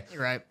JJK.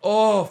 you're right.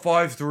 Oh,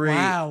 5-3.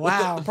 Wow, But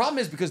wow. The problem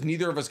is because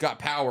neither of us got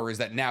power is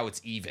that now it's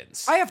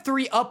evens. I have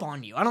 3 up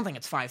on you. I don't think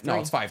it's 5-3. No,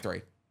 it's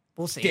 5-3.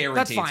 We'll see. guaranteed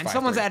That's it's fine. 5-3.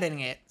 Someone's editing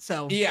it,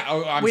 so Yeah,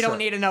 I'm we sure. don't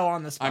need to know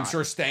on the spot. I'm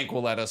sure Stank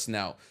will let us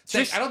know.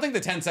 Stank, Just- I don't think the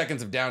 10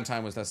 seconds of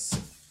downtime was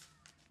necessary.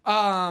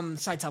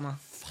 Saitama.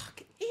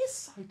 Fuck,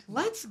 is Saitama?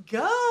 Let's go,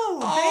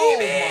 Oh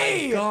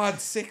baby! my God,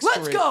 6-3.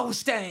 Let's go,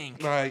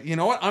 Stank. All right, you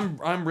know what?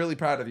 I'm really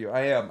proud of you.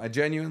 I am. I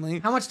genuinely.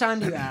 How much time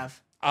do you have?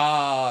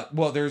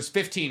 Well, there's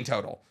 15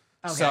 total.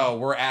 Okay. So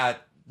we're at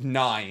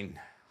 9.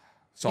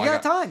 So You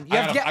got time. You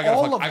have to get I gotta,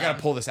 all of I gotta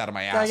them. pull this out of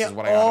my Gotta ass. Is get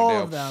what I gotta all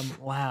do. of them.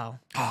 Wow.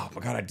 Oh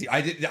my God,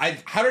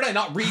 how did I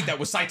not read that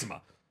was Saitama?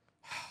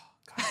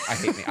 God,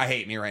 I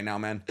hate me right now,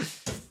 man.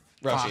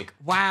 Roshi. Fuck.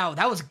 Wow,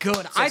 that was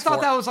good. I thought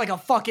 6-4. that was like a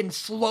fucking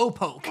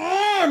slowpoke.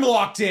 I'm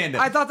locked in.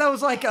 I thought that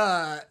was like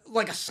a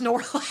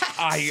Snorlax.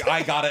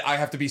 I got it. I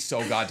have to be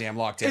so goddamn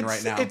locked in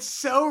right now. It's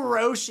so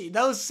Roshi.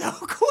 That was so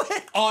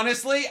quick.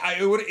 Honestly,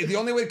 the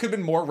only way it could have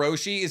been more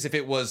Roshi is if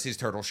it was his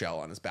turtle shell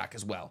on his back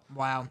as well.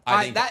 Wow.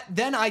 I think-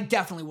 Then I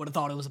definitely would have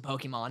thought it was a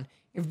Pokemon.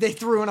 If they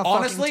threw in a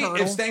Honestly, fucking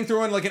turtle. if Stang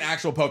threw in like an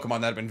actual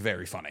Pokemon, that'd have been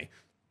very funny.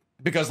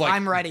 Because like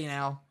I'm ready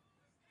now.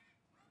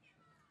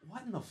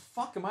 What in the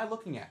fuck am I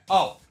looking at?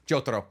 Oh,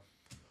 Jotaro.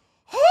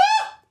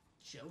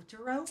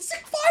 Jotaro?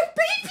 6'5",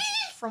 baby!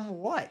 From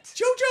what?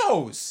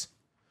 JoJo's.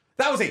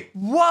 That was a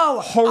Whoa!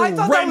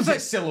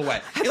 horrendous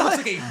silhouette. It looks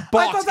like a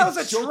box. I thought that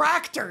was a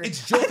tractor.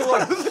 It's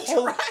Jotaro.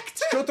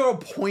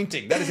 Jotaro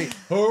pointing. That is a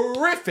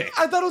horrific.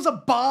 I thought it was a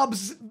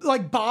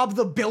Bob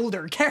the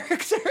Builder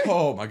character.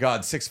 Oh my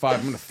god, 6'5".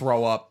 I'm gonna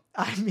throw up.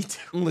 Me too.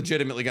 I'm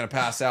legitimately gonna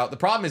pass out. The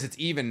problem is it's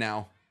even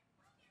now.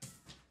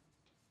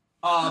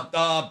 Aki.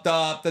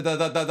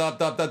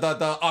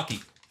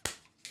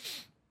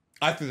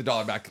 I threw the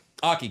dollar back.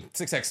 Aki,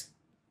 6'6".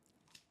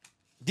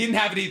 Didn't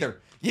have it either.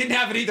 You didn't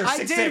have it either. 6'6".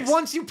 I did.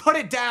 Once you put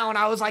it down,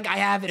 I was like, I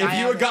have it. If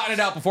you had gotten it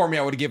out before me,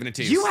 I would have given it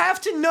to you. You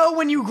have to know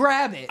when you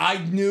grab it. I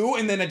knew,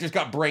 and then I just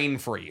got brain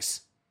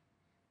freeze.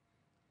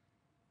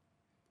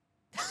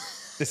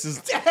 This is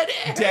dead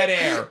air. Dead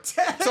air.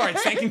 Sorry,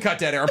 it's thank and cut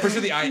dead air. I'm pretty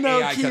sure the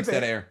AI cuts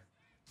dead air.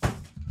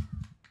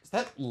 Is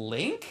that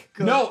Link?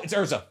 Good. No, it's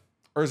Urza.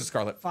 Urza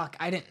Scarlet. Fuck,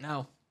 I didn't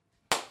know.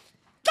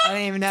 I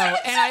didn't even know,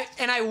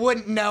 and I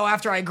wouldn't know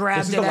after I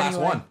grabbed it. This is the last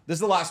one. This is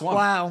the last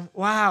one.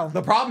 Wow.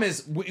 The problem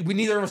is we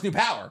neither of us knew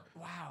power.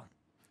 Wow.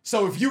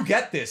 So if you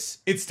get this,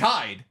 it's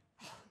tied.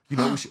 You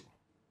know we should.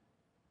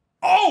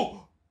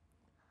 Oh!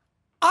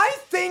 I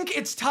think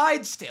it's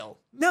tied still.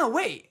 No,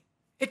 wait.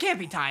 It can't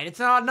be tied. It's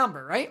an odd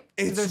number, right?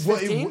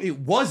 It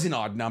was an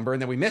odd number,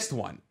 and then we missed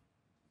one.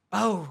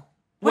 Oh.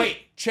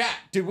 Wait, chat.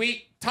 Did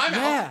we time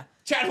out? Yeah.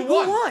 Chat, who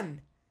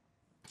won?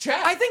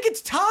 Chat. I think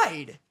it's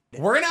tied.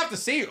 We're gonna have to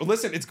see.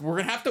 Listen, we're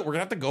gonna have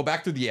to go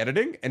back through the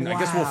editing, and I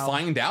guess we'll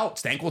find out.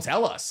 Stank will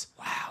tell us.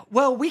 Wow.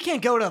 Well, we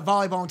can't go to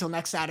volleyball until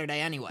next Saturday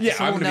anyway. Yeah,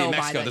 so I'm we'll gonna be in know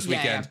Mexico by this then.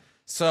 weekend. Yeah.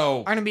 So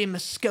I'm gonna be in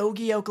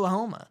Muskogee,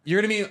 Oklahoma.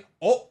 You're gonna be.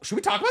 Oh, should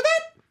we talk about that?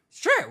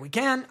 Sure, we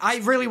can. I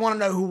really want to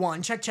know who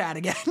won. Check chat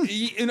again.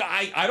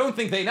 I don't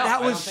think they know.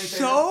 That was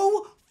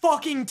so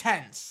fucking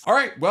tense. All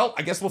right, well,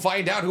 I guess we'll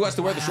find out who has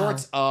to wear the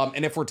shorts.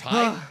 And if we're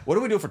tied, what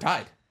do we do if we're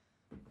tied?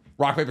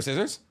 Rock, paper,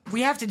 scissors?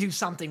 We have to do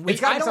something.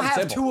 I don't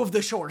have two of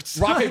the shorts.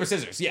 Rock, paper,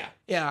 scissors, yeah.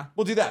 Yeah.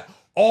 We'll do that.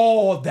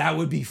 Oh, that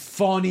would be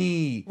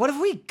funny. What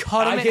if we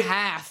cut them in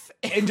half?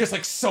 And just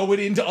like sew it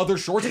into other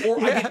shorts?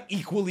 Or I get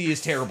equally as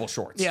terrible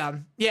shorts.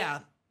 Yeah.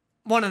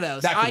 One of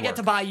those. I get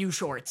to buy you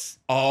shorts.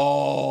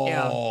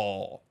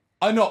 Oh.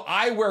 Yeah. No,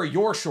 I wear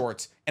your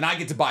shorts and I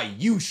get to buy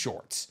you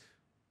shorts.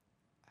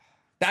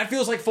 That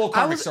feels like full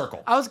karmic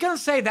circle. I was going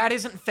to say that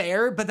isn't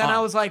fair, but then I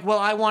was like, well,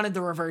 I wanted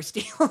the reverse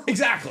deal.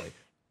 Exactly.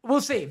 We'll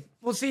see.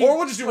 Or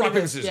we'll just do rock,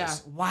 paper, scissors. Yeah.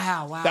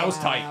 Wow. That was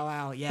tight.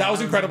 Wow. Yeah. That was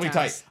incredibly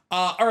tight.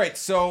 All right.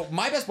 So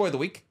my best boy of the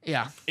week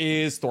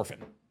is Thorfinn.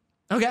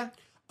 Okay.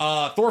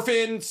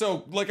 Thorfinn.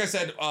 So like I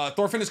said,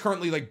 Thorfinn is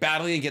currently like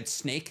battling against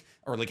Snake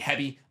or like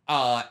Heavy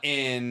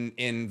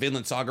in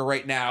Vinland Saga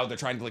right now. They're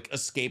trying to like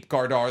escape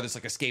Gardar, this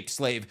like escaped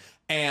slave.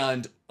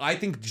 And I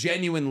think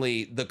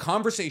genuinely the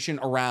conversation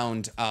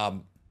around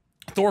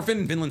Thorfinn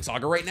and Vinland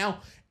Saga right now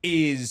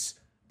is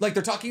like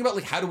they're talking about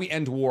like how do we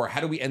end war? How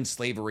do we end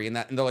slavery? And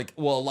they're like,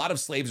 well, a lot of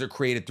slaves are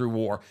created through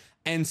war.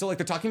 And so like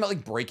they're talking about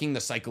like breaking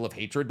the cycle of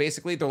hatred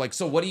basically. They're like,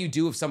 so what do you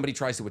do if somebody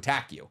tries to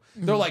attack you?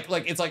 They're like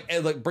it's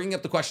like bringing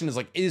up the question is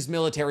like, is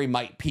military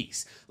might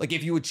peace? Like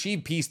if you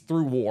achieve peace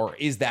through war,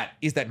 is that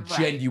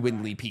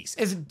genuinely peace?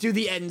 Do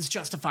the ends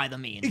justify the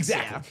means?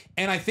 Exactly.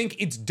 Yeah. And I think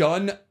it's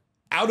done.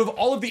 Out of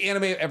all of the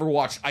anime I've ever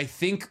watched, I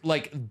think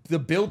like the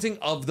building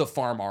of the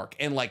farm arc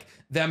and like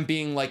them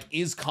being like,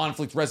 is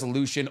conflict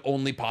resolution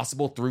only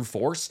possible through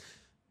force?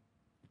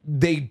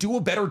 They do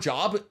a better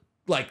job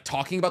like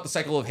talking about the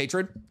cycle of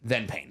hatred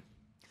than Pain.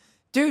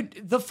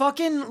 Dude, the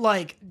fucking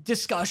like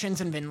discussions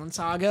in Vinland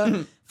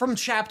Saga from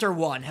chapter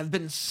 1 have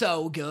been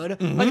so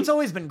good. Like it's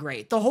always been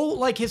great. The whole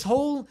like his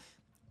whole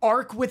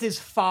arc with his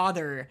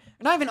father,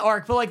 not even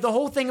arc, but like the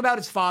whole thing about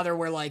his father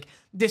where like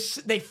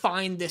they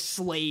find this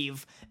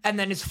slave and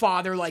then his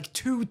father like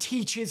to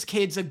teach his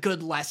kids a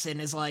good lesson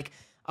is like,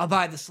 I'll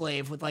buy the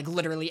slave with like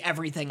literally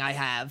everything I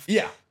have.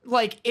 Yeah.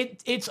 Like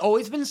it's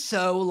always been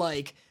so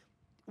like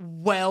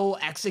well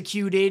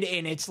executed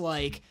in its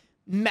like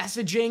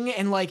messaging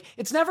and like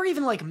it's never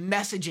even like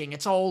messaging.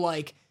 It's all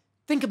like,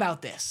 think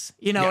about this.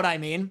 You know what I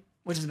mean?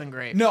 Which has been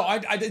great. No,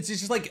 it's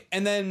just like,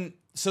 and then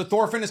so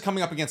Thorfinn is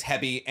coming up against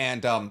Heavy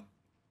and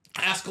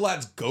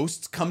Askeladd's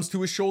ghost comes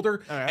to his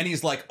shoulder and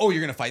he's like, oh,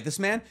 you're gonna fight this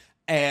man?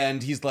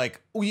 And he's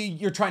like, oh,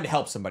 you're trying to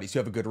help somebody, so you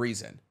have a good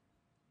reason.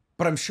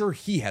 But I'm sure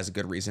he has a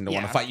good reason to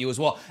want to fight you as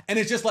well. And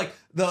it's just like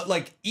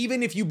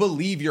even if you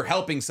believe you're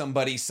helping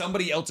somebody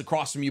else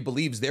across from you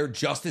believes they're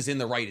just as in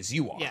the right as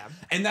you are. Yeah.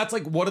 And that's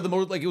like one of the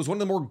more like it was one of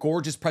the more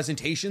gorgeous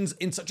presentations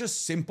in such a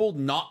simple,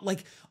 not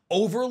like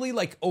overly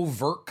like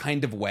overt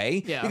kind of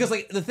way. Yeah. Because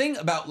like the thing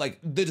about like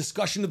the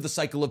discussion of the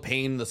cycle of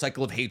pain, the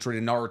cycle of hatred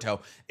in Naruto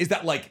is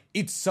that like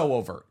it's so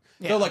overt.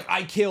 Yeah. They're like,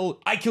 I kill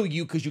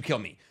you because you kill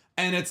me.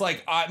 And it's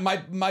like,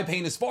 my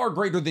pain is far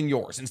greater than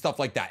yours and stuff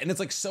like that. And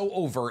it's like so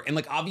overt. And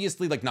like,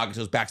 obviously, like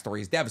Nagato's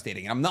backstory is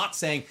devastating. And I'm not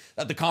saying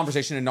that the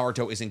conversation in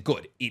Naruto isn't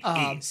good. It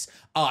is.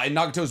 And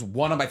Nagato's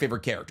one of my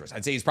favorite characters.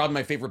 I'd say he's probably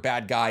my favorite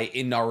bad guy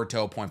in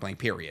Naruto, point blank,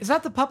 period. Is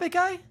that the puppet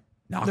guy?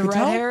 Nagato? The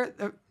red hair?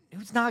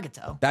 Who's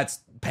Nagato? That's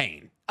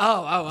Pain.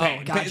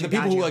 Pain. Gotcha, The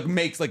people gotcha. who like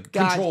makes like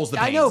controls the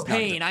pain. I know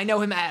Pain. I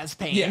know him as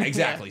Pain. Yeah,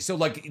 exactly. So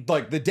like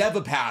the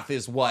Devapath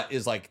is what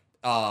is like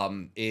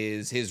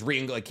is his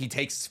like he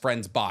takes his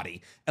friend's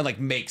body and like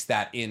makes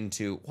that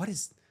into what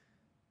is,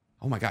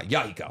 oh my god,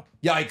 Yahiko.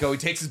 He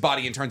takes his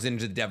body and turns it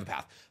into the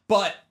Devapath.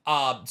 But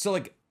so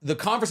like the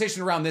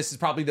conversation around this is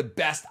probably the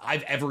best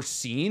I've ever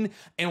seen,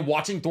 and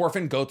watching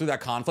Thorfinn go through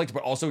that conflict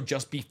but also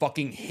just be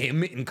fucking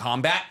him in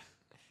combat,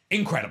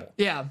 incredible.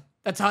 Yeah,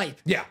 that's hype.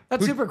 Yeah.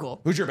 That's super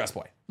cool. Who's your best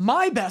boy?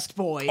 My best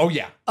boy. Oh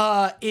yeah.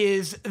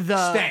 Is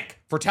the Stank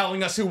for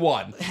telling us who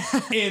won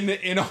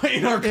in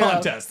our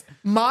contest.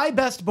 My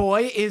best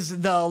boy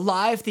is the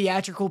live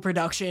theatrical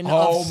production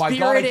Oh of my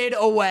Spirited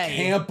god! Away.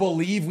 Can't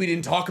believe we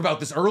didn't talk about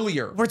this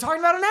earlier. We're talking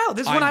about it now.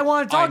 This is when I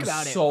want to talk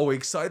about it. I'm so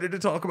excited to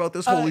talk about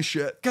this. Holy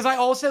shit! Because I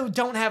also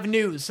don't have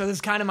news, so this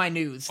is kind of my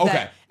news.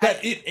 Okay,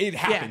 it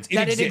happens.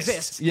 Yeah, it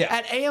exists. Yeah.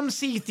 At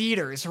AMC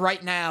theaters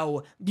right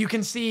now, you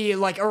can see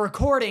like a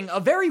recording, a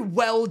very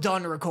well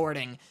done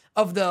recording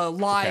of the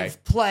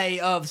live play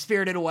of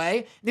Spirited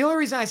Away. The only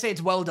reason I say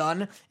it's well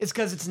done is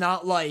because it's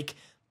not like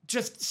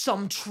just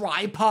some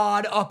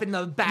tripod up in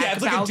the back. Yeah,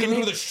 it's like balcony. a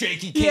dude with a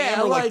shaky cam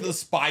or like the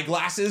spy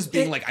glasses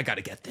being like, I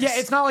gotta get this. Yeah,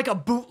 it's not like a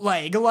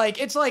bootleg.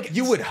 Like, it's like...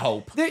 You would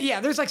hope.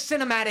 There's like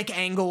cinematic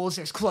angles.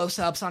 There's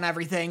close-ups on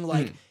everything.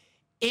 Like,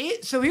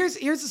 So here's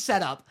the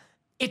setup.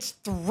 It's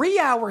 3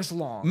 hours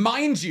long.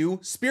 Mind you,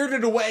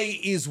 Spirited Away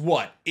is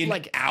what?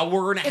 An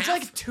hour and a half? It's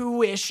like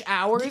 2-ish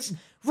hours.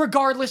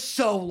 Regardless,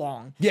 so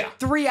long. Yeah.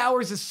 3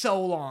 hours is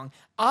so long.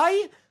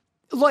 I...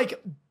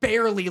 like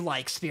barely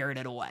like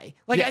Spirited Away.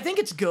 Like I think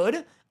it's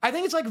good. I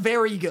think it's like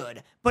very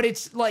good, but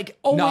it's like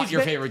always not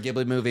your favorite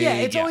Ghibli movie. Yeah,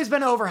 it's always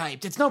been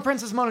overhyped. It's no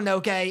Princess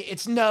Mononoke.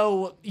 It's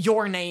no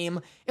Your Name.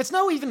 It's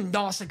no even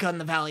Nausicaa in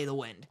the Valley of the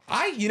Wind.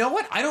 You know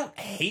what? I don't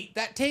hate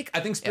that take. I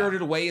think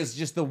Spirited Away is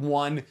just the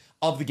one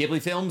of the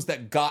Ghibli films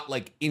that got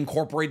like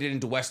incorporated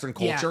into Western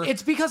culture. Yeah,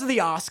 it's because of the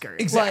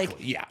Oscars.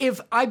 Exactly. Like, if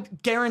I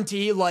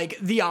guarantee, like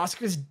the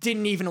Oscars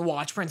didn't even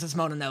watch Princess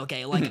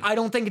Mononoke. Like, I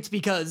don't think it's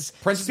because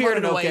Princess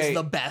Spirited Mononoke Away is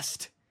the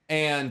best.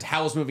 And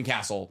Howl's Moving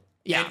Castle.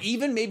 Yeah. And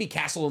even maybe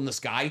Castle in the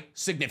Sky,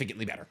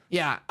 significantly better.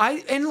 Yeah.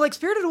 And like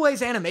Spirited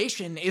Away's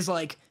animation is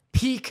like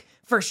peak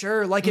for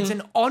sure. Like it's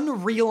an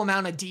unreal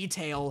amount of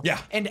detail.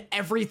 Yeah. And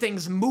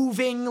everything's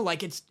moving.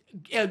 Like it's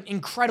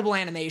incredible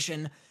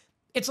animation.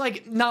 It's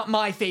like not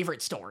my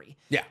favorite story.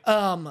 Yeah.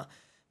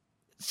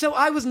 So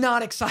I was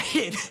not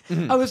excited.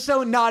 I was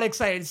so not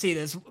excited to see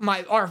this.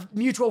 Our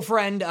mutual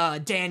friend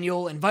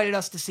Daniel invited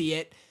us to see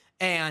it,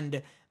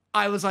 and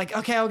I was like,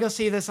 okay, I'll go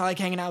see this. I like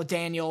hanging out with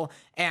Daniel,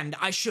 and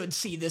I should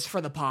see this for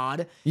the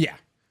pod. Yeah.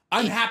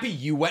 I'm happy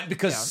you went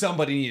because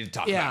somebody needed to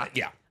talk about it.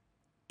 Yeah.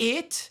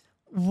 It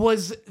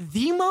was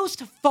the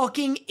most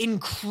fucking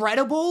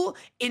incredible,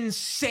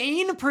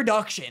 insane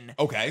production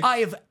I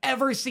have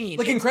ever seen.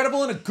 Like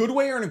incredible in a good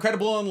way or an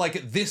incredible in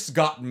like this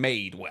got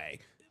made way?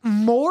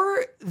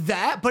 More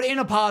that, but in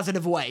a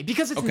positive way,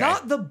 because it's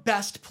not the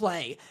best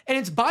play, and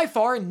it's by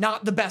far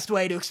not the best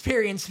way to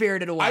experience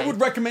Spirited Away. I would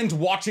recommend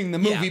watching the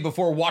movie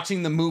before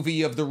watching the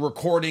movie of the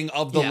recording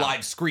of the live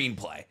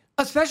screenplay.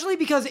 Especially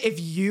because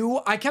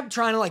I kept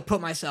trying to like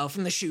put myself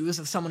in the shoes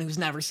of someone who's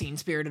never seen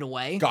Spirited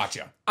Away.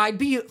 Gotcha. I'd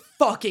be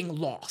fucking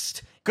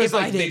lost. Because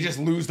like they just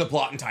lose the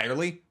plot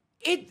entirely?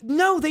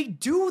 No, they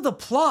do the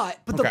plot,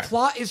 but the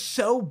plot is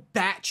so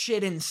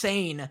batshit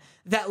insane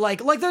that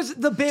like there's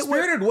the bit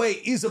where Spirited Away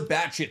is a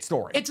batshit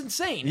story. It's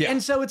insane. Yeah.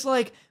 And so it's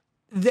like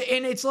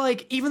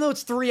even though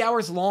it's 3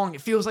 hours long, it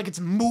feels like it's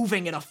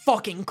moving at a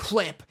fucking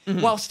clip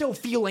while still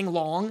feeling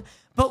long.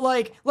 But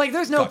like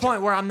there's no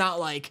point where I'm not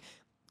like,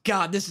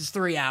 God, this is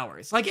 3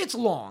 hours. Like, it's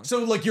long.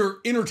 So, like, you're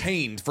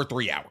entertained for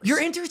 3 hours. You're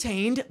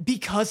entertained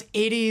because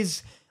it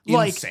is,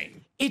 like...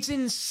 insane. It's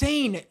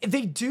insane.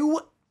 They do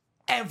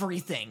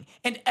everything.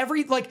 And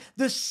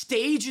the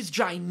stage is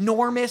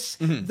ginormous.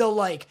 The,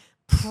 like,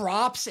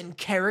 props and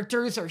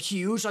characters are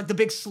huge. Like, the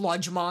big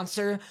sludge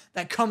monster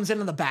that comes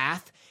into the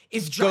bath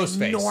is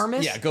ginormous.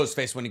 Ghostface. Yeah,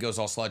 Ghostface when he goes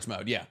all sludge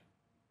mode, yeah.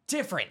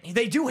 Different.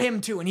 They do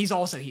him, too, and he's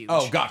also huge.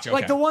 Oh, gotcha, okay.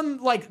 Like, the one,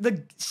 like,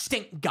 the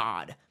stink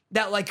god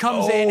that like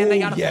comes in and they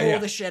gotta pull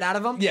the shit out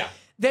of him. Yeah.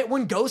 That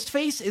when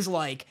Ghostface is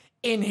like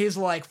in his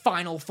like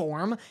final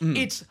form,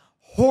 it's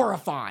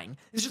horrifying.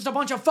 It's just a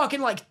bunch of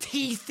fucking like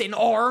teeth and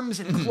arms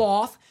and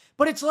cloth.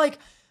 But it's like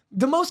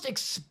the most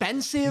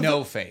expensive.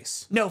 No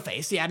face,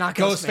 yeah, not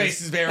Ghostface.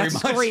 Ghostface is very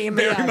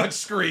much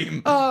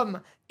Scream.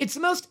 It's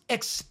the most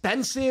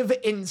expensive,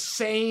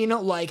 insane.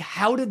 Like,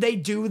 how did they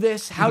do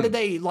this? How did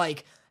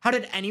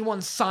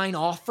anyone sign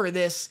off for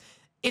this?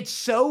 It's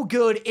so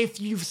good if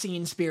you've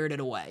seen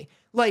Spirited Away.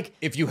 Like,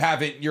 if you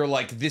haven't, you're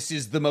like, this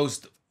is the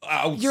most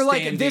outstanding. You're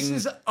like, this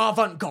is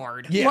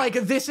avant-garde. Yeah. Like,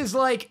 this is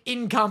like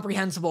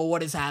incomprehensible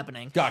what is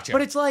happening. Gotcha.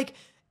 But it's like,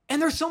 and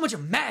there's so much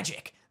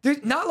magic.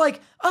 There's not like,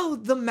 oh,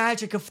 the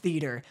magic of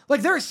theater.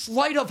 Like, there's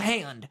sleight of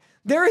hand.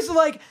 There's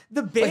like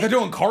the bit. Like they're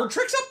doing card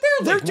tricks up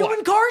there? They're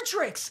doing card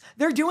tricks.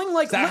 They're doing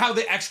like. Is that how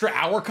the extra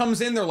hour comes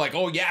in? They're like,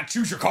 oh yeah,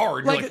 choose your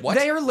card. Like, you're like, what?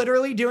 They are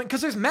literally doing,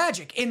 because there's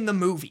magic in the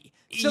movie.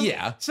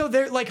 Yeah. So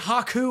they're like,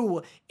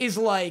 Haku is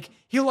like,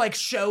 he'll like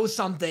show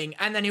something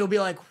and then he'll be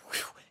like,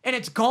 whew, and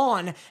it's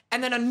gone.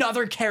 And then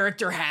another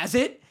character has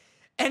it.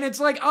 And it's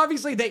like,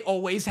 obviously they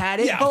always had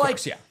it. Yeah, but of like,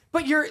 course, yeah.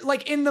 But you're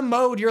like in the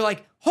mode, you're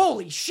like,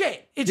 holy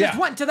shit, it just Yeah.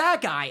 went to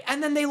that guy.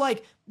 And then they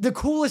like, the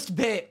coolest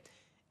bit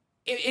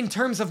in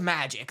terms of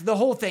magic, the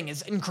whole thing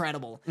is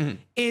incredible,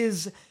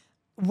 is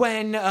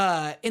when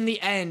in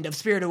the end of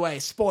Spirited Away,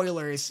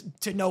 spoilers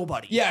to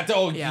nobody. Yeah,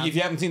 if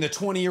you haven't seen the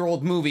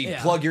 20-year-old movie,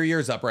 plug your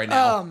ears up right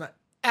now.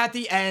 At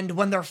the end,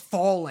 when they're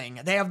falling,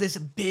 they have this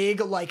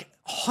big, like,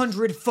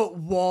 100-foot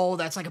wall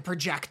that's like a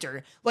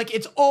projector. Like,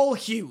 it's all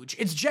huge.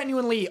 It's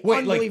genuinely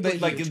unbelievably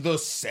like huge. the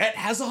set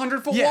has a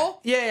 100-foot Yeah,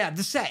 wall? yeah,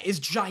 the set is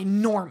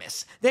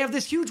ginormous. They have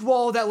this huge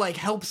wall that, like,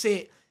 helps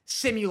it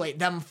simulate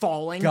them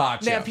falling.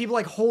 Gotcha. They have people,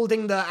 like,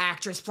 holding the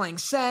actress playing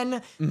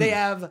Sen. They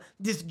have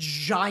this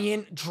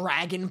giant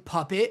dragon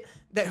puppet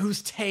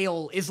whose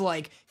tail is,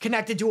 like,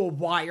 connected to a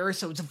wire,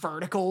 so it's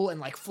vertical and,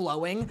 like,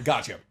 flowing.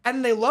 Gotcha.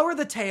 And they lower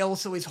the tail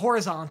so he's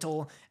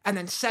horizontal, and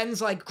then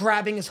Sen's, like,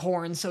 grabbing his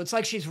horn, so it's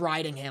like she's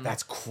riding him.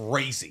 That's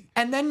crazy.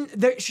 And then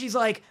she's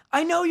like,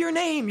 I know your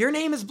name. Your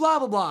name is blah,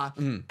 blah, blah.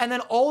 And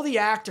then all the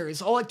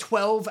actors, all like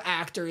 12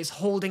 actors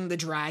holding the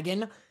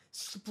dragon,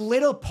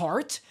 split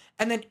apart.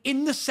 And then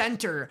in the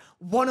center,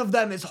 one of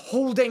them is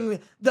holding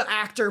the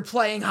actor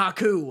playing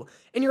Haku.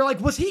 And you're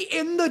like, was he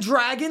in the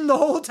dragon the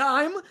whole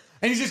time?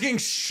 And he's just getting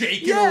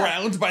shaken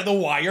around by the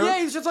wire? Yeah,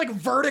 he's just like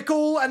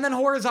vertical and then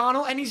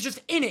horizontal. And he's just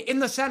in it, in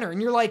the center.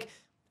 And you're like,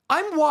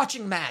 I'm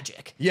watching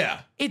magic. Yeah.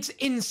 It's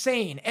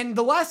insane. And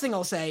the last thing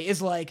I'll say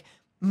is like,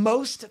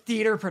 most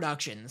theater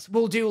productions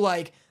will do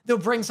like, they'll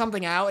bring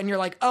something out and you're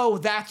like, oh,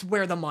 that's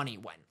where the money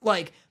went.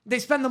 Like, they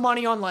spend the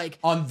money on like...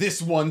 On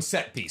this one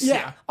set piece.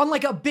 Yeah, on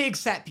like a big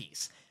set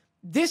piece.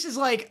 This is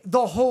like,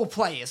 the whole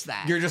play is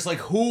that. You're just like,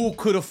 who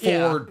could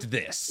afford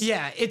this?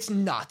 Yeah, it's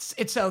nuts.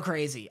 It's so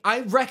crazy. I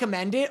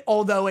recommend it,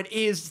 although it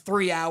is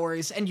 3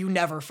 hours and you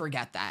never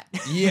forget that.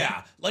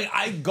 Yeah.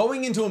 Like,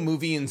 going into a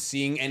movie and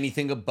seeing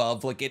anything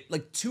above, like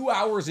 2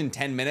 hours and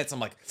 10 minutes, I'm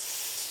like...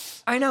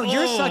 I know,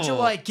 you're such a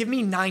like, give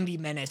me 90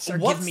 minutes or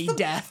give me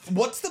death.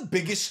 What's the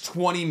biggest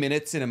 20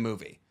 minutes in a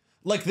movie?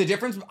 Like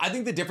I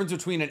think the difference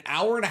between an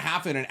hour and a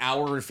half and an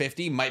hour and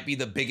 50 might be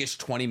the biggest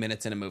 20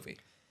 minutes in a movie.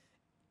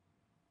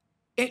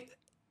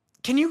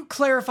 Can you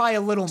clarify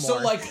a little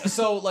more?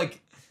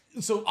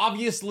 So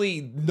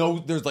obviously,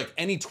 there's like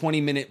any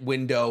 20-minute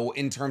window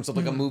in terms of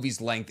like a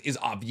movie's length is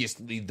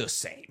obviously the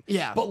same.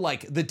 Yeah. But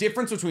like the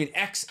difference between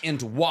X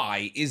and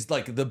Y is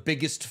like the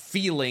biggest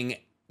feeling,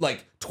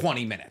 like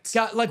 20 minutes.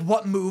 Got like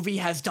what movie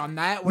has done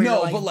that? Where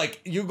No, but like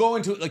you go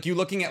into like you're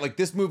looking at like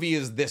this movie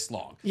is this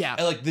long. Yeah.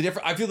 And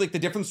like I feel like the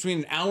difference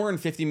between an hour and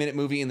 50-minute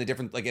movie and the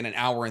difference like in an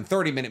hour and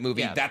 30-minute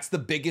movie, that's the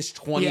biggest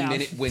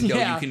 20-minute window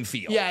you can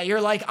feel. Yeah, you're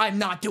like, I'm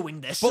not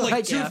doing this. But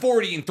like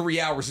 240 in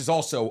 3 hours is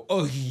also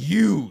a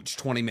huge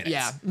 20 minutes.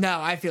 Yeah, no,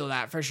 I feel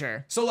that for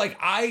sure. So like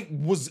I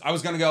was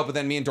gonna go, but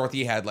then me and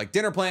Dorothy had like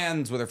dinner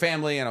plans with her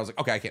family, and I was like,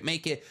 okay, I can't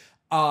make it.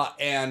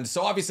 And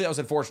so obviously I was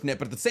unfortunate,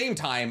 but at the same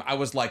time, I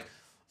was like,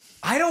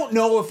 I don't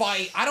know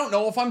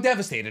if I'm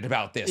devastated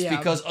about this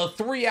because a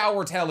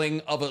 3-hour telling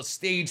of a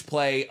stage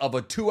play of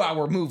a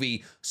 2-hour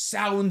movie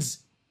sounds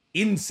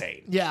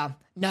insane. Yeah,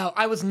 no,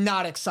 I was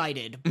not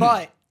excited,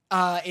 but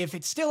if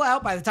it's still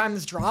out by the time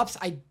this drops,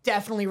 I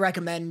definitely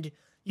recommend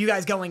you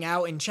guys going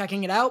out and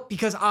checking it out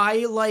because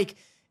I like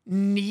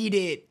need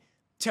it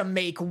to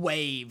make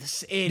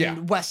waves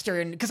in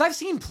Western, because I've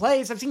seen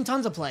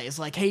tons of plays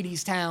like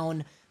Hades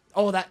Town.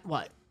 Oh, that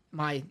what am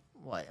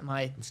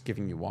I? Just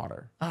giving you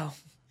water. Oh.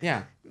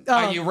 Yeah.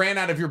 You ran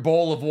out of your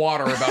bowl of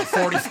water about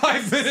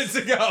 45 minutes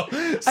ago.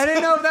 I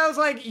didn't know if that was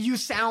like, you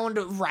sound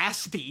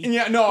raspy.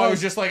 Yeah, no, I was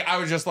just like,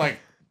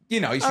 you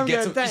know, you should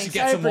get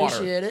some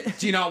water. It.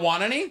 Do you not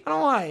want any? I don't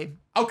want.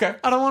 Okay.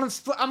 I don't want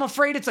to. I'm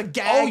afraid it's a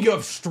gag. Oh, you have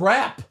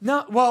strep.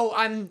 No, well,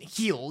 I'm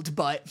healed,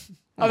 but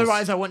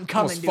otherwise I wouldn't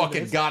come and do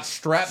fucking this. got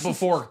strep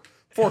before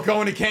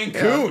going to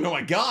Cancun. Oh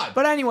my god.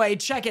 But anyway,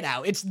 check it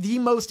out. It's the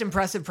most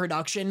impressive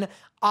production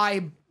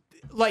I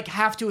like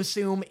have to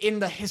assume in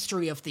the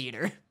history of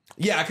theater.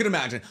 Yeah, I could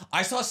imagine.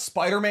 I saw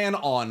Spider-Man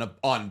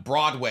on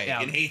Broadway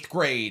in 8th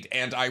grade,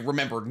 and I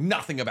remember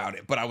nothing about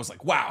it, but I was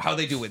like, wow, how are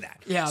they doing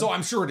that? Yeah. So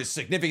I'm sure it is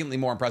significantly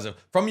more impressive.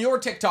 From your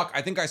TikTok,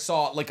 I think I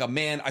saw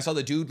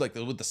the dude like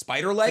with the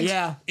spider legs.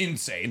 Yeah.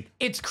 Insane.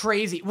 It's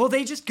crazy. Well,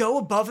 they just go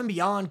above and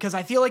beyond, because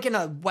I feel like in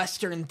a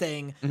Western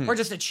thing, or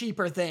just a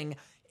cheaper thing,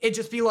 it'd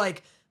just be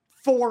like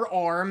 4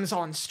 arms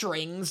on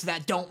strings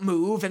that don't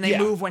move, and they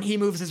move when he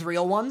moves his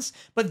real ones.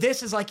 But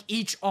this is like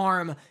each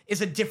arm is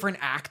a different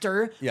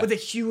actor with a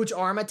huge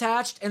arm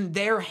attached, and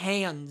their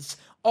hands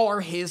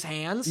are his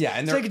hands. Yeah,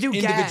 and so they're they could do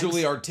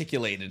individually gags.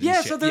 articulated. And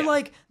Yeah, shit. so they're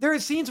like, there are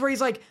scenes where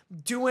he's like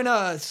doing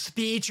a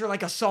speech or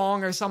like a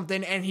song or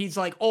something, and he's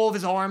like, all of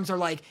his arms are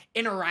like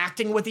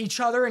interacting with each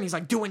other, and he's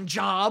like doing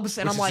jobs,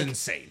 and Which I'm is like,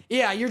 insane.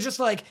 Yeah, you're just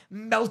like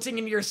melting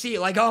into your seat,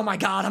 like, oh my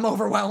god, I'm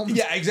overwhelmed.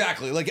 Yeah,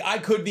 exactly. Like I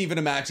couldn't even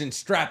imagine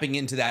strapping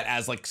into that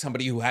as like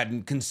somebody who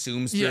hadn't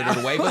consumed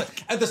Spirited Away. But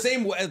at the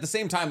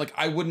same time, like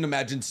I wouldn't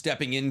imagine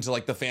stepping into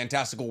like the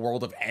fantastical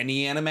world of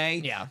any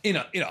anime. Yeah. In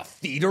a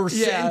theater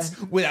sense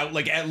without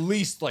like at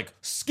least like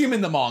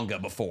skimming the manga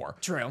before.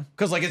 True.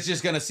 Because like it's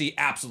just gonna see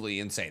absolutely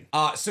insane.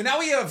 So now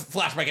we have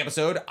flashback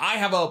episode. I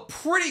have a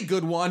pretty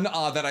good one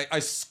that I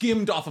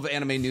skimmed off of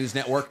Anime News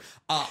Network.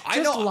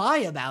 Just lie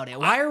about it.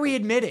 Why are we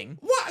admitting?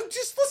 What?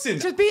 Just listen.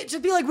 Just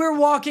be like we're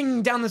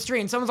walking down the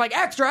street and someone's like,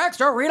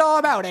 extra, read all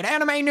about it.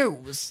 Anime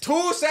news.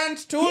 2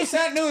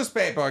 cent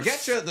newspaper.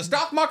 Get you. The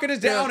stock market is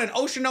down and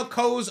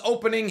Oshinoko's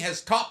opening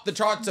has topped the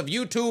charts of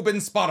YouTube and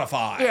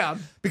Spotify. Yeah.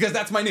 Because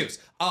that's my news.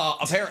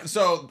 Apparently,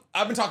 so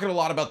I've been talking a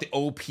lot about the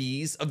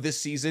OPs of this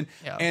season,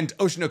 and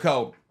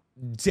Oshinoko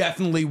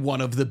definitely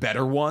one of the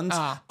better ones.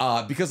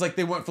 Because like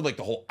they went for like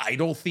the whole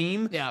idol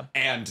theme. Yeah.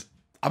 And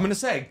I'm gonna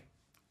say,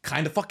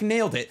 kind of fucking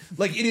nailed it.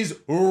 Like it is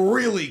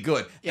really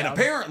good. Yeah. And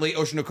apparently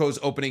Oshinoko's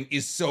opening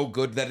is so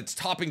good that it's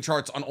topping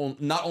charts on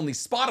not only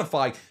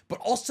Spotify but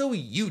also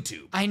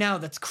YouTube. I know,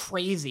 that's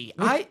crazy.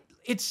 I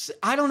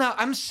don't know.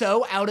 I'm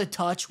so out of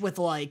touch with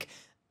like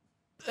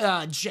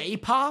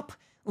J-pop.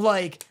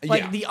 Like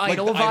the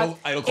idol vibe.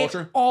 Idol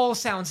culture. It all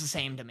sounds the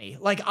same to me.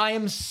 Like I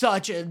am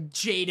such a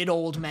jaded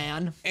old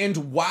man.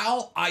 And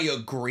while I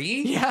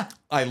agree, Yeah.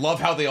 I love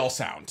how they all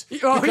sound.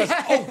 Oh, Because,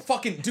 yeah.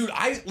 fucking dude,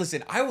 I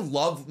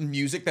love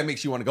music that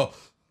makes you want to go,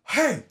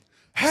 hey,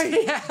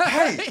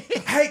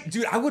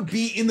 dude, I would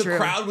be in the True.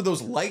 crowd with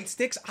those light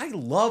sticks. I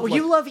love Well,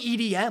 you love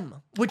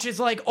EDM, which is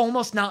like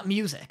almost not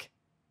music.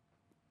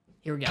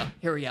 Here we go.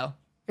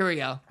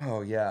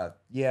 Oh yeah.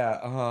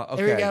 Okay.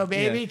 Here we go,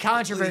 baby. Yeah.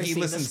 Controversy. He The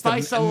listens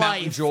spice to of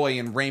Mountain life. Joy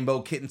and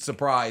Rainbow Kitten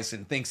Surprise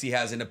and thinks he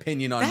has an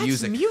opinion on That's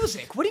music.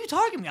 music. What are you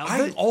talking about?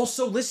 I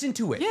also listen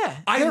to it. Yeah,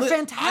 they're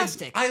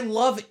fantastic. I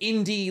love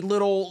indie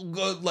little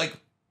like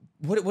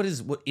what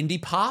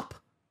indie pop?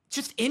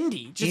 Just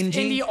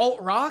indie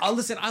alt rock.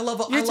 Listen, I love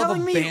You're a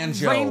telling me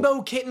banjo.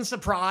 Rainbow Kitten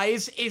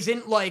Surprise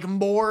isn't like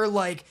more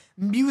like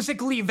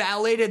musically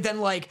validated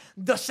than like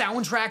the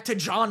soundtrack to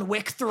John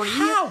Wick 3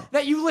 How?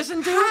 that you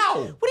listen to?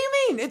 How? What do you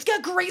mean? It's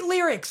got great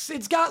lyrics.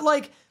 It's got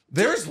like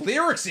There's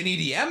lyrics in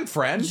EDM,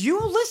 friend. you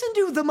listen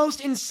to the most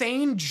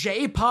insane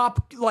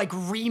J-pop like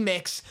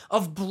remix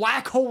of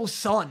Black Hole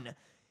Sun,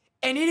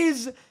 and it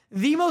is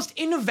the most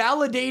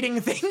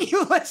invalidating thing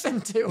you listen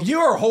to. You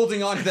are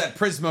holding on to that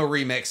Prisma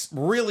remix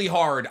really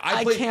hard.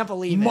 I played can't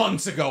believe it.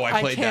 months ago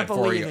I played can't that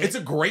for believe you. it. It's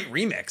a great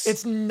remix.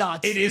 It's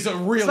nuts. It is a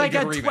really It's like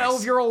good a remix.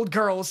 12-year-old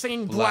girl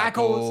singing Black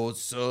Hole.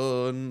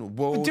 Sun.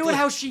 Whoa, Do it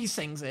how she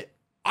sings it.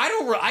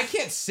 I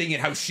can't sing it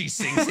how she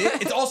sings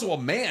it. It's also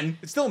a man.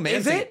 It's still a man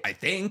Is singing, it? I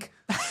think.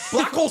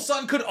 Black Hole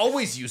Sun could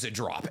always use a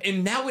drop,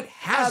 and now it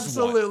has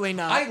Absolutely one.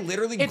 not. I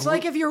literally It's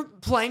like if you're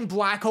playing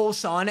Black Hole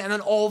Sun and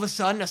then all of a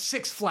sudden a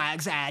Six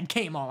Flags ad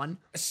came on.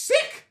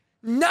 sick.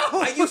 No.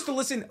 I used to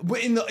listen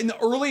in the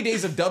early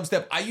days of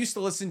dubstep. I used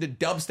to listen to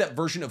dubstep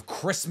version of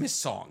Christmas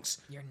songs.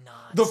 You're nuts.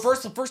 The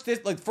first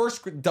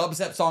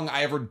dubstep song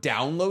I ever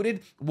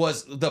downloaded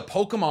was the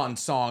Pokemon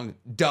song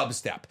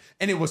Dubstep,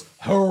 and it was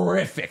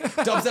horrific.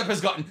 Dubstep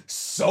has gotten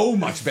so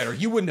much better.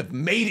 You wouldn't have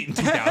made it in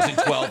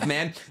 2012,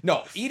 man.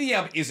 No,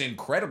 EDM is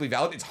incredibly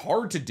valid. It's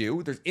hard to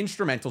do. There's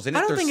instrumentals in it.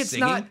 I don't There's think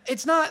singing.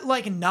 it's not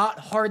like not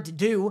hard to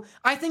do.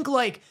 I think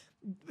like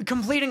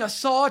completing a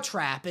saw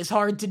trap is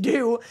hard to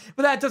do,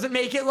 but that doesn't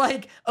make it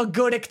like a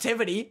good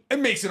activity. It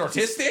makes it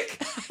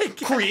artistic.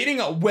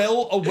 Creating a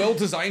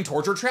well-designed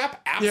torture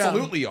trap,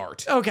 absolutely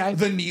art. Okay.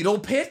 The needle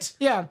pit,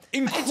 Yeah.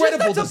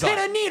 incredible That's design. a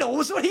pit of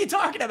needles. What are you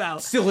talking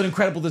about? Still an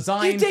incredible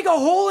design. You dig a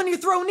hole and you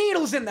throw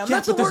needles in them. Yeah,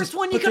 That's the but there's worst a-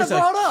 one you but could have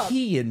there's brought a up.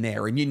 key in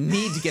there, and you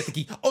need to get the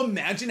key.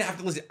 Imagine having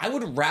to listen. I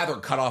would rather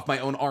cut off my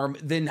own arm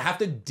than have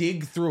to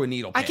dig through a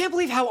needle pit. I can't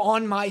believe how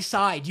on my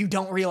side you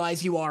don't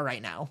realize you are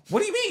right now.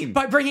 What do you mean?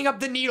 By bringing up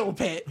the needle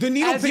pit. The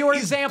needle as pit your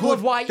is example good.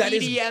 of why That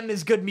is EDM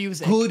is good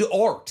music. Good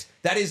art.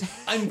 That is,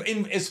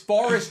 as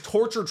far as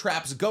torture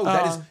traps go,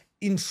 that is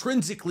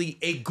intrinsically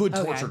a good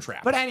Okay. torture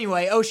trap. But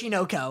anyway,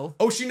 Oshinoko,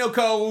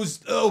 Oshinoko's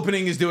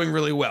opening is doing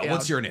really well. Yeah.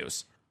 What's your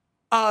news?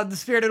 the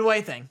Spirited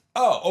Away thing.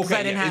 Oh, 'Cause I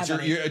okay. didn't Yeah, have it's your,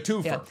 any. you're a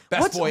twofer. Yeah.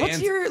 Best boy what's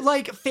and your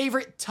like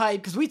favorite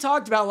type? Because we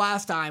talked about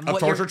last time. a what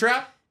torture your,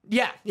 trap.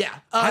 Yeah.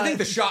 I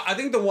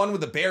think the one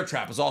with the bear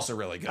trap is also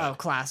really good. Oh,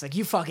 classic.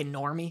 You fucking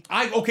normie.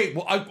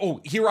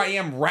 Here I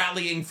am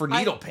rallying for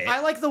Needle Pit.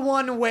 I like the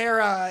one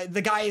where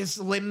the guy's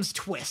limbs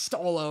twist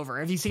all over.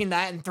 Have you seen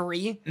that in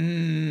 3?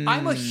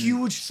 I'm a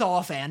huge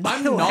Saw fan. By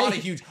I'm the not way.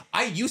 a huge.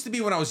 I used to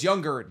be when I was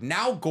younger.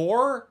 Now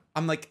gore,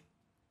 I'm like,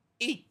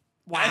 eat.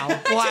 Wow.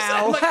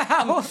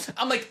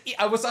 I'm like,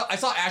 I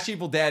saw Ash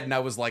Evil Dead, and I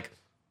was like,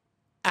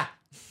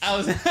 I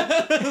was like,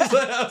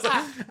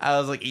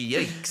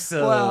 yikes!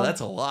 Well,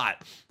 that's a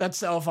lot. That's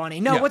so funny.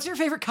 No, Yeah. what's your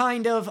favorite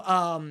kind of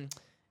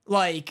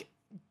like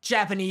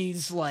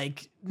Japanese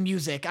like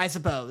music, I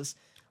suppose.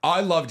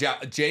 I love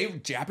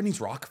Japanese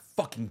rock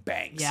fucking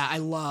bangs. Yeah, I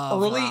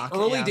love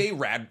early day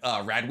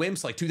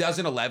Radwimps, like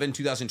 2011,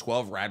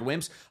 2012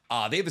 Radwimps.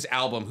 They have this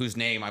album whose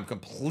name I'm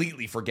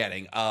completely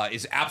forgetting.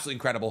 Is absolutely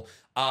incredible.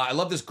 I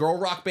love this girl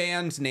rock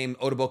band named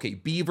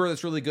Otaboke Beaver.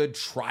 That's really good.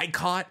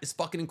 Tricot is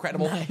fucking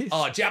incredible.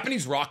 Nice.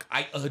 Japanese rock,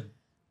 I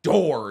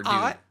adore,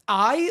 dude.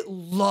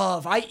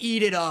 I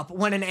eat it up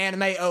when an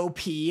anime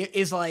OP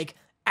is like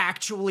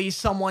actually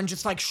someone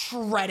just like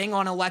shredding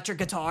on electric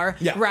guitar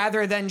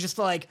rather than just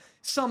like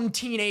some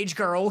teenage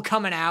girl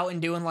coming out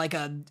and doing like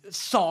a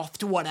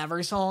soft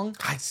whatever song.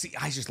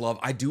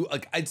 I do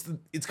like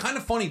it's kind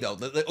of funny though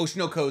that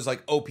Oshinoko's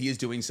like OP is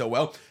doing so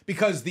well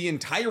because the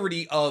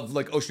entirety of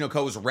like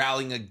Oshinoko is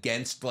rallying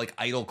against like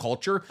idol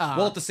culture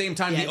while at the same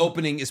time the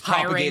opening is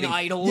propagating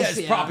idols. Yeah,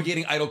 it's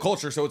propagating idol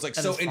culture. So it's like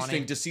That so is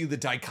interesting funny. to see the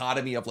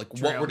dichotomy of like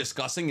what we're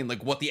discussing and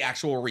like what the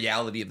actual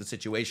reality of the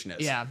situation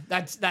is. Yeah,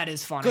 that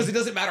is funny. Because it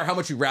doesn't matter how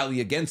much you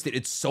rally against it,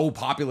 it's so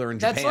popular in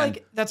Japan.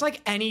 That's like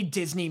any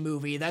Disney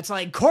movie. That's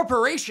like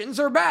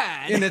corporations are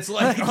bad. And it's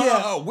like,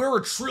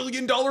 we're $1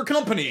 trillion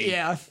company.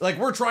 Yeah. Like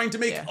we're trying to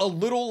make a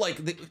little, like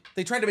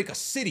they tried to make a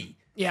city.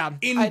 Yeah.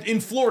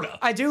 In Florida.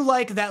 I do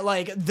like that,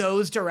 like,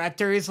 those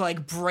directors,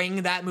 like,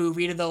 bring that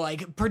movie to the,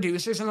 like,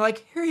 producers and they're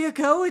like, here you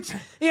go. It's,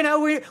 you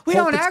know, we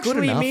don't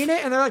actually mean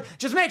it. And they're like,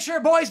 just make sure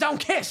boys don't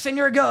kiss and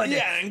you're good.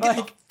 Yeah, and get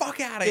the fuck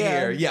out of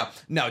here. Yeah.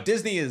 No,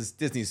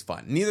 Disney's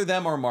fun. Neither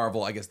them or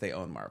Marvel. I guess they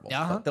own Marvel.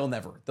 But they'll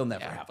never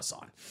have us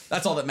on.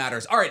 That's all that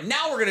matters. All right,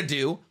 now we're going to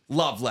do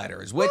love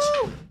letters, which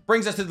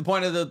brings us to the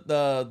point of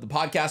the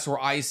podcast where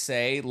I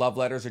say love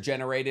letters are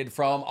generated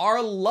from our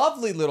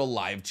lovely little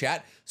live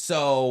chat.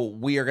 So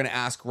we are going to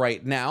ask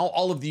right now,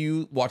 all of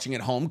you watching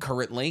at home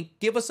currently,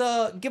 give us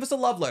a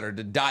love letter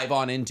to dive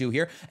on into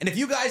here. And if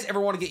you guys ever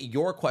want to get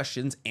your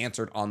questions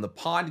answered on the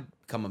pod,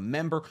 become a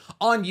member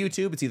on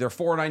YouTube. It's either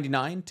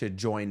 $4.99 to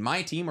join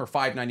my team or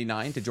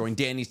 $5.99 to join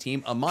Danny's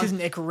team a month. Because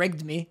Nick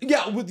rigged me.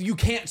 Yeah, you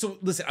can't. So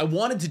listen, I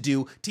wanted to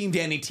do Team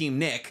Danny, Team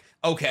Nick.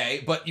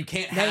 Okay, but you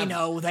can't have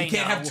they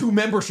can't have two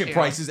membership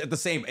prices at the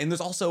same. And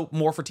there's also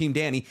more for Team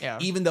Danny,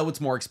 even though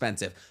it's more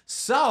expensive.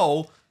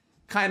 So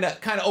kind of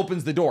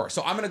opens the door.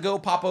 So I'm gonna go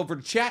pop over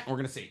to chat and we're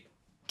gonna see.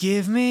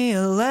 Give me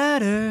a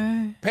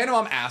letter.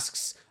 Panamom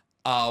asks,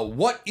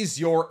 what is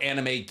your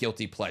anime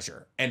guilty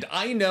pleasure? And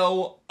I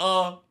know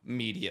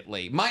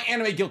immediately. My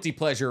anime guilty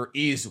pleasure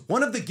is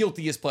one of the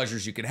guiltiest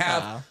pleasures you can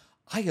have.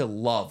 I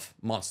love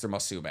Monster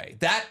Musume.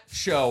 That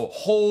show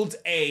holds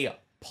a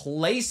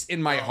place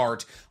in my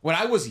heart. When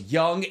I was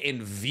young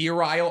and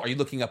virile, are you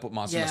looking up what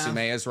Monster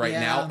Musume is right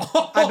now?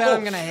 I bet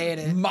I'm gonna hate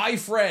it. My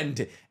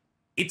friend,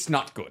 it's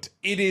not good.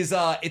 It's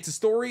a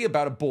story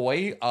about a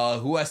boy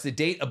who has to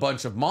date a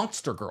bunch of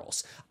monster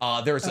girls.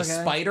 There's a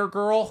spider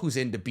girl who's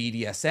into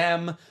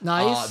BDSM.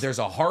 Nice. There's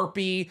a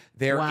harpy.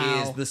 There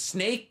is the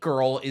snake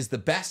girl is the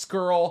best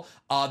girl.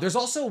 There's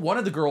also one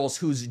of the girls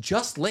who's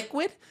just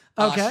liquid.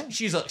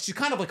 She's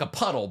kind of like a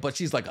puddle, but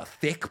she's like a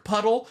thick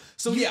puddle.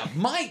 So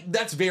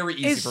that's very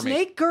easy for me. Is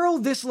Snake Girl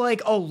this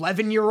like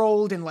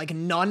 11-year-old in like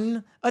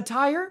nun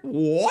attire?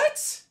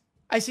 What?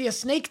 I see a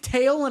snake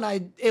tail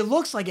and it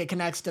looks like it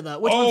connects to the.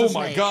 Which oh one's a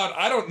my snake? God,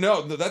 I don't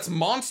know. That's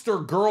Monster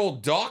Girl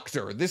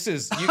Doctor. This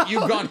is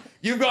you've gone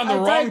the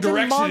wrong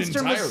direction Monster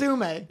entirely.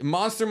 Musume.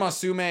 Monster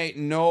Musume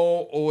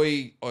no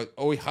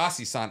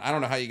Oihasi-san. I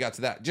don't know how you got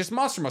to that. Just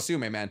Monster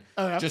Musume, man.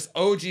 Okay. Just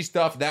OG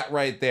stuff. That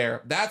right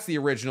there. That's the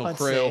original Let's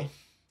crew. see.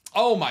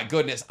 Oh my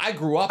goodness, I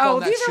grew up on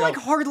that these show. are like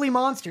hardly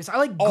monsters. I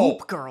like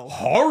Goop Girl.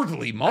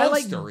 Hardly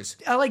monsters.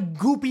 I like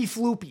Goopy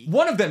Floopy.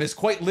 One of them is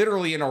quite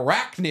literally an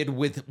arachnid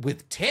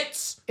with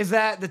tits. Is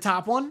that the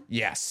top one?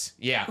 Yes.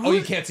 Yeah.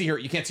 You can't see her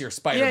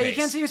spider face. Yeah, you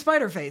can't see your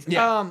spider face.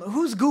 Yeah.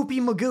 Who's Goopy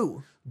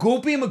Magoo?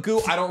 Goopy and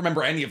Magoo, I don't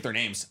remember any of their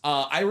names.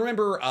 I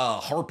remember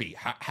Harpy.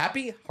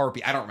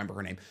 Harpy? I don't remember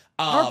her name.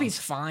 Harpy's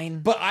fine.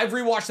 But I've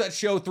rewatched that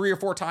show 3 or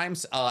 4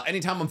 times.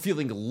 Anytime I'm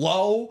feeling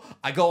low,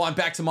 I go on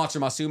back to Monster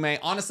Musume.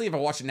 Honestly, if I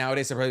watch it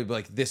nowadays, I'd probably be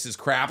like, this is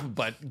crap.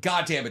 But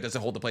goddamn, it doesn't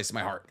hold a place in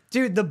my heart.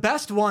 Dude, the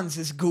best ones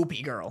is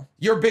Goopy Girl.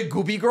 You're a big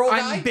Goopy Girl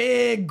guy? I'm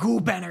big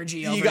Goop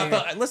energy over You got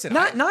here. listen.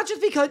 Not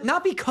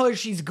because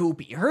she's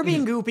Goopy. Her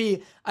being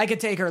Goopy, I could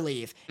take her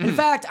leave. In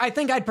fact, I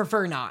think I'd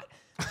prefer not.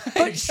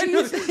 But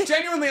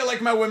genuinely, I like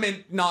my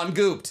women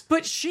non-gooped.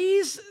 But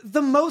she's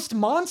the most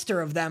monster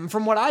of them,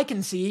 from what I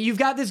can see. You've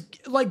got this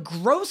like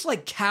gross,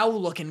 like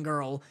cow-looking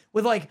girl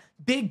with like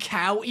big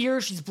cow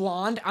ears. She's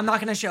blonde. I'm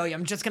not gonna show you.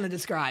 I'm just gonna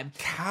describe.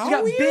 Cow She's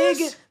got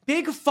ears?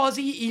 big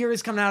fuzzy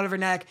ears coming out of her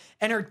neck,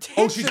 and her tits.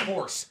 Oh, she's a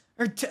horse.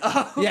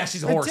 Yeah,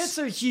 she's a horse. Her tits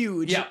are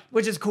huge. Yeah.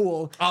 Which is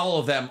cool. All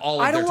of them.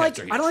 All of their tits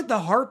are huge. I don't like the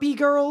harpy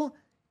girl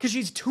because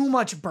she's too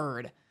much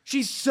bird.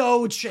 She's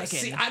so chicken.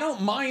 See, I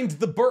don't mind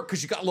the bird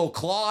because you got little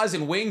claws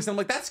and wings. And I'm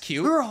like, that's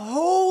cute. Her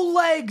whole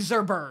legs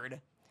are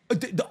bird.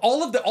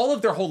 All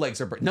of their whole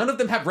legs are bird. None of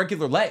them have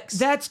regular legs.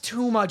 That's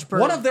too much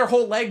bird. One of their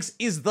whole legs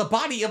is the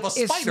body of a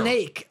spider.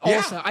 Snake.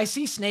 Also, I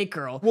see Snake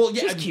Girl. Well,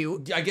 yeah, she's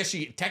cute. I guess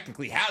she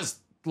technically has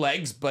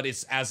legs, but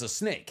it's as a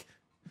snake.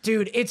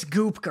 Dude, it's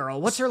Goop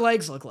Girl. What's her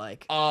legs look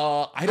like?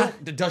 I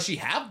don't. Does she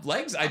have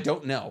legs? I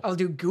don't know. I'll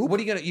do Goop. What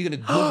are you gonna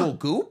Google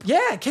Goop?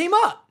 Yeah, it came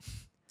up.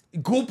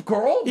 Goop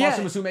Girl? Yeah.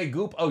 Monster Musume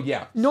Goop? Oh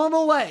yeah.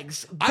 Normal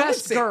legs. Best I would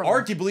say girl.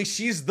 arguably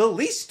she's the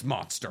least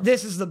monster.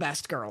 This is the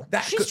best girl.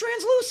 She's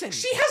translucent.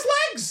 She has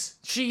legs.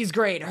 She's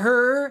great.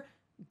 Her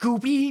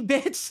goopy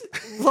bits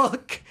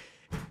look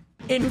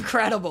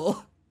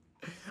incredible.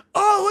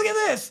 Oh, look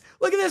at this.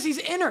 Look at this. He's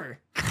in her.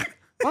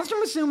 Monster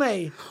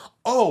Musume.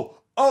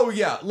 Oh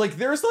yeah. Like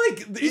there's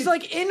like He's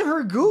like in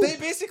her goop. they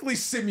basically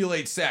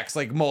simulate sex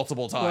like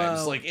multiple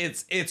times. Whoa. Like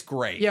it's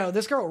great. Yo,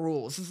 this girl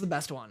rules. This is the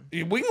best one.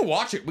 We can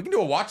watch it. We can do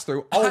a watch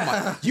through. Oh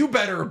my! You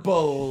better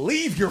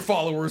believe your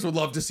followers would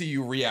love to see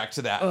you react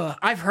to that.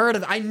 I've heard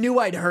of it. I knew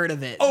I'd heard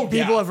of it. Oh,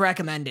 People yeah. have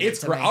recommended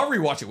It's it. great. I'll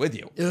rewatch it with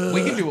you.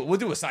 We can do it. We'll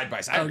do a side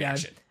by side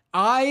reaction.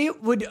 I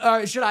would.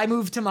 Should I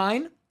move to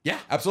mine? Yeah,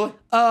 absolutely.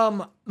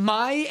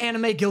 My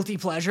anime guilty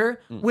pleasure,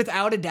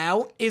 without a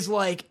doubt, is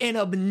like an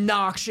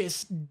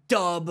obnoxious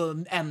dub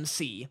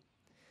MC.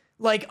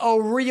 Like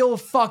a real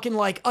fucking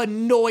like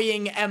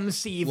annoying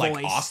MC Like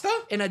voice. Asta?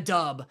 In a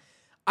dub.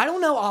 I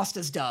don't know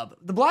Asta's dub.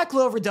 The Black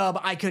Clover dub,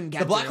 I couldn't get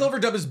The Black through. Clover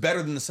dub is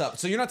better than the sub.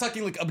 So you're not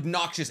talking like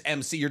obnoxious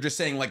MC. You're just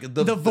saying like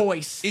the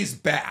voice is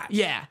bad.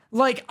 Yeah.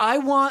 Like I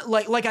want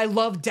like I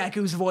love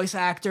Deku's voice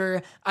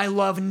actor. I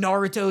love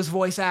Naruto's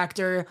voice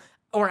actor.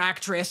 Or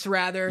actress,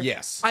 rather.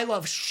 Yes. I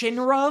love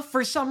Shinra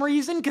for some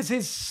reason, because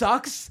his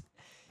sucks.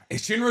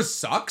 Shinra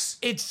sucks.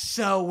 It's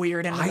so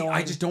weird and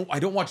annoying. I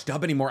don't watch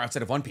dub anymore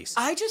outside of One Piece.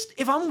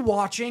 If I'm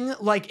watching,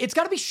 like, it's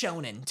gotta be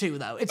shonen, too,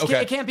 though. It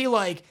can't be,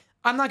 like,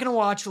 I'm not gonna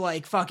watch,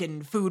 like,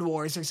 fucking Food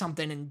Wars or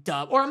something in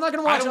dub. Or I'm not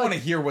gonna watch, I don't want to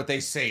hear what they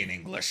say in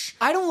English.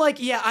 I don't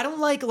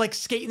like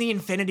Skate in the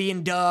Infinity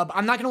in dub.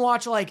 I'm not gonna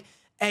watch, like,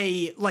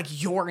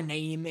 Your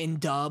Name in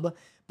dub.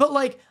 But,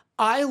 like,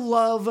 I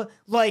love,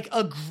 like,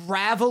 a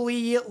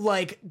gravelly,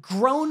 like,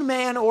 grown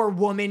man or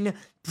woman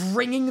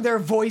bringing their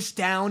voice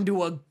down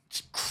to a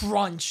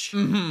crunch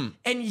and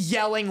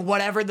yelling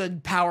whatever the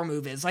power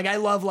move is. Like, I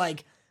love,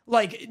 like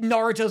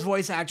Naruto's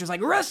voice actors,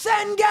 like,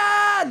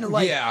 Rasengan!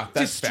 Like, yeah,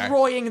 that's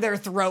destroying their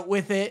throat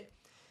with it.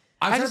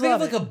 I'm trying to think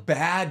of, like, it. a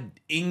bad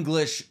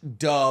English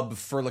dub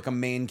for, like, a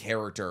main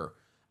character.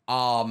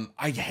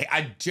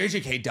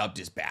 JJK dubbed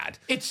is bad.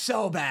 It's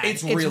so bad.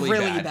 It's really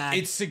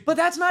bad. But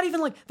that's not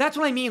even like, that's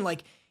what I mean.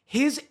 Like,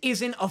 his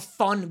isn't a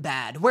fun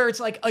bad, where it's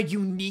like a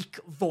unique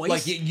voice.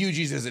 Like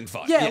Yuji's isn't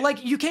fun. Yeah,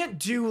 like you can't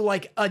do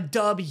like a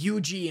dub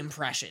Yuji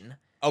impression.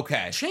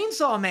 Okay.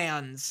 Chainsaw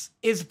Man's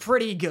is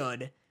pretty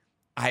good.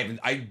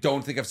 I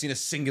don't think I've seen a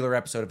singular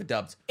episode of it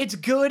dubbed. It's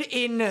good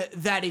in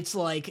that it's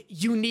like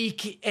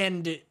unique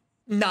and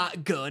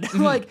not good.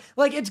 like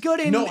it's good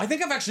in. No, I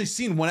think I've actually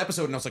seen one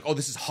episode and I was like, oh,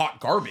 this is hot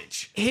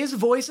garbage. His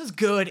voice is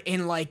good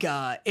in like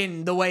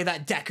in the way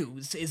that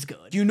Deku's is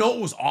good. Do you know what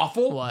was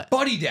awful? What?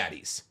 Buddy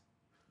Daddies.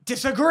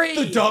 Disagree.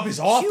 The dub is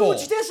awful.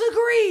 Huge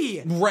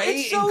disagree.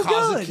 Rei so and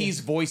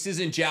Kazuki's good. voices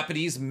in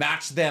Japanese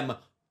match them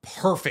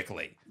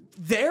perfectly.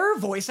 Their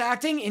voice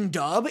acting in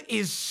dub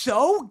is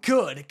so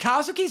good.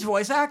 Kazuki's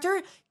voice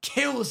actor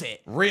kills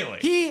it. Really?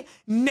 He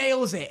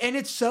nails it. And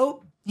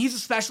he's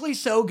especially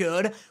so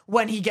good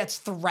when he gets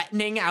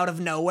threatening out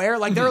of nowhere.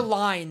 Like, there are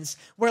lines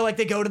where, like,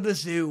 they go to the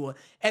zoo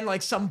and,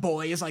 like, some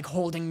boy is, like,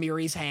 holding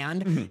Miri's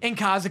hand. And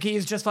Kazuki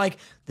is just like,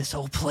 this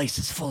whole place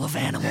is full of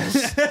animals.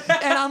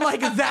 And I'm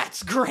like,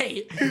 that's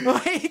great.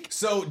 Like,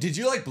 So, did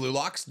you like Blue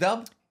Lock's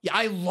dub? yeah,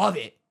 I love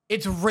it.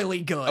 It's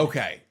really good.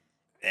 Okay.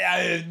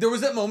 There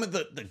was that moment,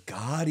 the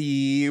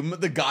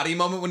Gotti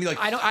moment when he like.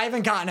 I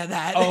haven't gotten to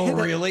that. Oh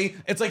really?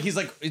 It's like he's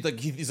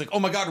like, oh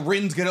my god,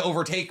 Rin's gonna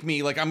overtake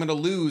me, like I'm gonna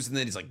lose, and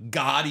then he's like,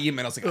 got him,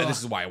 and I was like, oh, this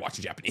is why I watch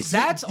in Japanese.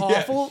 That's Yeah.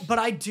 awful, but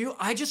I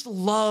just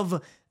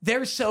love,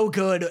 they're so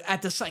good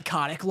at the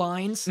psychotic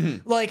lines.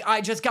 Like,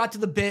 I just got to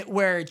the bit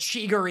where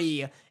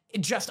Chigiri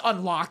just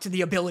unlocked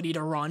the ability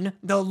to run,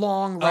 the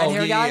long red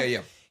hair guy.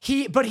 Yeah.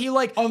 He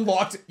like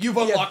Unlocked. You've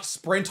unlocked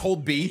sprint,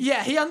 hold B.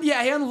 Yeah, he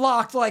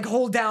unlocked like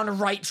hold down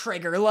right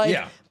trigger. Like,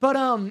 Yeah.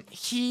 But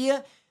he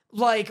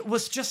like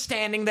was just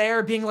standing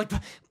there being like,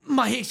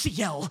 my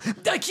ACL,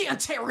 I can't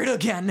tear it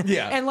again.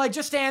 Yeah. And like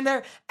just stand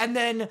there, and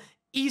then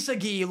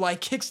Isagi like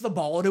kicks the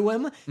ball to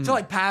him to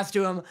like pass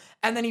to him,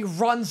 and then he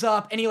runs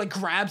up and he like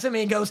grabs him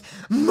and he goes,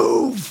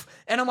 move.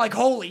 And I'm like,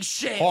 holy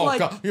shit. Oh like,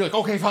 god. You're like,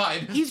 okay,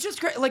 fine. he's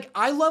just great. Like,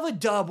 I love a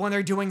dub when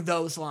they're doing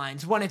those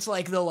lines, when it's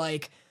like the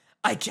like,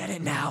 I get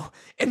it now,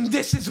 and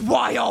this is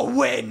why I'll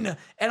win.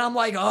 And I'm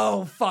like,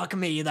 oh, fuck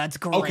me, that's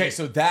great. Okay,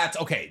 so that's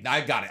okay. I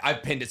got it.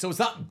 I've pinned it. So it's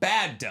not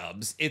bad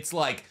dubs. It's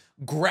like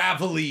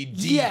gravelly,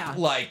 deep,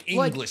 like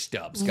English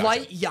dubs. Gotcha.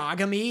 Light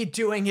Yagami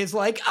doing his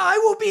like, I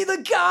will be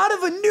the god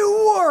of a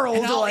new world.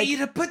 And I'll like, eat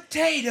a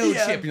potato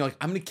chip. And you're like,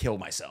 I'm gonna kill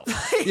myself.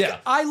 Yeah.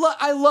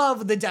 I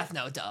love the Death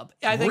Note dub.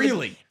 I think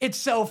Really? it's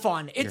so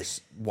fun.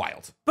 It's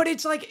Wild. but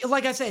it's like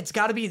I said, it's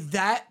got to be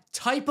that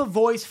type of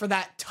voice for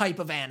that type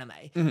of anime.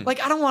 Like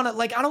I don't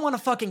want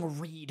to fucking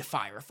read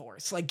Fire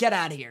Force. Like get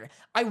out of here.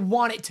 I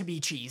want it to be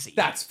cheesy.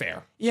 That's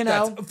fair. You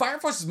know? Fire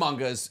Force's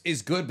manga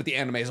is good, but the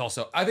anime is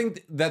also. I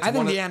think the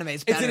anime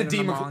is better it's in a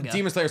than the manga.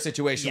 Demon Slayer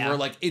situation where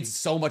like it's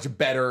so much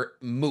better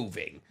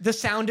moving. The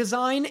sound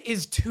design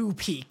is too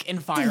peak in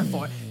Fire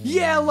Force.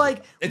 Yeah,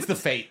 like it's the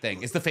fate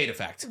thing. It's the fate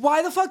effect.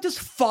 Why the fuck does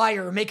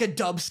fire make a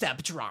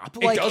dubstep drop?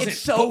 Like it's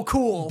so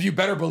cool. You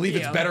better believe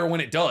it's better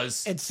when it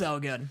does. It's so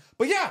good.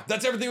 But yeah,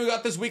 that's everything we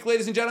got this week,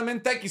 ladies and gentlemen.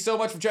 Thank you so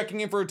much for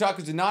checking in for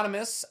Otakus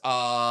Anonymous.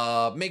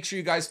 Make sure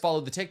you guys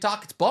follow the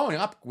TikTok. It's blowing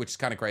up, which is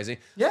kind of crazy.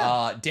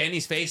 Yeah.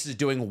 Danny's face is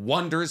doing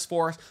wonders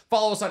for us.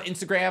 Follow us on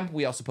Instagram.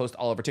 We also post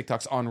all of our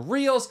TikToks on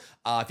Reels.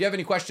 If you have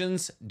any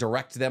questions,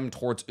 direct them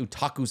towards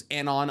Otakus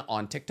Anon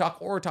on TikTok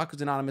or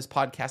Otakus Anonymous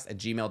podcast at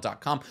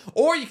gmail.com.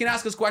 Or you can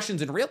ask us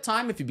questions in real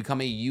time if you become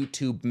a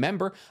YouTube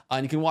member.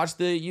 And you can watch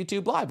the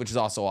YouTube Live, which is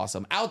also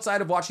awesome.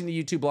 Outside of watching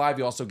the YouTube Live,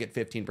 you also get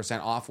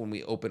 15% off when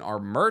we open our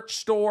merch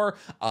store.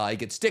 You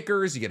get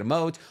stickers, you get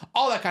emotes,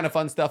 all that kind of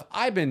fun stuff.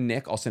 I've been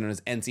Nick, also known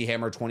as NC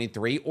Hammer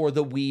 23 or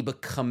the Weeb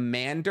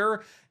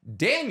Commander.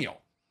 Daniel.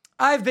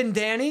 I've been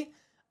Danny.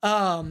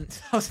 I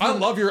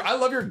love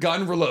your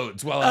gun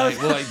reloads while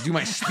I do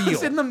my spiel. I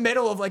was in the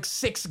middle of like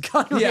 6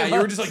 gun reloads. Yeah, you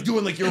were just like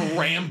doing like your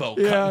Rambo,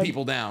 cutting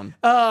people down.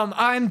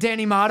 I'm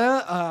Danny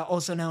Mata,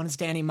 also known as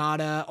Danny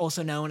Mata,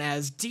 also known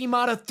as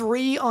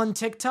DMata3 on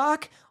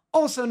TikTok,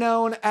 also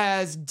known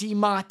as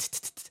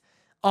DMat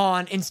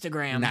on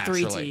Instagram.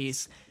 Naturally. 3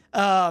 T's.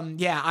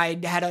 I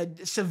had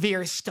a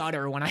severe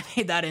stutter when I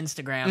made that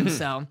Instagram,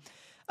 so.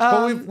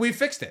 But we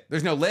fixed it.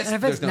 There's no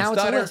lisp, there's no now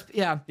stutter. It's a lisp.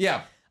 Yeah.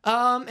 Yeah.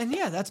 And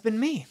yeah, that's been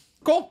me.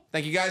 Cool.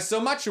 Thank you guys so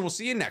much, and we'll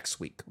see you next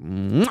week.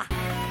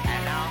 Mwah.